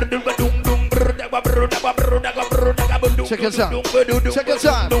dung ba dung dung da ba ba dung. Check your time. Check your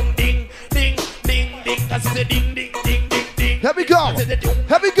time. Ding ding ding ding ding, I say ding ding ding ding ding. Here we go.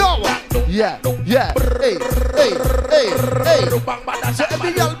 Here we go. Yeah. Hey. So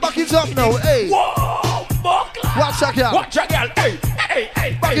every girl back it up now. Hey. Watch that girl. Watch that girl. Hey.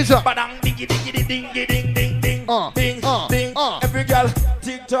 Back it up. Badang diggy diggy ding ding ding ding ding. Ding. Every girl.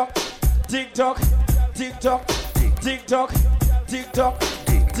 Tick tock. Tick tock. Tick tock. Tick tock. Tick tock. Tick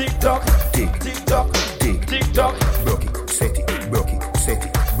tock. Tick tock. Tick tock. Broke it, set it, broke it, set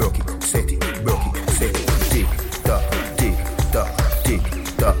it, broke it, set it, broke it, set it. Tick tock, tick tock, tick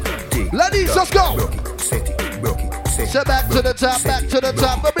tock, tick. Ladies, let's go. Broke it, set it, broke it, set it. Step back to the top, back to the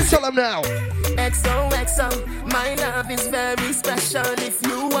top. Let me tell them now. XOXO, my love is very special. If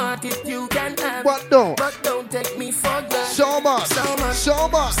you want it, you can have. What no? But don't take me for granted. So much.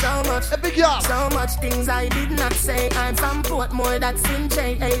 Epic y'all. So much things I did not say. I'm from Portmore, that's in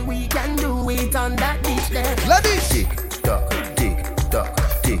J. Hey, we can do it on that beach there. Ladies. Tick tock, tick tock,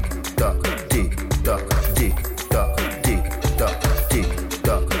 tick tock, tick tock, tick tock, tick tock, tick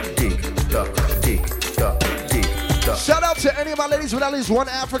tock, tick tock, tick tock, tick tock. Shout out to any of my ladies with at least one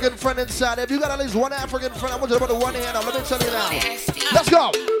African friend inside. If you got at least one African friend, I want you to put the one hand up. Let me tell you now. Let's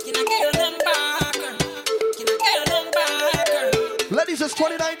go. Ladies, it's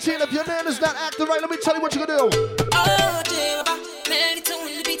 2019. If your man is not acting right, let me tell you what you can do.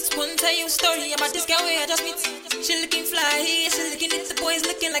 Tell you a story about this girl where I just meet. She looking fly, she looking at the boys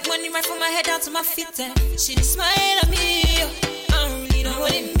looking like money right from my head down to my feet. She just smile at me. I don't really know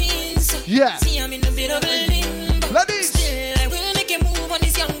what it means. Yeah. See, I'm in a bit of a limbo. Ladies. Still, I will make a move on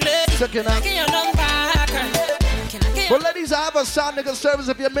this young lady. Checking out. Can I get your number? Well, ladies, I have a sound nigga service.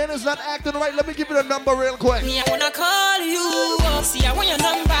 If your man is not acting right, let me give you the number real quick. Me, I wanna call you. See, I want your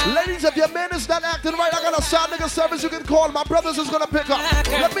number. Ladies, if your man is not acting right, I got a sound nigga service you can call. My brothers is gonna pick up.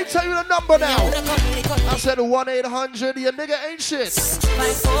 Let me tell you the number now. I said 1-800. Your nigga ain't shit.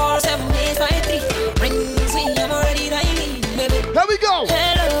 547-853. Rings me, I'm already dialing, baby. Here we go.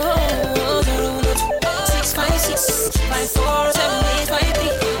 Hello.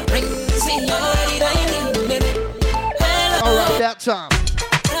 656-547-853. Rings me, I'm already dialing, baby. All right, that time.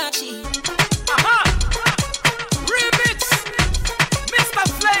 Mr.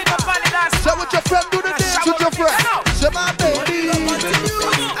 Flavor, so what your friend do the dance with your friend? Say my baby.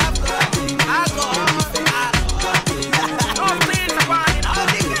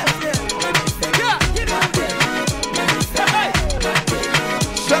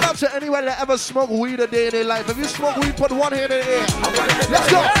 Shout out to anyone that ever smoked weed a day in their life. If you smoke weed, put one hand in the air. Let's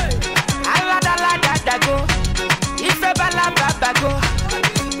go.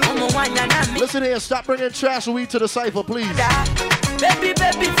 Listen here, stop bringing trash weed to the cypher, please. Baby,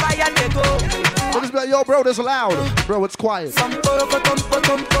 fire they go. Niggas be like, yo, bro, this loud. Bro, it's quiet. She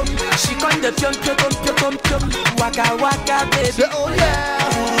con the pium, waka, baby. Say, oh,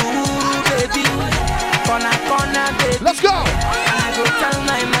 yeah. Ooh, baby. Corner, baby. Let's go. And I go tell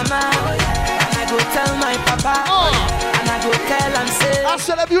my mama. And I go tell my papa. And I go tell him, say. I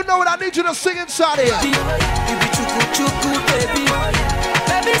said, if you know what I need you to sing inside here. You be chuku, baby.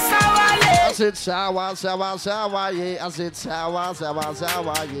 Baby, sawale. I said, sawa, yeah. I said, sawa,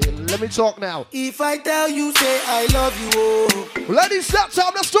 yeah. Let me talk now. If I tell you, say I love you, oh. Ladies, that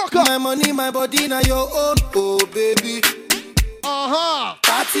time, let's talk up. My money, my body, now your own, oh, baby.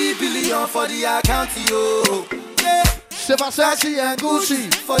 30 billion for the account, yo. Yeah. Say Versace and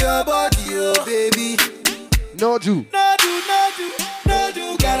Gucci for your body, oh, baby. No do. Gotta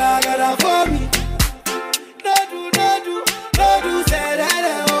for me. No do, say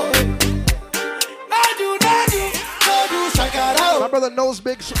that, oh. My brother knows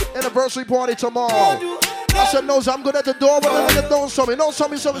big anniversary party tomorrow. I said, knows I'm good at the door, but the nigga don't show me. Don't show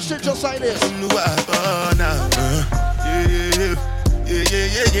me some shit just like this.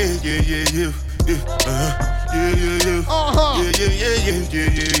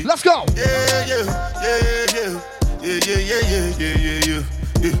 Let's go.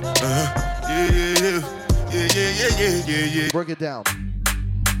 Break it down.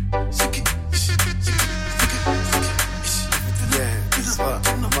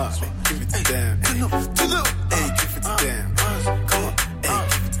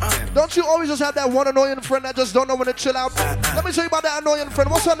 Don't you always just have that one annoying friend that just don't know when to chill out? Let me tell you about that annoying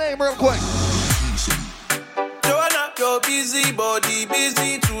friend. What's her name real quick? Joanna, your busy body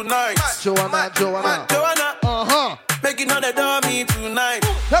busy tonight. Joanna. Making all the dummy tonight.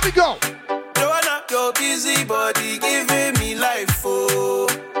 Here we go. Joanna, your busy body giving me life, oh.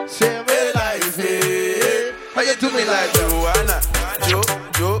 Save me life, hey. How you do me like Joanna?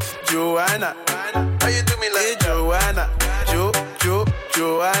 Joanna. How you do me like Joanna?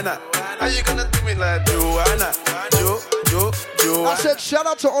 Joanna. How you gonna do me like Joanna? Joanna. I said shout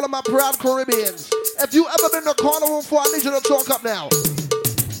out to all of my proud Caribbeans. If you ever been to Carnival before, I need you to talk up now.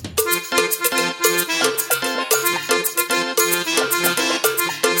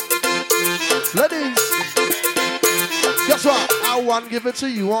 Ladies, guess what? I want to give it to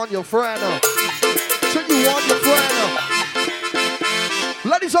you on your friend. To you on your friend.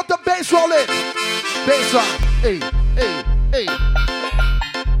 Ladies, up the bass rolling. Bass line. Hey, hey, hey.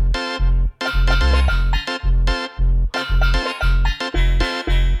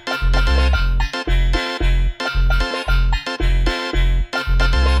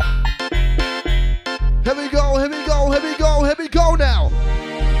 Here we go, here we go, here we go, here we go now.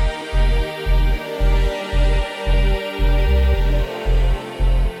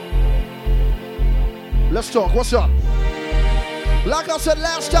 Let's talk, what's up? Like I said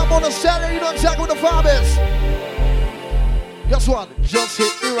last time on the Saturday, you know exactly what the vibe is. Guess what? Just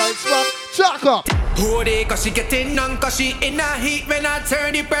hit the right spot. Talk up. Hold it, cause she getting on, cause she in a heat when I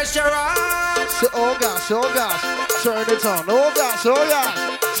turn the pressure on. So, oh gosh, turn it on. Oh gosh, turn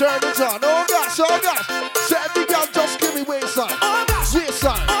it on. Oh gosh, so every girl just give me waistline.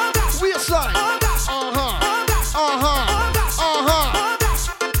 Waistline, waistline.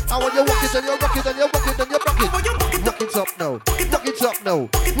 I want you walk it and you rock it and you walk it and you rock it. Rock it up now. Rock it up now.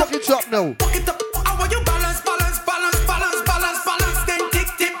 Rock it up now. I want you balance, balance, balance, balance, balance, balance, then tick,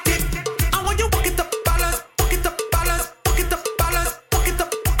 tick, tick. I want you walk it up, balance, walk it up, balance, walk it up, balance, walk it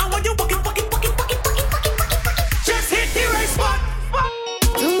up. I want you walk it, walk it, walk it, walk it, walk it, walk it, walk it. Just hit the right spot.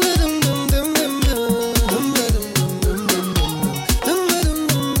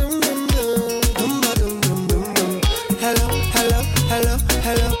 Hello, hello, hello,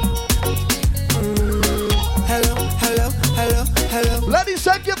 hello. Hello, hello, hello, hello. Ladies,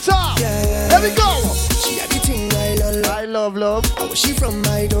 take your time. Yeah. Here we go. She had the thing I love. How was she from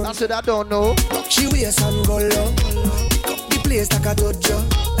my door? I said I don't know. Rock she waist and go low. Pick up the place like a dojo.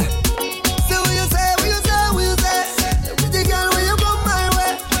 So what you say, what you say, what you say? With the girl when you come my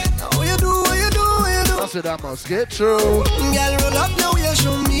way. What you do, what you do, what you do? I said I must get through. Girl, roll up now, you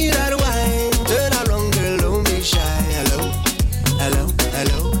show me that wine. Turn around, girl, don't be shy. Hello, hello,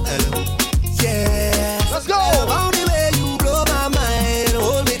 hello, hello. Yeah. Let's go. About the way you blow my mind.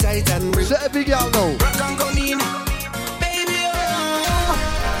 Hold me tight and breathe. So every girl know. Rock and come in, baby, oh.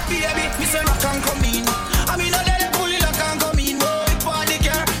 Baby, me say rock and come in. I mean, I let it pull it, rock and come in. Oh, party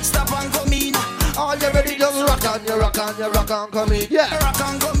girl, stop and come in. Are you ready? Just rock on, you rock on, you rock on, come in. Yeah. Rock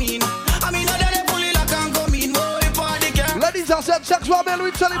and come in. I mean, I let it pull it, rock and come in. Oh, party girl. Ladies, I said sexual man,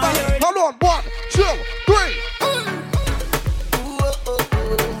 we tell you about it. Hold on, 1, 2, 3.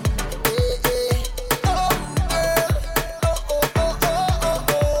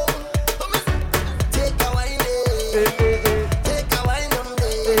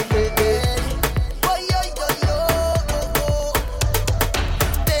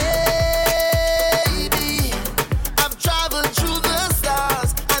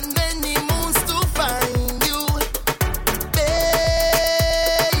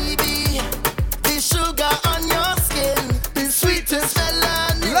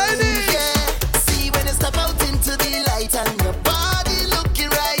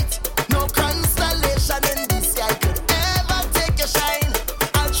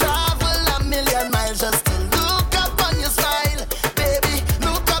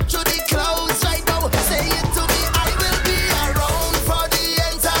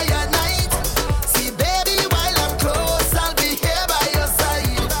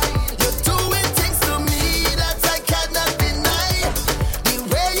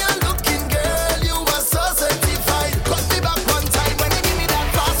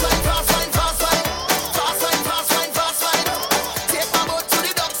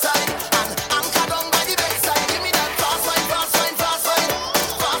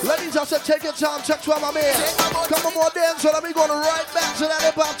 Take your time, check to my man. Couple more dance, so let me go right back to that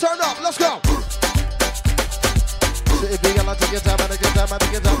hip hop. Turn up, let's go. Say it big, I take your time, I take your time, I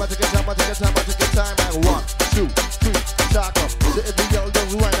take your time, I take your time, I take your time, I take your time. And 1, 2, 3, talk up. Say it big, y'all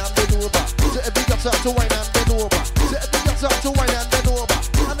just wine and bend over. Say it big, I start to wine and bend over. Say it big, I start to wine and bend over.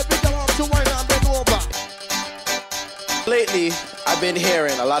 And the big, I want to wine and bend over. Lately, I've been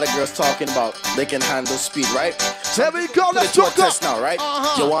hearing a lot of girls talking about they can handle speed, right? There we go, let's talk up. Test now, right?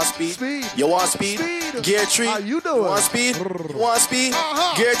 You want speed? You want speed? Gear tree? How you doing? You want speed? You want speed?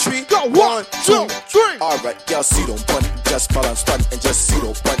 Gear tree? Go, 1, 2, 3. Alright, girl, see don't punt, just balance punt, and just see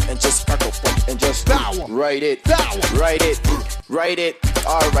don't punt, and just crack up punt, and just ride it, ride it, ride it.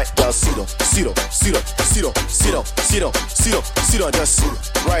 Alright, girl, see don't, see don't, see don't, see don't, see don't, see don't, see don't, see don't, just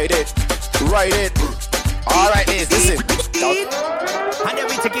ride it, ride it. Alright, listen. And then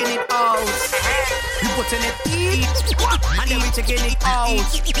we taking it out. You putting it in. And then we taking it out.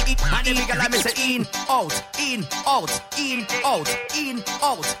 And then we got like Mr. In, out, in, out, in, out, in,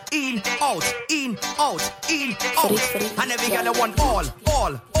 out, in, out, in, out, in, out. And then we got the one all.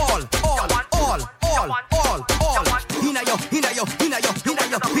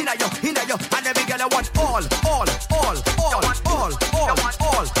 Hina yo. And then we got the one all.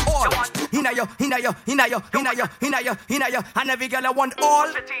 Hina yo. And every girl I want all,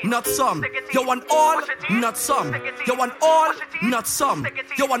 not some. You want all, not some. You want all, not some.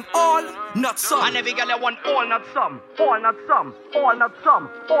 You want all, not some. And every girl I want all, not some. All, not some. All, not some.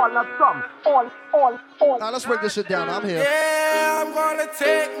 All, not some. All. Now let's break this shit down. I'm here. Yeah, I'm gonna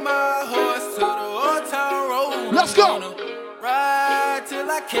take my horse to the old town road. Let's go. Ride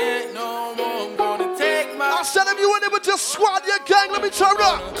till I can't no more. I'm gonna take my. I said if you in there with your squad, your gang, let me turn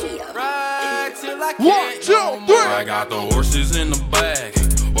up. Ride till I One, can't two, no three. more. I got the horses in the back,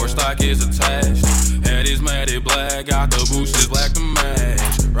 horse stock is attached. Head is matted black, got the boosters black to match.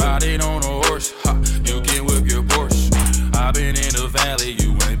 Riding on a horse, ha, you can whip your Porsche. I've been in the valley,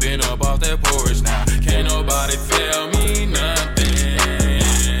 you ain't been up off that porch. Now can't nobody tell me nothing.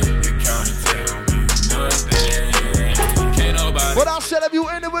 You can't tell me nothing. Can't nobody. But I said if you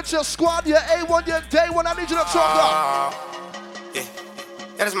in there with your squad, your A1, your day one, I need you to talk up. Yeah,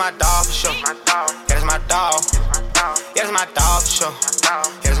 that is my dog for sure. That is my dog. That is my dog for sure.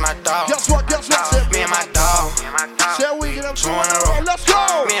 That is my dog. Guess what? Me and my dog. Say we get them 2 in a row. Let's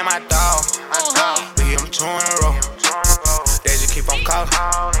go. Me and my dog. We get them 2 in a row. They just keep on calling.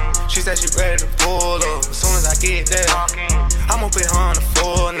 She said she ready to pull up. As soon as I get there, I'ma put her on the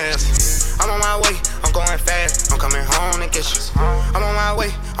fullness. I'm on my way, I'm going fast. I'm coming home to get you. I'm on my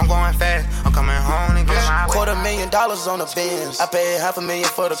way, I'm going fast. I'm coming home to get you. $250,000 on the Benz. I paid $500,000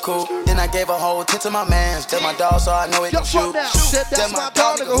 for the coupe. Then I gave a whole 10 to my man. Tell my dog so I know he can shoot. Said that's my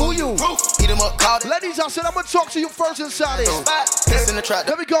dog, nigga. Who you? Eat him up, call it. Ladies, I said I'm gonna talk to you first inside here. Piss in the trap.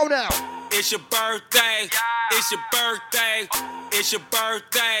 Let me go now. It's your birthday. It's your birthday. It's your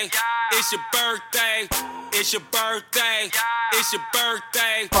birthday. It's your birthday. It's your birthday. It's your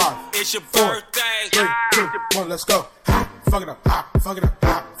birthday. It's your birthday. 3, 2, 1, let's go. Fuck it up, fuck it up,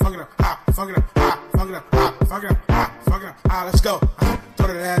 fuck it up, fuck it up, fuck it up, fuck it up, fuck it up. Let's go. Throw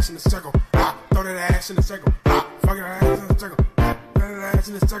that ass in the circle. Throw that ass in the circle. Fuck it ass in the circle. Throw that ass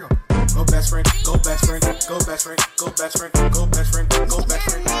in the circle. Go best friend, go best friend, go best friend, go best friend, go best friend, go best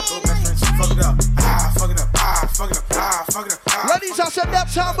friend, go best friend. Fuck it up, fuck it up, fuck it up, fuck it up. Ladies, I said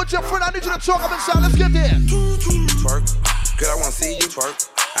that time with your friend. I need you to talk up inside. Let's get there. Twerk, girl, I wanna see you twerk.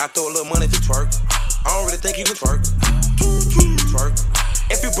 I throw a little money if you twerk. I don't really think you can twerk. Twerk.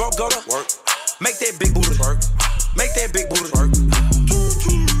 If you broke, go to work. Make that big booty twerk. Make that big booty twerk.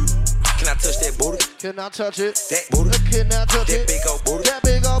 Can I touch that booty? Can I touch it? That booty. Can I touch that it? big old booty. That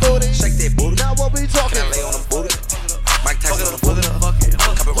big old booty. Shake that booty. Now what we talking? Can I lay on the booty? Mike Tyson on the booty.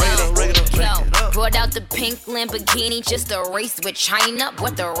 Yo, brought out the pink Lamborghini just to race with China.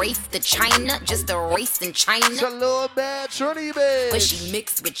 What the race to China? Just a race in China. It's a little bad Trinity bitch. But she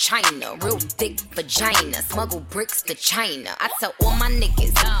mixed with China, real thick vagina. Smuggle bricks to China. I tell all my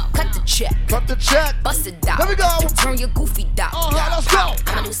niggas, cut the check. Cut the check. Bust it down. Let me go. Turn your goofy down. Let's go.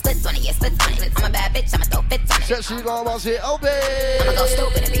 I'ma do splits on it, yeah, splits on it. I'm a bad bitch, I'ma throw fits on it. Said she gon' bust it open. I'ma go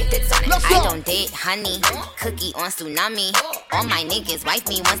stupid and be fits on it. Let's go. I don't date honey, cookie on tsunami. All my niggas wife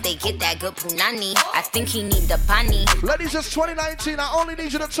me once they get that good punani. I think he need the bunny. Ladies, it's 2019. I only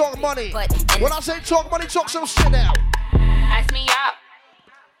need you to talk money. When I say talk money, talk some shit now. Ice me out.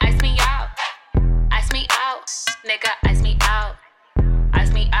 Ice me out. Ice me out. Nigga, ice me out.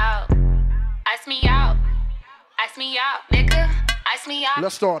 Ice me out. Ice me out. Ice me out. Nigga, ice me out.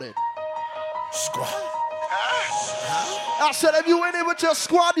 Let's start it. Squad. I said if you in it with your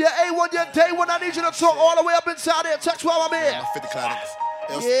squad, your A1, your day one, I need you to talk all the way up inside there. Text while I'm here. 50 cloud.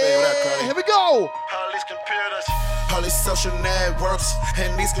 Yeah, here we go. Police computers, police social networks,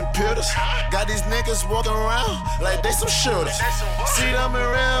 and these computers got these niggas walking around like they some shooters. See them in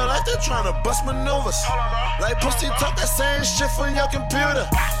real like they're trying to bust maneuvers. Like pussy talk that same shit from your computer.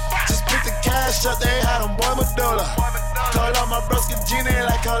 Just pick the cash up, they had them boy Medulla. Call out my broski Genie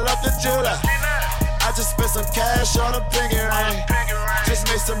like call up the jeweler. I just spent some cash on a pinky ring. Just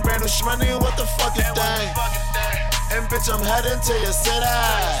made some brand new shmoney, what the fuck is that? And bitch, I'm heading to your city.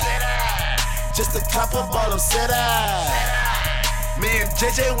 Just a couple bottle city. Me and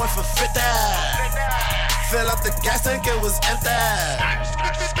JJ went for 50. Fill up the gas tank, it was empty.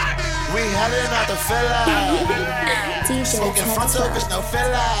 We heading out the filler. Smoking frontal, bitch, no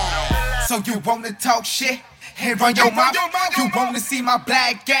filler. So you wanna talk shit and run your mouth? You wanna see my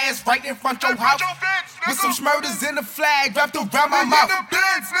black ass right in front your house? with some smurders in the flag wrapped around my mouth.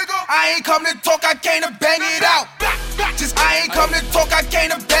 I ain't come to talk, I came to bang it out. Just I ain't come to talk, I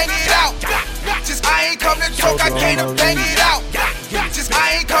came to bang it out. Just I ain't come to talk, I came to bang it out. Just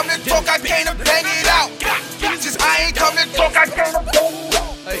I ain't come to talk, I came to bang it out. Just I ain't come to talk, I came to bang it out.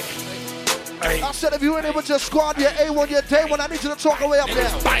 I said if you in it with your squad, your A1, your day one, I need you to talk away up there.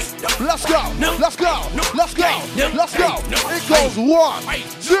 Let's go, let's go, let's go, let's go. It goes 1,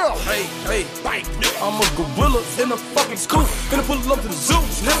 2. I'm a gorilla in a fucking scoop. Gonna pull up to the zoo,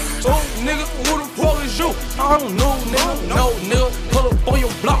 nigga. Oh, nigga, who the fuck is you? I don't know, nigga. No, nigga. Pull up on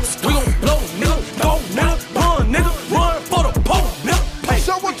your blocks. We gon' blow, nigga. Go, nigga. Run, nigga. Run for the pole, nigga.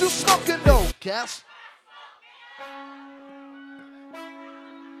 So what you smoking though, Cass?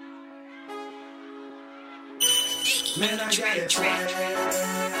 Man, I got it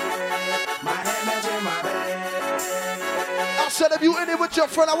my head matching my bed. I said if you in it with your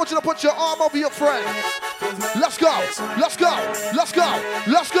friend, I want you to put your arm over your friend. Let's go, let's go, let's go,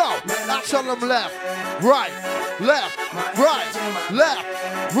 let's go. I tell them left, right, left, right, left,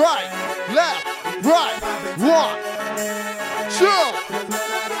 right, left, right. 1, 2,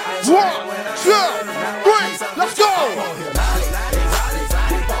 1, 2, 3. Let's go.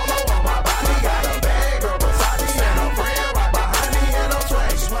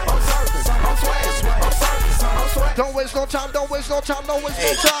 Don't waste no time, don't waste no time, don't waste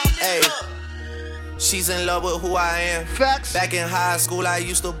no time. Hey, she's in love with who I am. Facts. Back in high school, I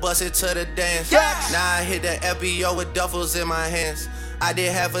used to bust it to the dance. Facts. Now I hit the FBO with duffels in my hands. I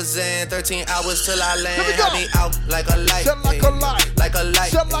did half a Zen, 13 hours till I land. Had me out like a light. Set like a light. Like a light.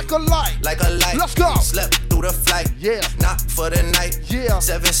 Set like a light. Like a light. Let's go. Slept through the flight. Yeah. Not for the night. Yeah.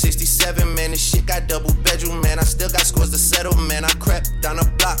 767, man. This shit got double bedroom, man. I still got scores to settle, man. I crept down the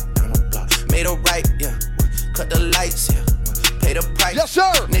block. Made a right, yeah. Cut the lights, yeah. Pay the price. Yes,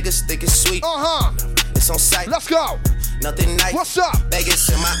 sir. Niggas think it's sweet. It's on sight. Let's go. Nothing nice. What's up? Vegas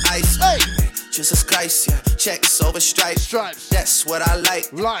in my ice. Hey. Jesus Christ, yeah. Checks over stripes. That's what I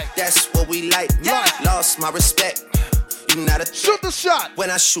like. That's what we like. Lost my respect. You not a shoot the shot. When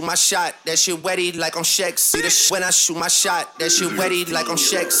I shoot my shot, that shit wetty like on Shex. See the when I shoot my shot, that shit wetty like on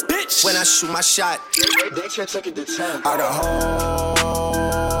Shex. Bitch. When I shoot my shot, they can't take it to 10. Out of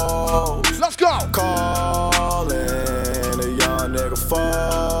home. Let's go. Calling a young nigga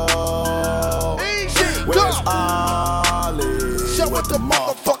fall. Easy. Where's Go. Ollie? Shut with the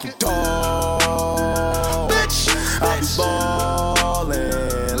motherfucking dog. Bitch. I be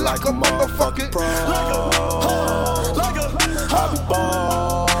ballin' like a motherfucking pro. I be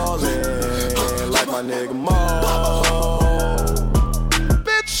ballin' like my nigga Mo.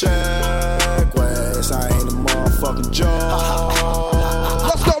 Bitch. Check West, I ain't a motherfucking joke.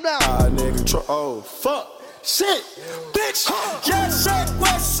 Let's go now. Oh, fuck. Shit. Bitch. Yeah, Check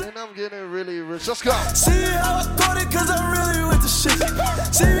West. And I'm getting really rich. Let's go. See how I started, cause I'm really with the shit.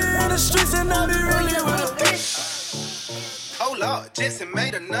 See me in the streets and I be really with the oh Lord, Jesse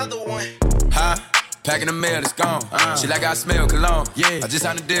made another one. Huh? Packing the mail, it's gone. She like I smell cologne. Yeah. I just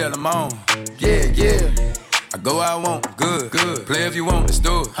signed a deal, I'm on. Yeah, yeah. I go where I want, good. Play if you want, let's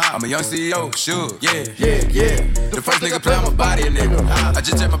do it. I'm a young CEO, sure. Yeah. The first nigga play on my body, a nigga. I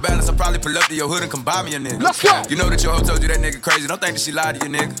just check my balance, I probably pull up to your hood and come buy me a nigga. Let's go. You know that your hoe told you that nigga crazy. Don't think that she lied to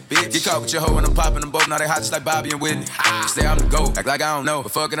you, nigga. Bitch. Get caught with your hoe and I'm popping them both. Now they hot just like Bobby and Whitney. Say I'm the GOAT, act like I don't know.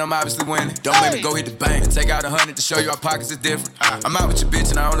 But fucking, I'm obviously winning. Don't make me go hit the bank and take out 100 to show you our pockets is different. I'm out with your bitch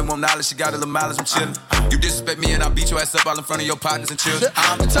and I only want knowledge. She got a little mileage, I'm chillin'. You disrespect me and I'll beat your ass up all in front of your partners and children.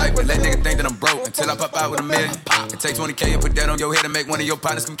 I'm the type that let nigga think that I'm broke until I pop out with $1 million. It take 20K and put that on your head and make one of your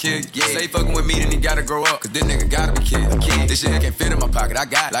partners come kill you. Yeah. Say fucking with me, then he gotta grow up, cause this nigga gotta be killed. This shit can't fit in my pocket, I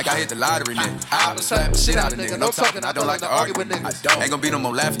got it, like I hit the lottery, nigga. I was slapping shit out of nigga, no talking, I don't like to argue with niggas. I don't. Ain't gonna be no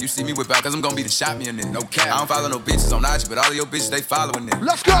more laughing, you see me whip out, cause I'm gonna be the shot me a nigga, no cap. I don't follow no bitches on IG, but all of your bitches, they following nigga.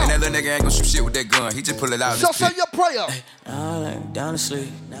 Let's go. And that little nigga ain't gonna shoot shit with that gun, he just pull it out. So say your prayer. Down to sleep.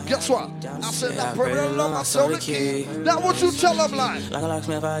 Guess what? I said that prayer alone, I saw the key. Now what you tell them like? Like a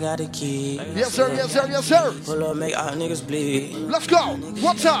locksmith, I got the key. Yes sir, yes sir, yes sir. Pull up, make all niggas bleed. Let's go.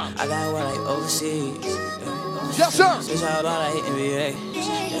 One time. I got one like overseas. Yes sir. Bitch, how about like NBA?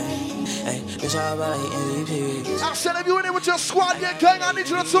 Hey, bitch, how about like MVP? I said if you in there with your squad, your gang, I need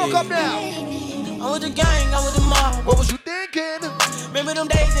you to talk up now. I'm with the gang, I'm with the mob. What was you thinking? Remember them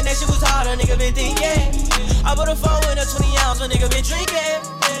days and that shit was hard, a nigga been thinking. I put a 4 in a 20 ounce, a nigga been drinking.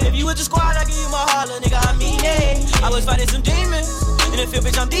 If you with the squad, I give you my heart, little nigga, I mean it. I was fighting some demons, in the field,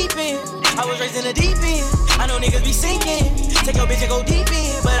 bitch, I'm deep in. I was raised in the deep end, I know niggas be sinking. Take your bitch and go deep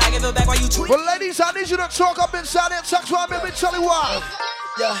in, but I give it back while you tweet. Well, ladies, I need you to talk up inside and text why, baby, tell you why.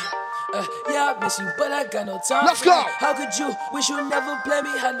 Yeah, I miss you, but I got no time. Let's for go. that. How could you wish you never play me?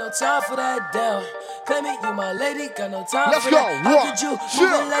 Had no time for that. Damn. Claim it, you my lady, got no time Let's for go. that. How could you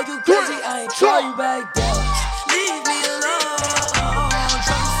moving like you crazy? I ain't call you back down. Leave me alone.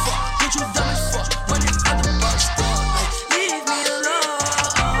 Drunk as fuck, get you dumb as fuck. When it's at the bus down. Leave me alone.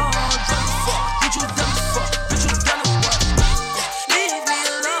 Drunk as fuck, get you dumb as fuck. Get you dumb as fuck. Leave me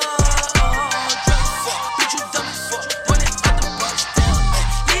alone. Drunk as fuck, get you dumb as fuck. When it's at the bus down.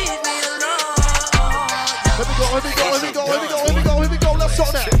 Leave me alone. Here we go. Let's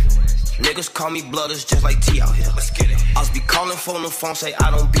talk that. Niggas call me blooders just like T out here. Let's get it. I be calling phone, the phone say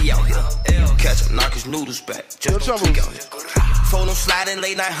I don't be out here. Catch him, knock his noodles back. Just don't tweak out here. Phone them sliding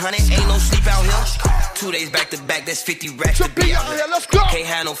late night, honey, ain't no sleep out here. 2 days back to back, that's 50 racks to be out here. Let's go. Can't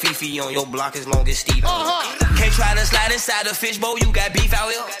have no Fifi on your block as long as Steve. Can't try to slide inside the fishbowl, you got beef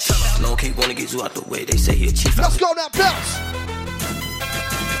out here. No keep wanna get you out the way, they say he a chief out here. Let's go now, bounce.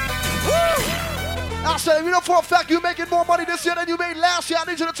 Woo! I said, if you know for a fact you're making more money this year than you made last year, I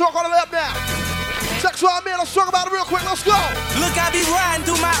need you to talk all the way up now. Sex Wild Man, let's talk about it real quick. Let's go. Look, I be riding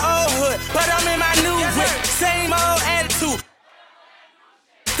through my old hood, but I'm in my new whip. Same old attitude.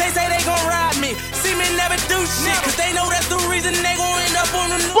 They say they gon' ride me, see me never do shit, cause they know that's the reason they gon' end up on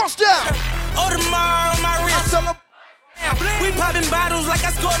the news. Bust down. Audemars on my wrist. We popping bottles like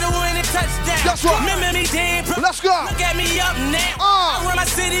I scored the winning touchdown. That's right. Remember me then, let's go. Look at me up now. I run my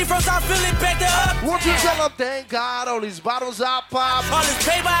city from South Philly back to up. Won't you tell them, thank God, all these bottles I pop. All this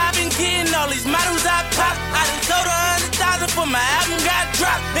paper I been getting, all these models I pop. I done sold 100,000 for my album got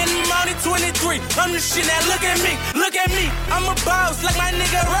dropped. In the morning 23, I'm the shit now. Look at me, I'm a boss like my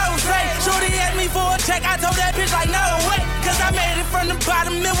nigga Rose. Shorty asked me for a check, I told that bitch like no way. Cause I made it from the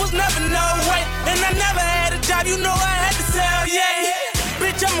bottom, it was never no way. And I never had a job, you know I had to sell, yeah.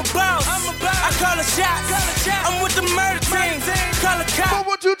 Bitch, I'm a boss. I call a shot. I'm with the murder team. Call a cop. But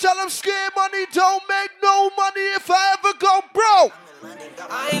would you tell them scared money don't make no money if I ever go broke?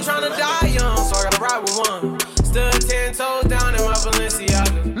 I ain't tryna die young, so I gotta ride with one. Stood 10 toes down in my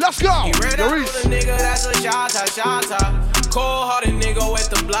Balenciaga. Let's go. He ran out with a nigga that's a shot. Cold-hearted nigga with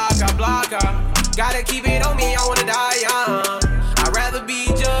the blocker. Gotta keep it on me, I wanna die young. I'd rather be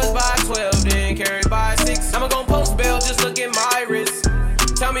judged by 12 than carried by 6. I'ma gon' post bail, just look at my wrist.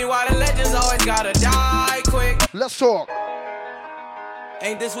 Tell me why the legends always gotta die quick. Let's talk.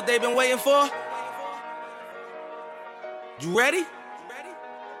 Ain't this what they been waiting for? You ready?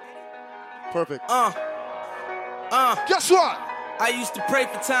 Perfect. Guess what? I used to pray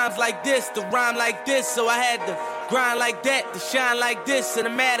for times like this, to rhyme like this, so I had to grind like that, to shine like this. In a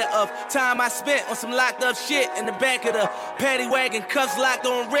matter of time I spent on some locked up shit in the back of the paddy wagon, cuffs locked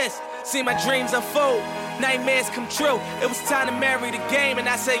on wrist. See my dreams unfold, nightmares come true. It was time to marry the game, and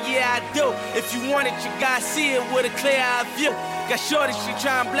I said, yeah, I do. If you want it, you gotta see it with a clear eye view. Got shorty, she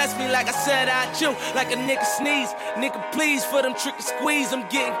try and bless me like I said I chew. Like a nigga sneeze, nigga please for them trick and squeeze, I'm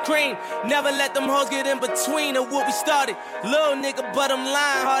getting cream. Never let them hoes get in between of what we started. Little nigga, but I'm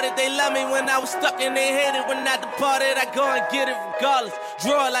lying hearted. They love me when I was stuck and they hated when I departed. I go and get it regardless.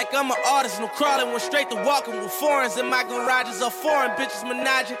 Draw it like I'm an artist, no crawling. Went straight to walking with foreigns in my garages. Are foreign bitches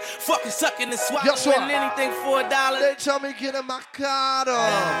menaging, fucking sucking and swallowing anything for $1. They tell me get in my car.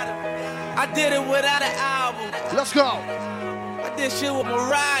 I did it without an album. Let's go. I did shit with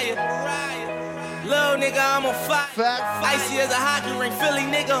Mariah. Little nigga, I'm on fire. Icy as a hockey ring, Philly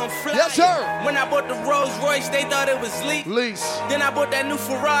nigga, I'm fly. Yes, sir. When I bought the Rolls Royce, they thought it was lease. Then I bought that new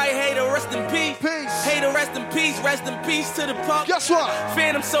Ferrari, hey to rest in peace. Hey to rest in peace to the pump. Guess what?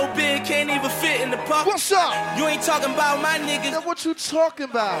 Phantom so big, can't even fit in the pump. What's up? You ain't talking about my niggas. Then what you talking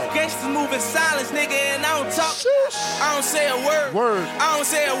about? Gangsters moving silence, nigga, and I don't talk. I don't say a word. I don't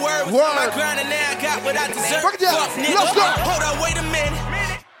say a word. Was on my grind and now I got what I deserve. Break it down. Fuck, nigga. Let's go. Hold up, wait a minute.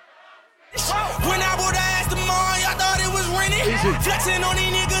 When I bought the ass tomorrow, y'all thought it was rented. Flexing on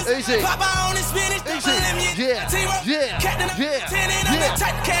these niggas. Papa on his spinach. Captain I'm the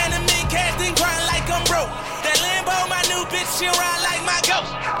type of can of men casting, grind like I'm broke. That Lambo, my new bitch, she ride like my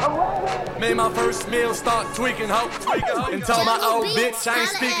ghost. Made my first meal, start tweaking ho. And told my old bitch I ain't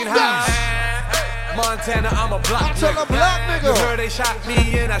speaking high. Montana, I'm a block nigga. You heard they shot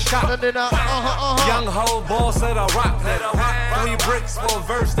me and I shot. Young hoe boss of the rock nigga. 3 bricks for a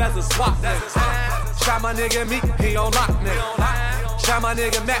verse, that's a swap nigga. Shot my nigga Meek, he on lock nigga. Shot my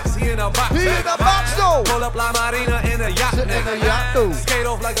nigga Max, he in a box. He in a box though. Pull up La Marina in a yacht nigga. Skate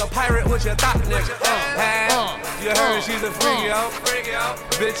off like a pirate with your thought nigga. You heard she's a freak, yo.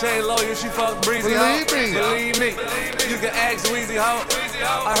 Bitch ain't loyal, she fuck breezy, ho. Believe me. You can ask Weezy, ho.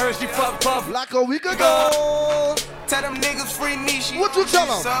 I heard she fuck Puff like a week ago. Tell them niggas free Nishi. What you tell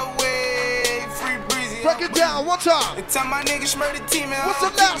them? Subway, free breezy. Break it down one time. And tell my niggas murder team. What's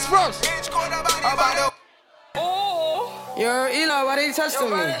the last verse? Yo, Eli, why they testing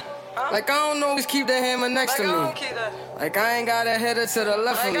me? Like, I don't know, just keep that hammer next to me. Like, I ain't got a header to the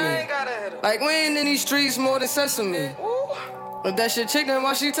left of me. Like, we ain't in these streets more than sesame. But that shit chick, then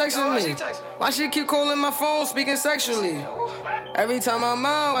why she texting me? Why she keep calling my phone, speaking sexually? Every time I'm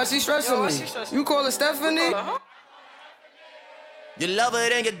out, why she stressing me? You call her Stephanie? You love her,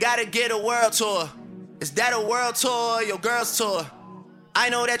 then you gotta get a world tour. Is that a world tour or your girl's tour? I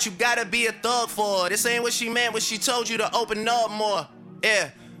know that you gotta be a thug for her. This ain't what she meant when she told you to open up more. Yeah,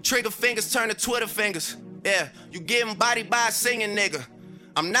 trigger fingers turn to Twitter fingers. Yeah, you getting bodied by a singing nigga.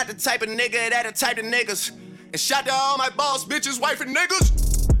 I'm not the type of nigga that the type of niggas. And shout to all my boss bitches, wife and niggas.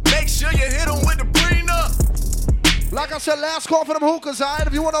 Make sure you hit them with the prenup. Like I said, last call for them hookahs, alright?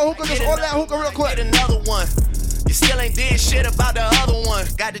 If you want a hookah, just order that hookah real quick. Get another one. You still ain't did shit about the other one.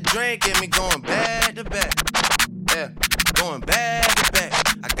 Got the drink in me going back to back. Yeah, going back to back.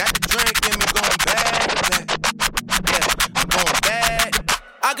 I got the drink in me going back to back. Yeah, I'm going back.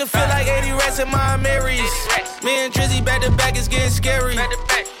 I can feel like 80 rats in my Marys. Me and Drizzy back to back is getting scary.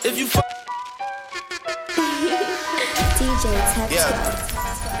 If you fuck. DJ Texas.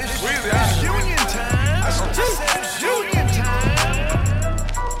 Yeah. It's really it's union time. I just said it's union time.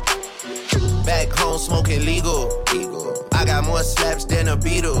 Back home smoking legal. I got more slaps than the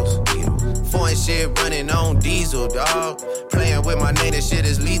Beatles. Foreign shit running on diesel, dawg. Playing with my name, that shit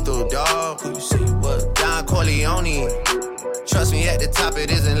is lethal, dawg. Who you see? What? Don Corleone. Trust me, at the top it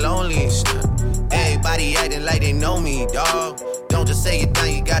isn't lonely. Everybody acting like they know me, dawg. Don't just say it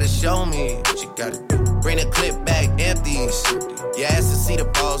down, you gotta show me what you gotta do. Bring the clip back empty. You asked to see the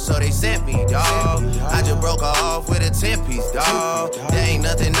ball, so they sent me, dawg. I just broke her off with a 10-piece, dawg. There ain't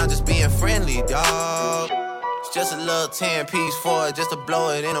nothing, I'm just being friendly, dawg. It's just a little 10-piece for it, just to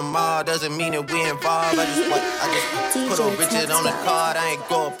blow it in a mall. Doesn't mean that we involved. I just put on Richard on the card. I ain't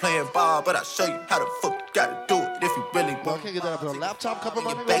going playing ball, but I'll show you how the fuck you gotta do it if you really want. I can't get that up on a laptop cover,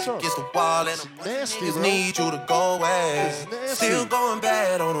 my back against the wall, and I just need you to go away. Still going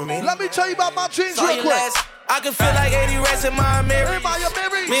bad on me. Let me tell you about my jeans real quick. I can feel like 80 rats in my Marys.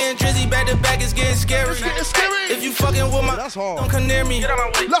 Me and Drizzy back to back is getting scary. If you fucking with my, don't come near me.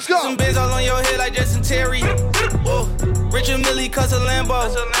 Let's go. Some bins all on your head like Justin Terry. Whoa. Richard Millie cuss a Lambo.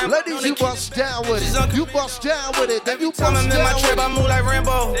 Ladies, you bust down with it. You bust down with it. Then you bust down with it. In my trip, I move like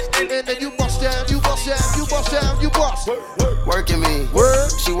Rambo. And then you bust down, you bust down, you bust down, you bust. Working me.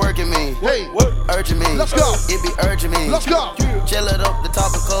 She working me. Hey. Urging me. Let's go. It be urging me. Let's go. Chill it up, the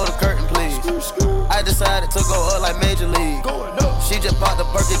top and close the curtain, please. I decided to go up like Major League. She just bought the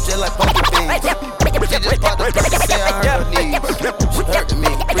burger just like poker beans. She just bought the burger, say I hurt her knees. She hurting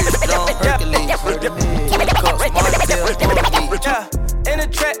me. Rich John Hercules. Hurting me. Cups, Martell, yeah. In the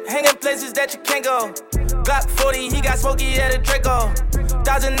trap, hanging places that you can't go. Glock 40, he got smoky at a Draco.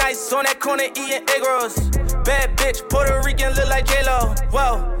 1,000 nights on that corner eating egg rolls. Bad bitch, Puerto Rican, look like J-Lo.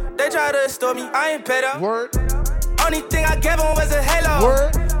 Whoa, they try to extort me, I ain't paid up. Word. Only thing I gave him was a halo.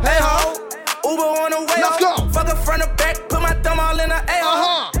 Word. Hey ho, Uber on the way. Let's go. Fuck up front or back, put my thumb all in the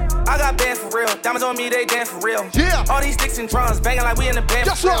A-hole. I got bands for real, diamonds on me, they dance for real. Yeah. All these sticks and drums, banging like we in the band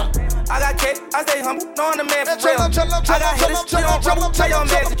for real. I got cake, I stay humble, knowing the man for real. I got hitters, we don't trouble, tell your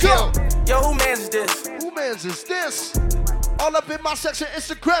man to chill. Yo, who mans is this? Who mans is this? All up in my section,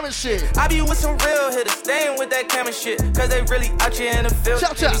 Instagram and shit. I be with some real hitters, staying with that camera shit. Cause they really out here in the field.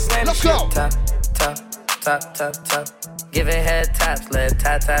 Shout out, let's go. Top. Giving head taps, let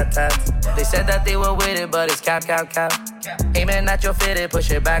tap. They said that they were with it, but it's cap. Aiming at your fitted, push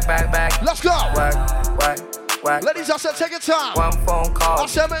it back. Let's go. Whack. Ladies, I said take your time. One phone call. I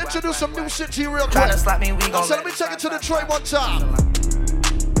said I'm gonna introduce some new shit to you real quick. Tryna slap me, we gon' I said let me take it to Detroit one time.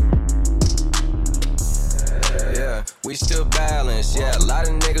 Yeah, we still balance. Yeah, a lot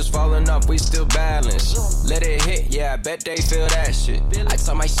of niggas falling off, we still balance. Let it hit, yeah, I bet they feel that shit. I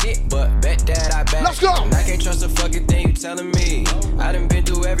talk my shit, but bet that I back. Let's go. And I can't trust a fucking thing you telling me. I done been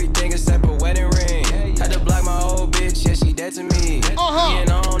through everything except a wedding ring. Had to block my old bitch, yeah, she dead to me. Being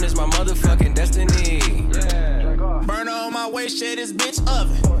on is my motherfucking destiny. Burner on my waist, shit, this bitch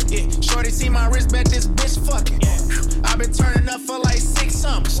oven. Yeah, shorty see my wrist, bet this bitch fucking. I've been turning up for like 6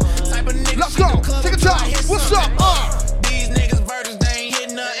 summers. Type of nigga. Let's go. Take a time. What's up? These niggas virgins, they ain't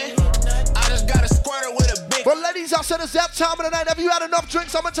hit nothing. I just got a squirter with a big. But ladies, I said it's that time of the night. Have you had enough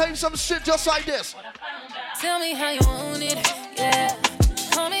drinks? I'm gonna tell you some shit just like this. Tell me how you want it, yeah.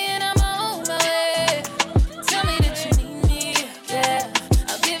 Call me and I'm on my way. Tell me that you need me, yeah.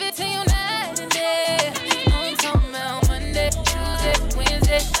 I'll give it to you night and day. I'm talking about Monday, Tuesday,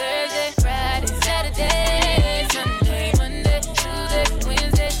 Wednesday, Thursday, Friday, Saturday, Sunday, Monday, Tuesday,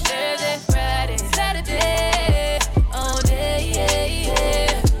 Wednesday, Thursday, Friday, Saturday, all day,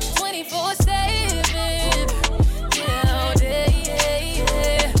 yeah. 24/7, yeah, all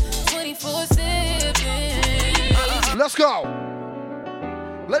go.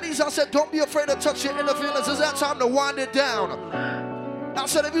 Ladies, I said, don't be afraid to touch your inner feelings. It's that time to wind it down. I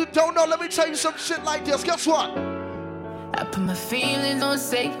said, if you don't know, let me tell you some shit like this. Guess what? I put my feelings on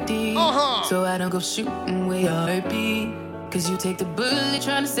safety, so I don't go shooting where your heart be. Cause you take the bullet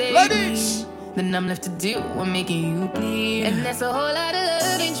trying to save me. Then I'm left to deal with making you bleed. And that's a whole lot of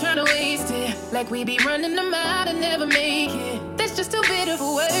love, ain't trying to waste it. Like we be running them out and never make it. That's just too bitter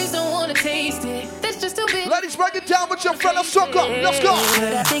for words, don't wanna taste it. That's just too bitter. Ladies, break it down with your friend, let's suck up, let's go.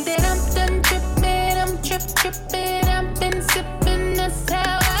 But I think that I'm done tripping, I'm tripping, I've been sipping, that's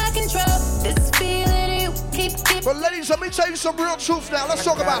how I control this feeling you keep. But ladies, let me tell you some real truth now, let's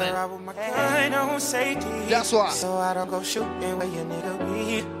talk about it. That's why. So I don't go shooting where your nigga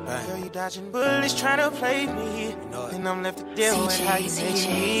be. Girl, you dodging bullets trying to play me. And I'm left to deal with how you make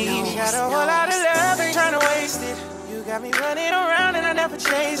me. Got a whole lot of love, ain't trying to waste it. You got me running around and I never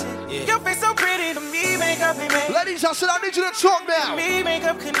chase it. Your face so pretty to me, makeup ain't make it. Ladies, I said I need you to talk now. Me,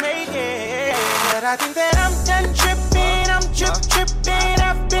 makeup could make it. But I think that I'm done tripping, I'm tripping.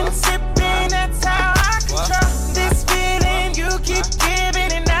 I've been sipping, that's how I control this feeling you keep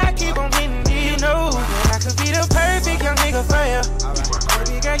giving and I keep on getting. You know that I could be the perfect young nigga for you.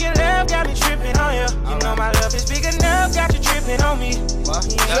 Baby girl, your love got me tripping on you. You know my love is big enough, got you tripping on me.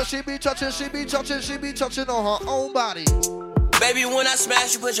 Yeah, she be touching on her own body. Baby, when I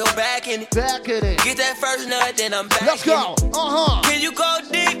smash, you put your back in it. Back in it. Get that first nut, then I'm back. Let's go. Can you go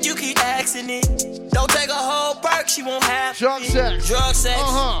deep? You keep asking it. Don't take a whole perk, she won't have drug sex. Drug sex.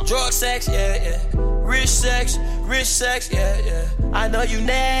 Drug sex, yeah. Rich sex, yeah. I know you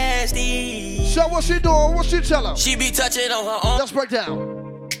nasty. So what she doing? What she tell her? She be touching on her own. Let's break down.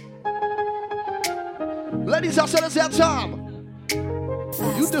 Ladies, I said it's that time.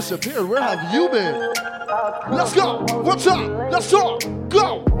 You disappeared. Where have you been? Let's go. What's up? Let's talk.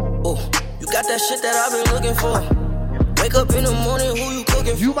 Go. Oh, you got that shit that I've been looking for. Wake up in the morning, who you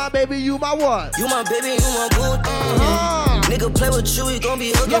cooking for? You my baby, you my what? You my baby, you my boo. Nigga play with you, he gon'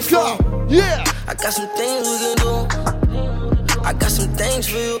 be hooking Let's go. Yeah. I got some things we can do. I got some things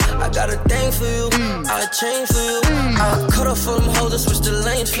for you. I got a thing for you. I'll change for you. I'll cut off from them hoes and switch the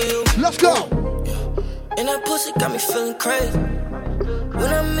lanes for you. Let's go. And that pussy got me feeling crazy. When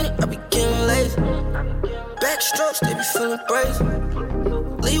I'm in it, I be getting lazy. Backstrokes, they be feeling crazy.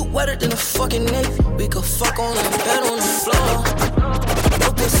 Leave you wetter than a fucking Navy. We could fuck on the bed on the floor.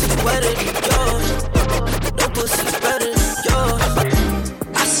 No pussy wetter than yours. No pussy's better than yours.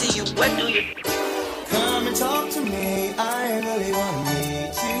 I see you wet, do you? Come and talk to me. I really wanna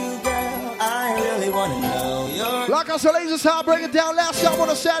meet you, girl. I really wanna know your. Like I said, ladies, how I break it down last time on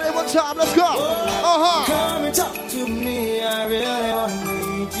a Saturday one time. Let's go. Come and talk to me. I really wanna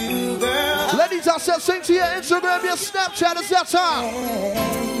meet you, girl. Ladies, I said, sing to your Instagram, your Snapchat. It's that time.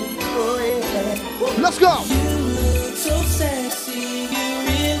 Let's go. You look so sexy. You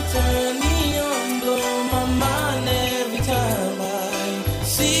really turn me on, blow my mind every time I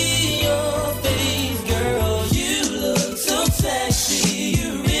see your face, girl. You look so sexy.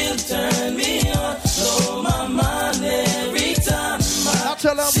 You really turn me on, blow my mind every time I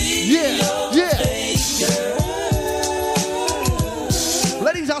tell them, see your face, girl.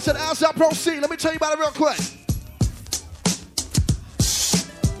 Ladies, I said, as I proceed, let me tell you about it real quick.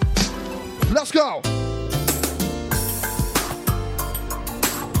 Let's go.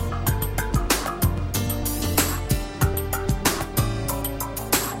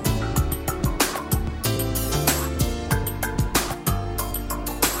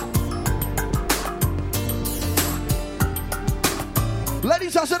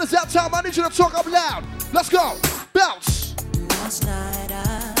 Ladies, I said it's that time. I need you to talk up loud. Let's go. Bounce. Last night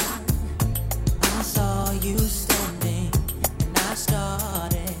I saw you standing, and I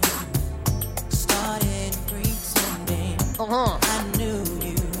started pretending I knew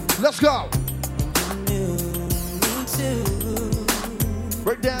you. Let's go. And you knew me too.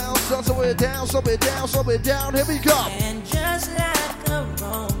 Break down, somewhere down, somewhere down, somewhere down. Here we go. And just like a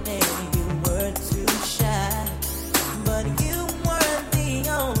romance, you were too shy, but you weren't the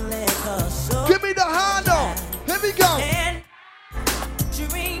only cause. So give me the handle. Here we go. And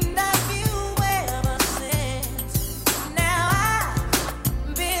dreamed of you ever since. Now I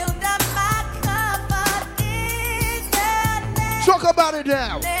build up my confidence. Talk about it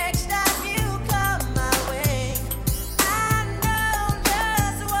now. Next time you come my way, I know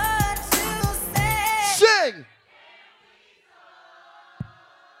just what to say. Sing.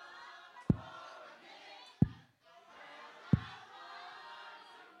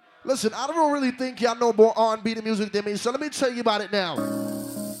 Listen, I don't really think y'all know more R&B the music than me, so let me tell you about it now.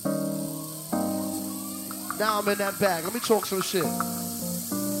 Now I'm in that bag. Let me talk some shit.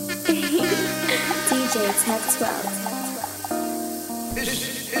 DJ Tech 12.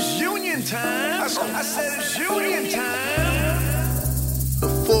 It's union time. I said it's union time. The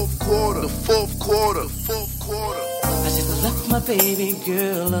fourth quarter. I just left my baby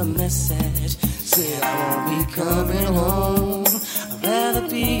girl a message. Said I won't be coming home. I'd rather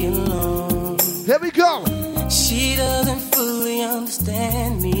be alone. Here we go. She doesn't fully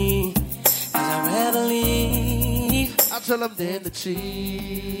understand me. I'd rather leave. I tell them then to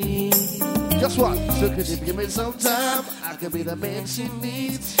cheat. Guess what? So could you give me some time? I could be the man she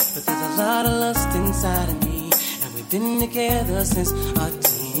needs. But there's a lot of lust inside of me, and we've been together since our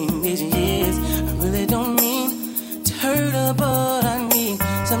teenage years. I really don't mean to hurt her, but I need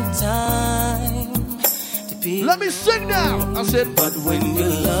some time to be. Let me sing now. I said, but when you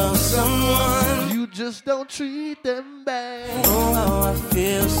love someone, you just don't treat them bad. Oh, how I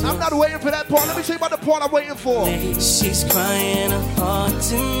feel so. I'm not waiting for that part. Let me tell you about the part I'm waiting for. She's crying her heart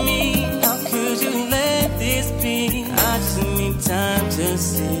to me. How could you let this be? I just need time to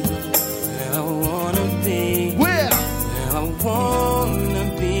see where I wanna be. Where I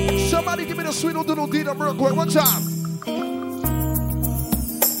wanna be. Somebody give me the sweet little Dina real quick. One time.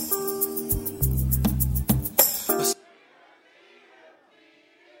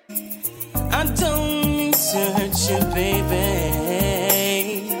 I don't mean to hurt you, baby.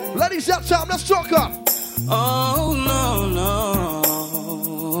 Ladies, that time, let's talk up. Oh, no.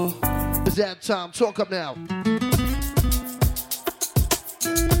 It's that time, talk up now.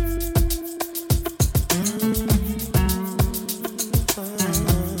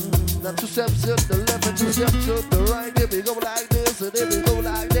 Now 2 steps to the left and 2 steps to the right. Here we go like this and here we go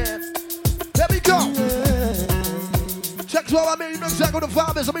like that. There we go. Check what I mean, you know exactly what the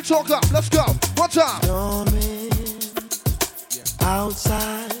vibe is. Let me talk up. Let's go. One time.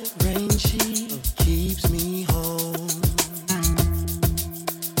 Outside rain, she keeps me home.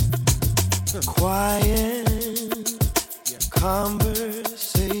 Quiet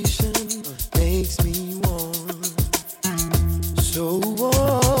conversation makes me warm. So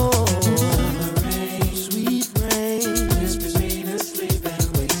warm. Rain, sweet rain, whispers me to sleep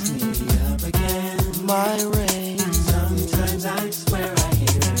and wakes me up again. My rain, sometimes I swear I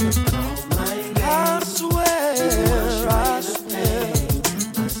hear her call my name. I swear, I swear.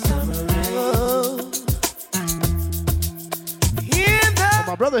 My summer rain. Oh,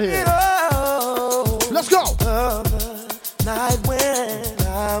 my brother here. Let's go. Night when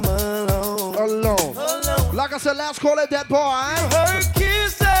I'm alone. Like I said, last call at that bar.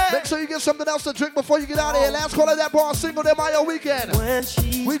 Make sure you get something else to drink before you get out of here. Last call at that bar, single day Mayo weekend.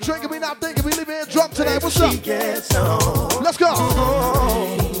 We drinking, we not thinking, we leaving here drunk tonight. What's up? Let's go.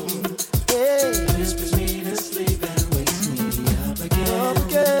 Whispers me to sleep and wakes me up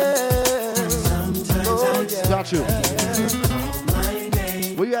again. Sometimes I got you.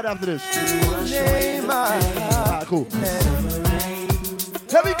 Where you at after this? Alright, cool.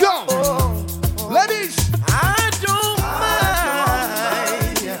 Here we go. Ladies. I don't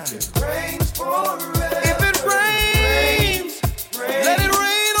mind if it rains forever. If it rains, let it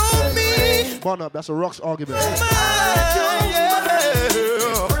rain on me. Burn up, that's a rocks argument.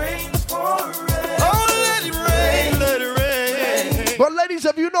 But ladies,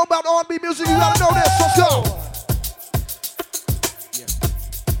 if you know about R&B music, you gotta know this. Let's go.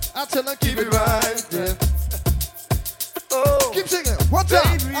 I tell them keep it right there. Oh, keep singing. One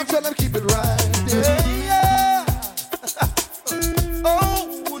time. I tell them keep it right there. Yeah.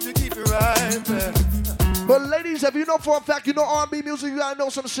 Oh, would you keep it right there? But ladies, if you know for a fact you know R&B music, you gotta know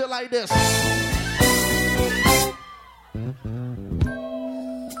some shit like this.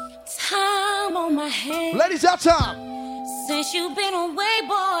 Time on my hands. Ladies, that time. Since you've been away,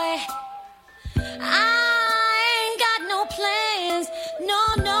 boy, I ain't got no plans.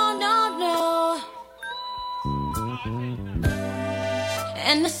 No, no, no, no.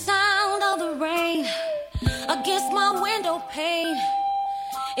 And the sound of the rain against my window pane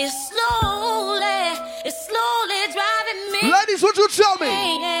is slowly driving me. Ladies, what you tell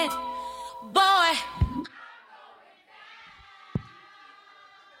me? Boy.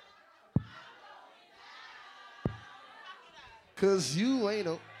 Cause you ain't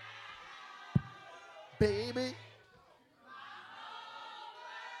no baby.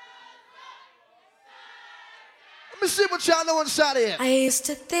 Let me see what y'all know inside of here. I used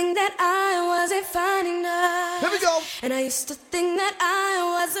to think that I wasn't fine enough. Here we go. And I used to think that I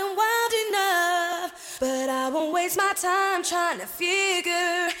wasn't wild enough. But I won't waste my time trying to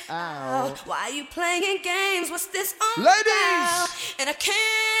figure out why you playing games. What's this all about? And I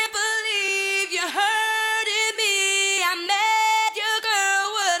can't believe you hurting me. I met your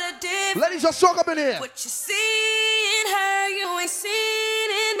girl, what a difference. Ladies, let's talk up in here. What you see in her, you ain't seen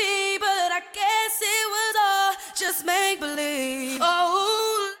in me. But I guess it was all just make believe.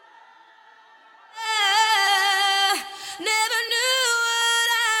 Oh, yeah. Never knew what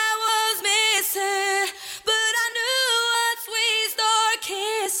I was missing, but I knew once we start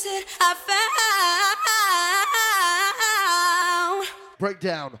kissing, I found.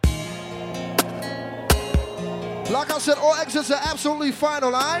 Breakdown. Like I said, all exits are absolutely fine,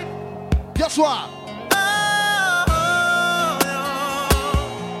 all right? Guess what?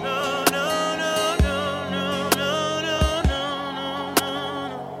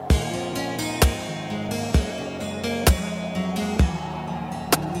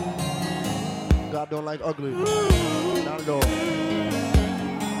 God don't like ugly. Not at all.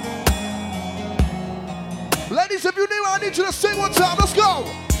 Ladies, if you need, I need you to sing one time. Let's go.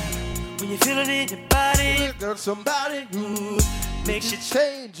 When you feel it in your body, there's somebody who makes you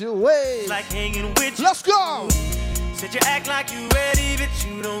change your ways. Like hanging with you. Let's go. Said you act like you ready, but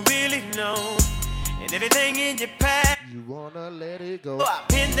you don't really know. And everything in your past, you wanna let it go. Oh, I've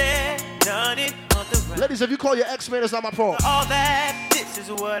been there, done it on the run. Ladies, if you call your ex-man, it's not my fault. All that, this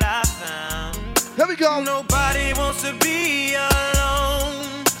is what I found. Here we go. Nobody wants to be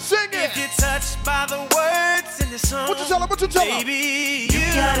alone. Sing it. If you're touched by the words in the song, what you tell 'em? What you tell 'em? Baby, you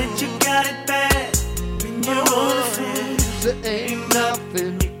got it bad. When you wanna feel it ain't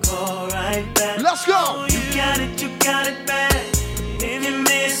nothing. You call right back. Let's go. You got it bad. If you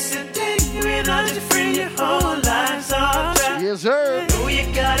miss a day without your friend, your whole life's off track. Yes, sir. Oh, you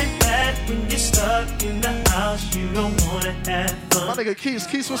got it bad when you're stuck in the house. You don't wanna have fun. My nigga Keys,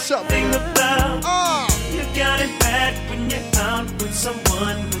 what's up, Think nigga? about you got it bad when you're out with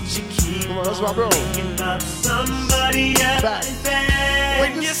someone, but you keep that's my bro. thinking about somebody else. Back.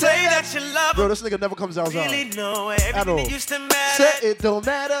 When you say that you love bro, this nigga never comes outside. really know At all. everything used to matter. Say it don't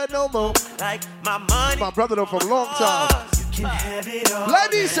matter no more. Like my money, my brother though from a long time. You can have it all.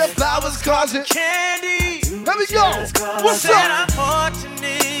 Ladies and flowers, cars and candy. Let me go. What's up? I'm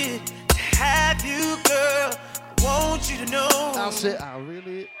fortunate to have you, girl. I want you to know. I said I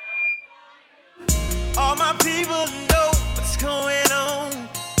really. All my people know what's going on.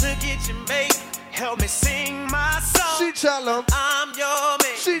 Look at your mate, help me sing my song. She tell 'em. I'm your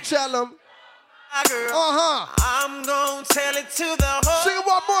man. She tell 'em. My girl. I'm gonna tell it to the whole Sing it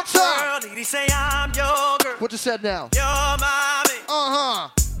one more time. world. Did he say I'm your girl? What you said now? You're my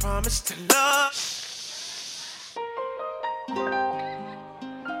man. Promise to love.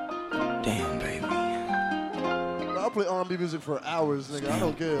 Damn, baby. I'll play R&B music for hours, nigga. I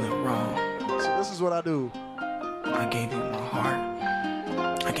don't care. Wrong. So this is what I do. I gave you my heart.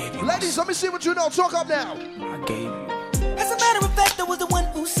 I gave you. Ladies, let me see what you know. Talk up now. I gave you. As a matter of fact, I was the one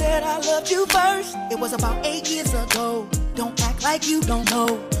who said I loved you first. It was about 8 years ago. Don't act like you don't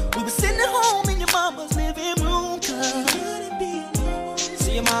know. We were sitting at home in your mama's living room. Couldn't be alone.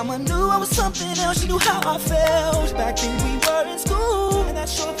 See, your mama knew I was something else. She knew how I felt. Back then we were in school, and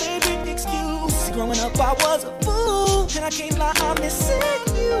that's your favorite excuse. See, growing up I was a fool, and I can't lie, I'm missing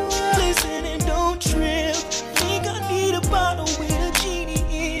you. Listen and don't trip. Think I need a bottle with a genie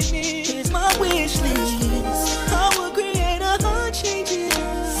in it. Here's my wish list. I will create a heart-changing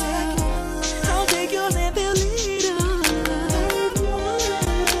second. I'll take yours and fill it up.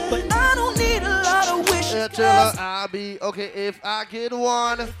 But I don't need a lot of wishes. Yeah, tell her I'll be okay if I get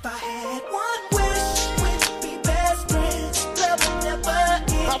one. If I had one wish, we'd be best friends. Love will never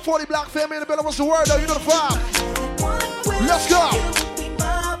end. Our 40 Black family in the building. What's the word though? You know the vibe. Let's go.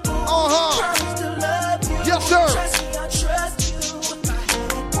 Promise to love you. Yes, sir. Trust me, I trust you. If I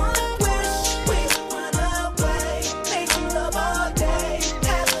had one wish, we'd run away. Make some love all day.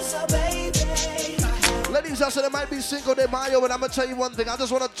 Have us a baby. Ladies, I said it might be Cinco de Mayo, but I'm gonna tell you one thing. I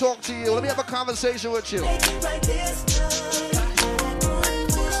just want to talk to you. Let me have a conversation with you.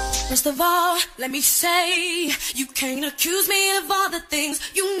 First of all, let me say, you can't accuse me of all the things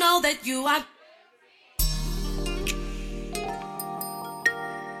you know that you are.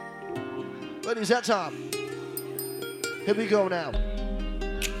 Ladies, that time. Here we go now.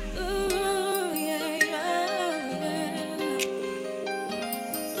 Ooh, yeah, yeah, yeah.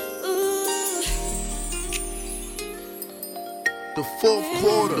 Ooh. The fourth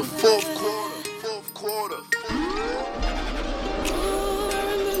quarter, the fourth quarter, fourth quarter.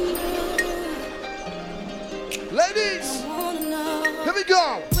 Ladies, here we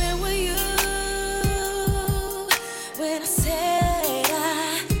go. Where were you when I said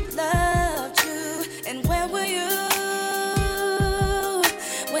I loved you? And where were you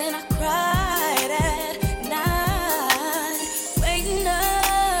when I cried at night? Waking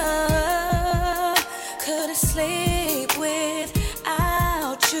up, couldn't sleep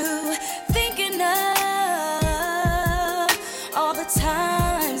without you. Thinking of all the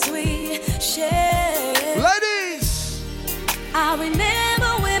times we shared. Ladies!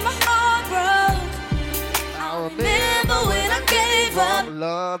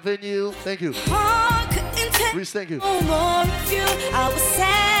 loving you. Thank you. Reese, thank you. More of you. I was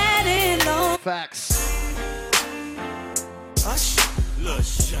sad and alone. Facts.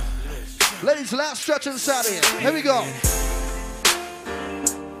 Ladies, last stretch inside here. Here we go.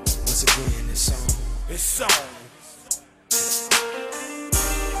 Once again, this song.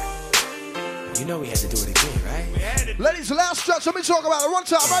 You know we had to do it again, right? Ladies, last stretch. Let me talk about it one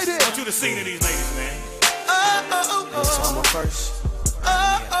time right here. I want you to sing to these ladies, man. So I'm first.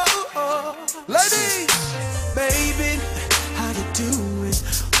 Ladies, baby, how you doing?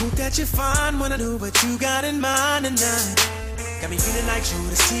 Hope that you're fine when I know what you got in mind tonight. Got me feeling like you're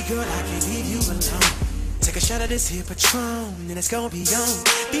the sea girl, I can't leave you alone. Take a shot of this here Patron, and it's gonna be on.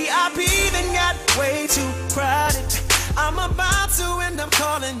 VIP then got way too crowded. I'm about to end up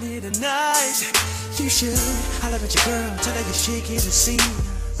calling it a night. You should holler at your girl, tell her you're shaking the scene.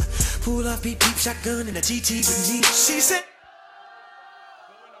 Pull off beep beep shotgun in a TT with me. She said.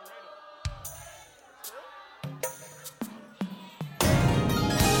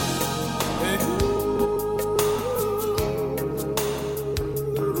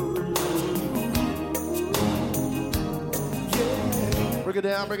 break it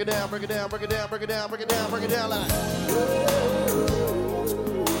down, break it down, break it down, break it down, break it down, break it down, break it down like.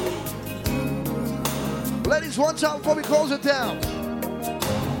 Ladies, one time before we close it down.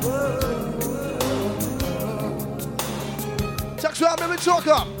 Text out, let me talk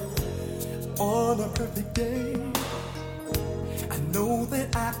up. On a perfect day, I know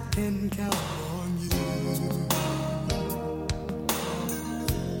that I can count on you.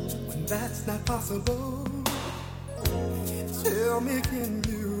 When that's not possible, tell me, can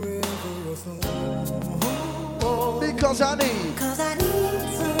you ever song? Because I need. Cause I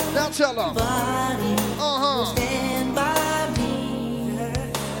need somebody now tell them. Who'll stand by me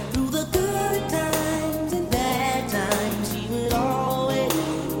through the good times and bad times. He would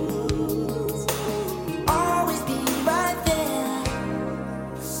always be right there.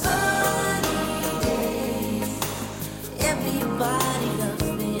 Sunny days, everybody loves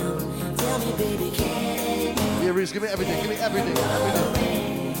them. Tell me, baby, can you? Yeah, Reese, give me everything, give me everything, everything.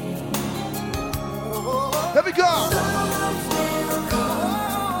 Here we go.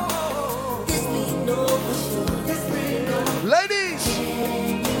 Ladies.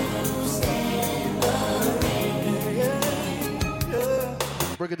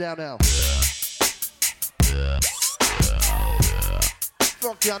 Break it down now.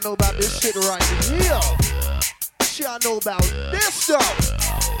 Fuck y'all know about this shit right here. Shit I know about this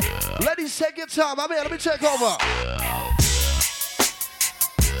stuff. Ladies, take your time. I mean, let me take over.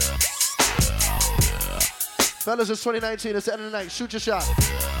 Fellas, it's 2019. It's the end of the night. Shoot your shot.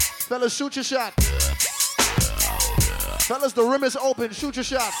 Fellas, shoot your shot. Fellas, the rim is open. Shoot your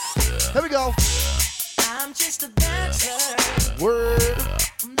shot. Here we go. I'm just a dancer. Word.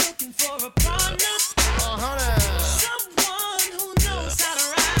 I'm looking for a partner. Someone who knows how to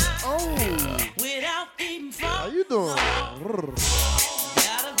ride. Oh. Without even falling. How you doing?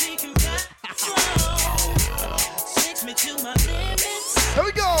 Gotta be compatible. Takes me to my limits. Here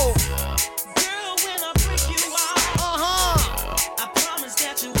we go. Girl, when I break you off, I promise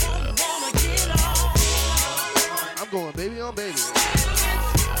that you won't wanna get off. I'm going baby on baby.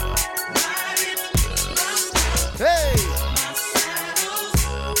 Hey.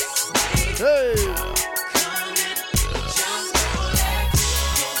 Hey.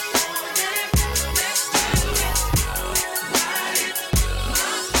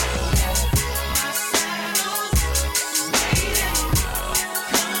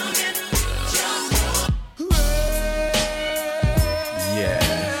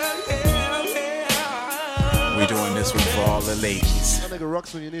 We're doing this one for all the ladies. That nigga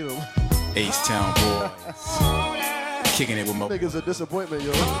rocks when you need him. H-Town boys. Kicking it with my nigga's a disappointment,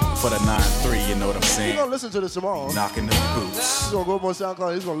 yo. For the 9-3, you know what I'm saying? He's gonna listen to this tomorrow. Knocking the boots. He's gonna go up on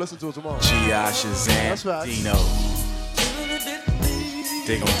SoundCloud. He's gonna listen to it tomorrow. G.I. Shazam, Dino.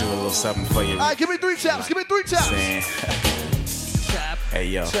 They gonna do a little something for you. All right, give me 3 taps. Give me 3 taps. Tap. Hey,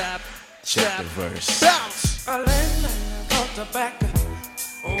 yo. Tap. Check the verse. Bounce. I learned front to back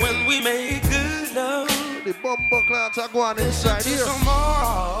when we made good love. The bumper clouds are going inside here.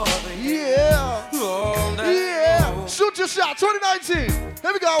 Yeah. Yeah. Shoot your shot. 2019.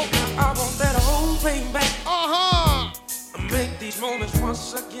 Here we go. I want that whole thing back. Make these moments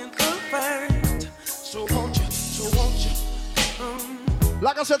once again perfect. So won't you?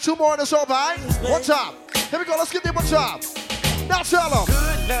 Like I said, 2 more in this over, all right? One time. Here we go. Let's get there one time. Now tell them.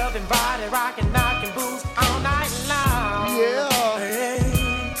 Good loving body, rockin', knockin' boots all night long. Yeah. Hey.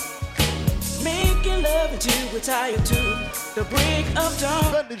 Making love until we're tired to the break of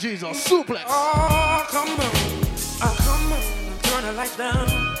dawn. Bentley Jesus, suplex. Oh, come on. Oh, come on. turn the lights down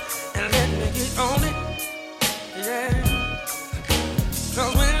and let me get on it. Yeah.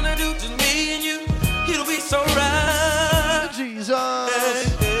 Cause when I do just me and you, it'll be so right. Jesus.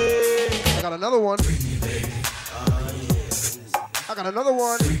 I got another one. I got another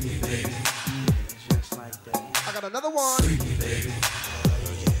one. I got another one.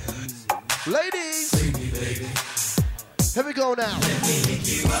 Ladies. Here we go now. Let me pick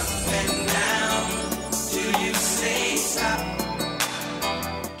you up and down till you say stop.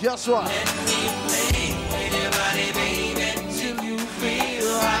 Guess what? Let me play with your body, baby, till you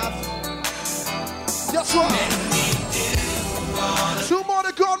feel hot. Guess what? Let me do all the 2 more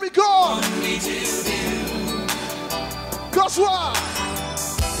to go, we go. want me to do. Guess what?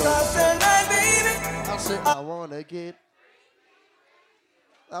 Saturday night, baby. I said I wanna get.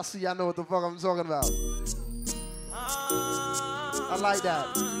 I see, I know what the fuck I'm talking about. I like that.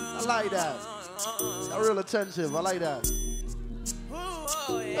 I like that. I'm real attentive. I like that.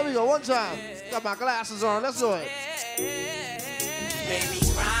 There we go. One time. Got my glasses on. Let's do it. Baby,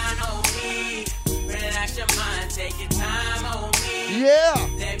 grind on me. Relax your mind. Take your time on me. Yeah.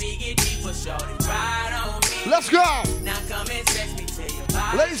 Let me get deeper, shorty. Ride on me. Let's go. Now come and text me till your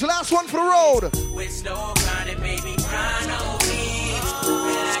body. Ladies, last one for the road. With slow grinding, baby, grind on me.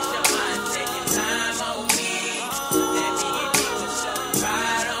 Relax your mind. Take your time on me. Let me get deeper, shorty.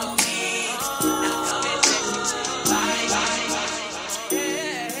 Ride on me. Now come and text me till your body.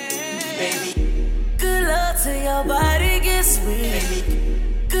 Baby. Good luck till your body gets sweet.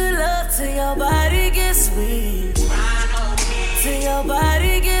 Good luck till your body gets sweet. Till your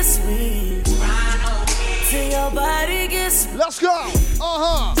body gets sweet. Till your body gets sweet. Let's go.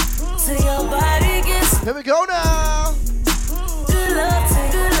 Till your body gets. Here we go now. Good luck till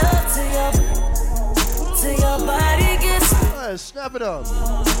your body gets sweet. Hey, snap it up.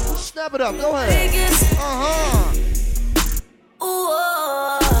 Snap it up. Go ahead. Ooh,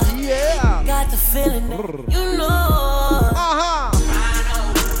 oh, yeah. got the feeling that you know.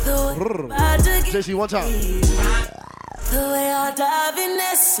 JC, one time. The way I dive in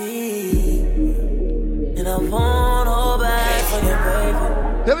that sea, and I won't hold back for you,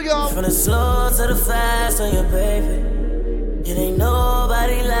 baby. Here we go. From the slow to the fast on you, baby. It ain't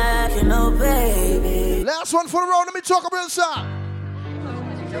nobody like you, no, baby. Last one for the road. Let me talk about inside.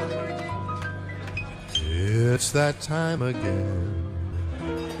 It's that time again.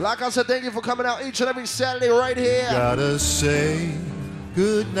 Like I said, thank you for coming out each and every Saturday right here. Gotta say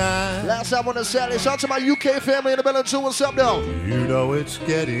good night. Last time on the Saturday. Shout out to my UK family in the building too. What's up, though? You know it's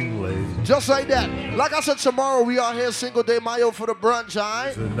getting late. Just like that. Like I said, tomorrow we are here Cinco de Mayo for the brunch, all right?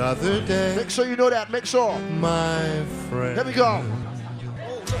 It's another day. Make sure you know that. Make sure. My friend. Here we go.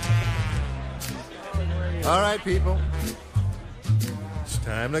 All right, people. It's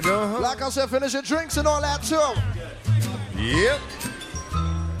time to go home. Like I said, finish your drinks and all that too. Yep.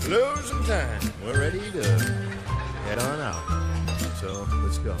 Losing time. We're ready to head on out. So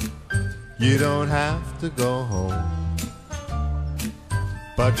let's go. You don't have to go home,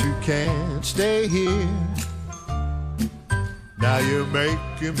 but you can't stay here. Now you're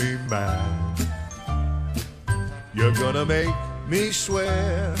making me mad. You're gonna make me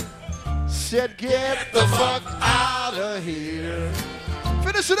swear. Said get the fuck out of here.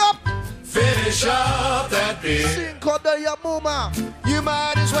 Finish it up. Finish up that beer. Cinco de Yamuma. You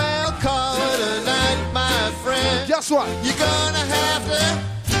might as well call it a night, my friend. Guess what? You're gonna have to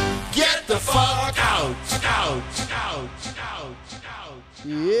get the fuck out.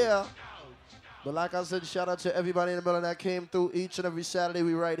 Yeah. But like I said, shout out to everybody in the building that came through each and every Saturday.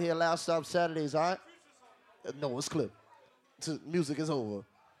 We right here, Last Stop Saturdays, all right? No, it's clip. Music is over.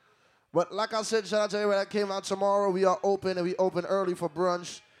 But like I said, shout out to everybody that came out tomorrow. We are open, and we open early for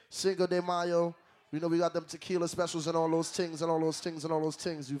brunch. Cinco de Mayo. You know we got them tequila specials and all those things and all those things and all those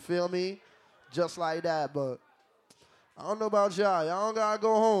things. You feel me? Just like that. But I don't know about y'all. Y'all don't gotta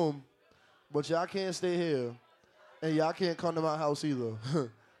go home. But y'all can't stay here. And y'all can't come to my house either.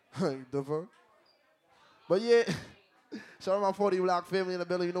 The fuck? But yeah, shout out to my 40 Block family in the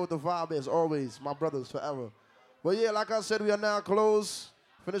building. You know what the vibe is. Always. My brothers forever. But yeah, like I said, we are now closed.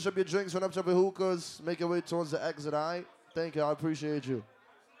 Finish up your drinks, run up to your hookahs. Make your way towards the exit, all right? Thank you. I appreciate you.